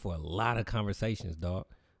doors for a lot of conversations, dog.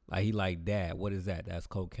 Like he like, Dad, what is that? That's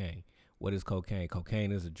cocaine. What is cocaine?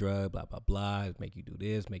 Cocaine is a drug, blah, blah, blah. It make you do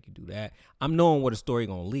this, make you do that. I'm knowing where the story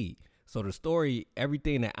gonna lead. So the story,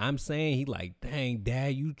 everything that I'm saying, he like, dang,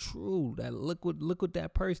 Dad, you true. That look what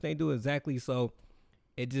that person they do exactly. So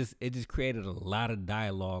it just created a lot of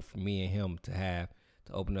dialogue for me and him to have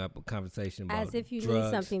to open up a conversation about As if you drugs.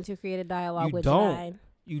 need something to create a dialogue You with don't. Nine.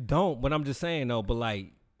 You don't, but I'm just saying though, but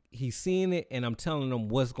like he's seeing it and I'm telling him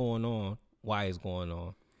what's going on, why it's going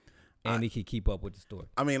on. And he can keep up with the story.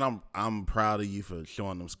 I mean, I'm proud of you for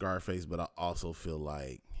showing them Scarface, but I also feel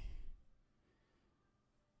like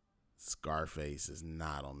Scarface is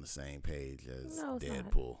not on the same page as No, it's not.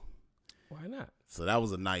 Deadpool. Why not? So that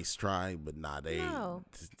was a nice try, but No.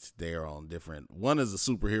 they're on different. One is a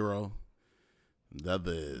superhero, the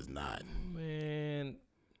other is not. Man,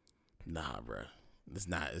 Nah, bruh. It's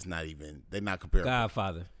not even. They're not comparable.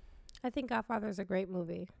 Godfather. I think Godfather is a great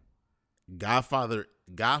movie. Godfather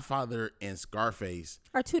and Scarface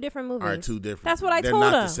Are 2 different movies. are 2 different. That's what I They're told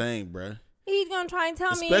not him. the same, bruh. He's gonna try and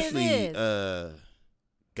tell me Especially it is.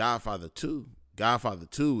 Godfather 2. Godfather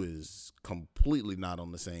 2 is completely not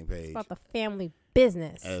on the same It's page about the family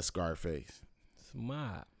business. as Scarface. It's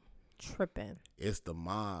mob. Tripping. It's the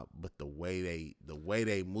mob, but the way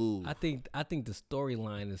they move. I think the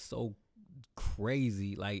storyline is so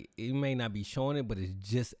crazy. Like, it may not be showing it, but it's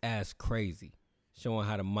just as crazy, showing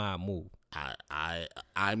how the mob move.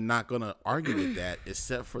 I'm not gonna argue with that,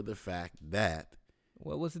 except for the fact that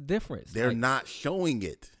Well, what's the difference? they're Like, not showing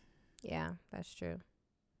it. Yeah, that's true.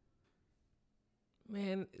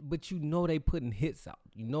 man. But you know they putting hits out.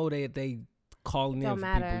 You know they calling Don't in for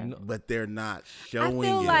matter. people. You know, But they're not showing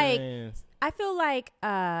feel it. like- Man. I feel like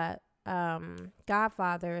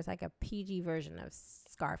Godfather is like a PG version of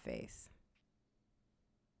Scarface.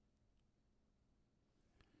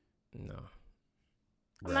 No.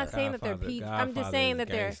 I'm not saying that they're PG. I'm just Godfather saying is that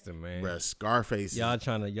they're. gangster, man. Bruh, Scarface. Y'all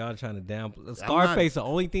trying to downplay Scarface. The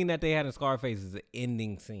only thing that they had in Scarface is the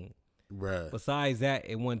ending scene. Bruh. Besides that,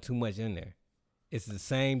 it wasn't too much in there. It's the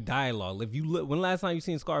same dialogue. If you look, when last time you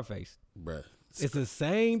seen Scarface? Bruh. It's the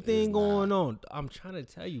same thing It's going not. on. I'm trying to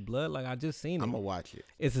tell you, blood. Like, I just seen it. I'm gonna watch it.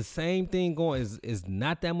 It's the same thing going. It's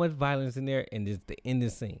not that much violence in there, and it's the ending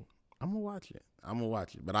scene. I'm gonna watch it.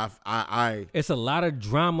 But I It's a lot of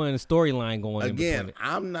drama and storyline going in again, between it.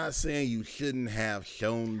 I'm not saying you shouldn't have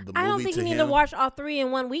shown the movie I don't think to you need him. to watch all three in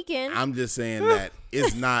one weekend. I'm just saying that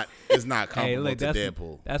it's not comparable Hey, look, to that's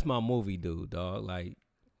Deadpool. that's my movie, dude, dog. Like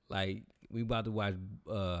we about to watch.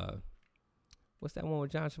 What's that one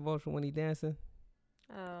with John Travolta when he dancing?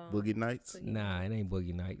 Oh. Boogie Nights. Nah, it ain't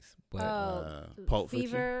Boogie Nights, but Pulp Fiction?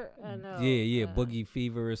 Fever. No, yeah, Boogie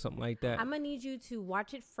Fever or something like that. I'm gonna need you to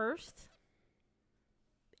watch it first,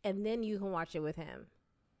 and then you can watch it with him. know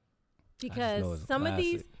Because it's a some of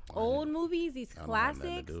these classic. old movies, these I don't have nothing to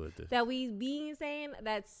classics do with this. that we being saying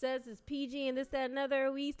that says it's PG and this, that, and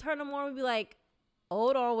other, we turn them on, we be like,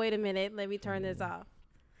 hold on, wait a minute, let me turn this off.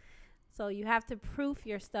 So you have to proof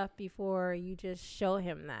your stuff before you just show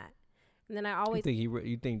him that. And then I always,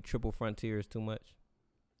 You think Triple Frontier is too much?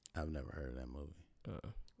 I've never heard of that movie.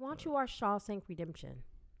 why don't you watch Shawshank Redemption?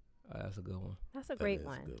 That's a good one. That's a That great is a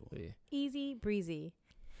one. good one. Yeah, Easy breezy.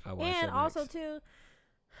 I watched And that also next. too,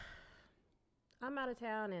 I'm out of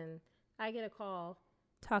town and I get a call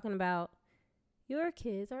talking about your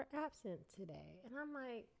kids are absent today, and I'm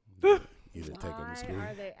like, You didn't take them to why school.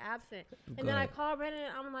 are they absent? Go And then I ahead. call Brandon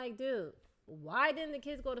and I'm like, dude, why didn't the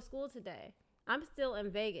kids go to school today? I'm still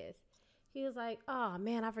in Vegas. He was like, oh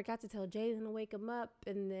man, I forgot to tell Jaden to wake him up,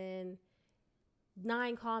 and then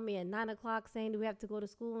 9 called me at 9 o'clock saying, do we have to go to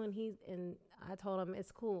school? And I told him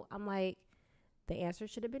it's cool. I'm like, the answer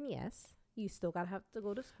should have been yes. You still gotta have to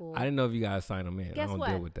go to school. I didn't know if you guys signed them in. Guess I don't what?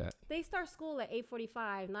 deal with that. They start school at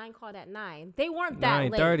 8:45. 9 called at 9. They weren't that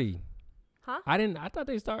late. 9:30. Huh? I thought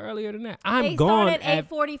they start earlier than that. I'm They gone started at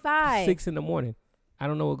 8:45. 6 in the morning. I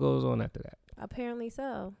don't know what goes on after that. Apparently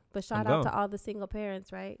so. But shout I'm out gone. to all the single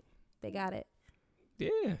parents, right? They got it.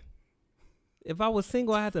 Yeah. If I was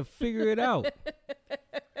single, I had to figure it out.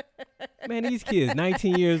 Man, these kids,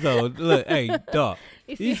 19 years old. Look, hey, dog.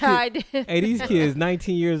 You see These how I kids- did? Hey, these kids,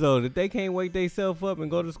 19 years old. If they can't wake themselves up and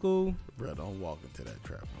go to school, Bro, don't walk into that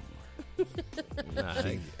trap no more.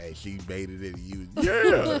 nah, She baited it. You,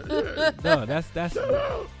 yeah. no, that's.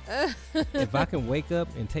 If I can wake up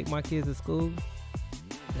and take my kids to school,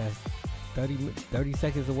 that's 30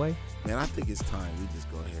 seconds away. Man, I think it's time we just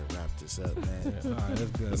go ahead and wrap this up, man. All right,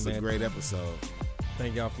 that's good, It's man. a great episode.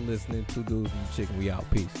 Thank y'all for listening. Two Dudes and a Chicken. We out.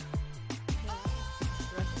 Peace.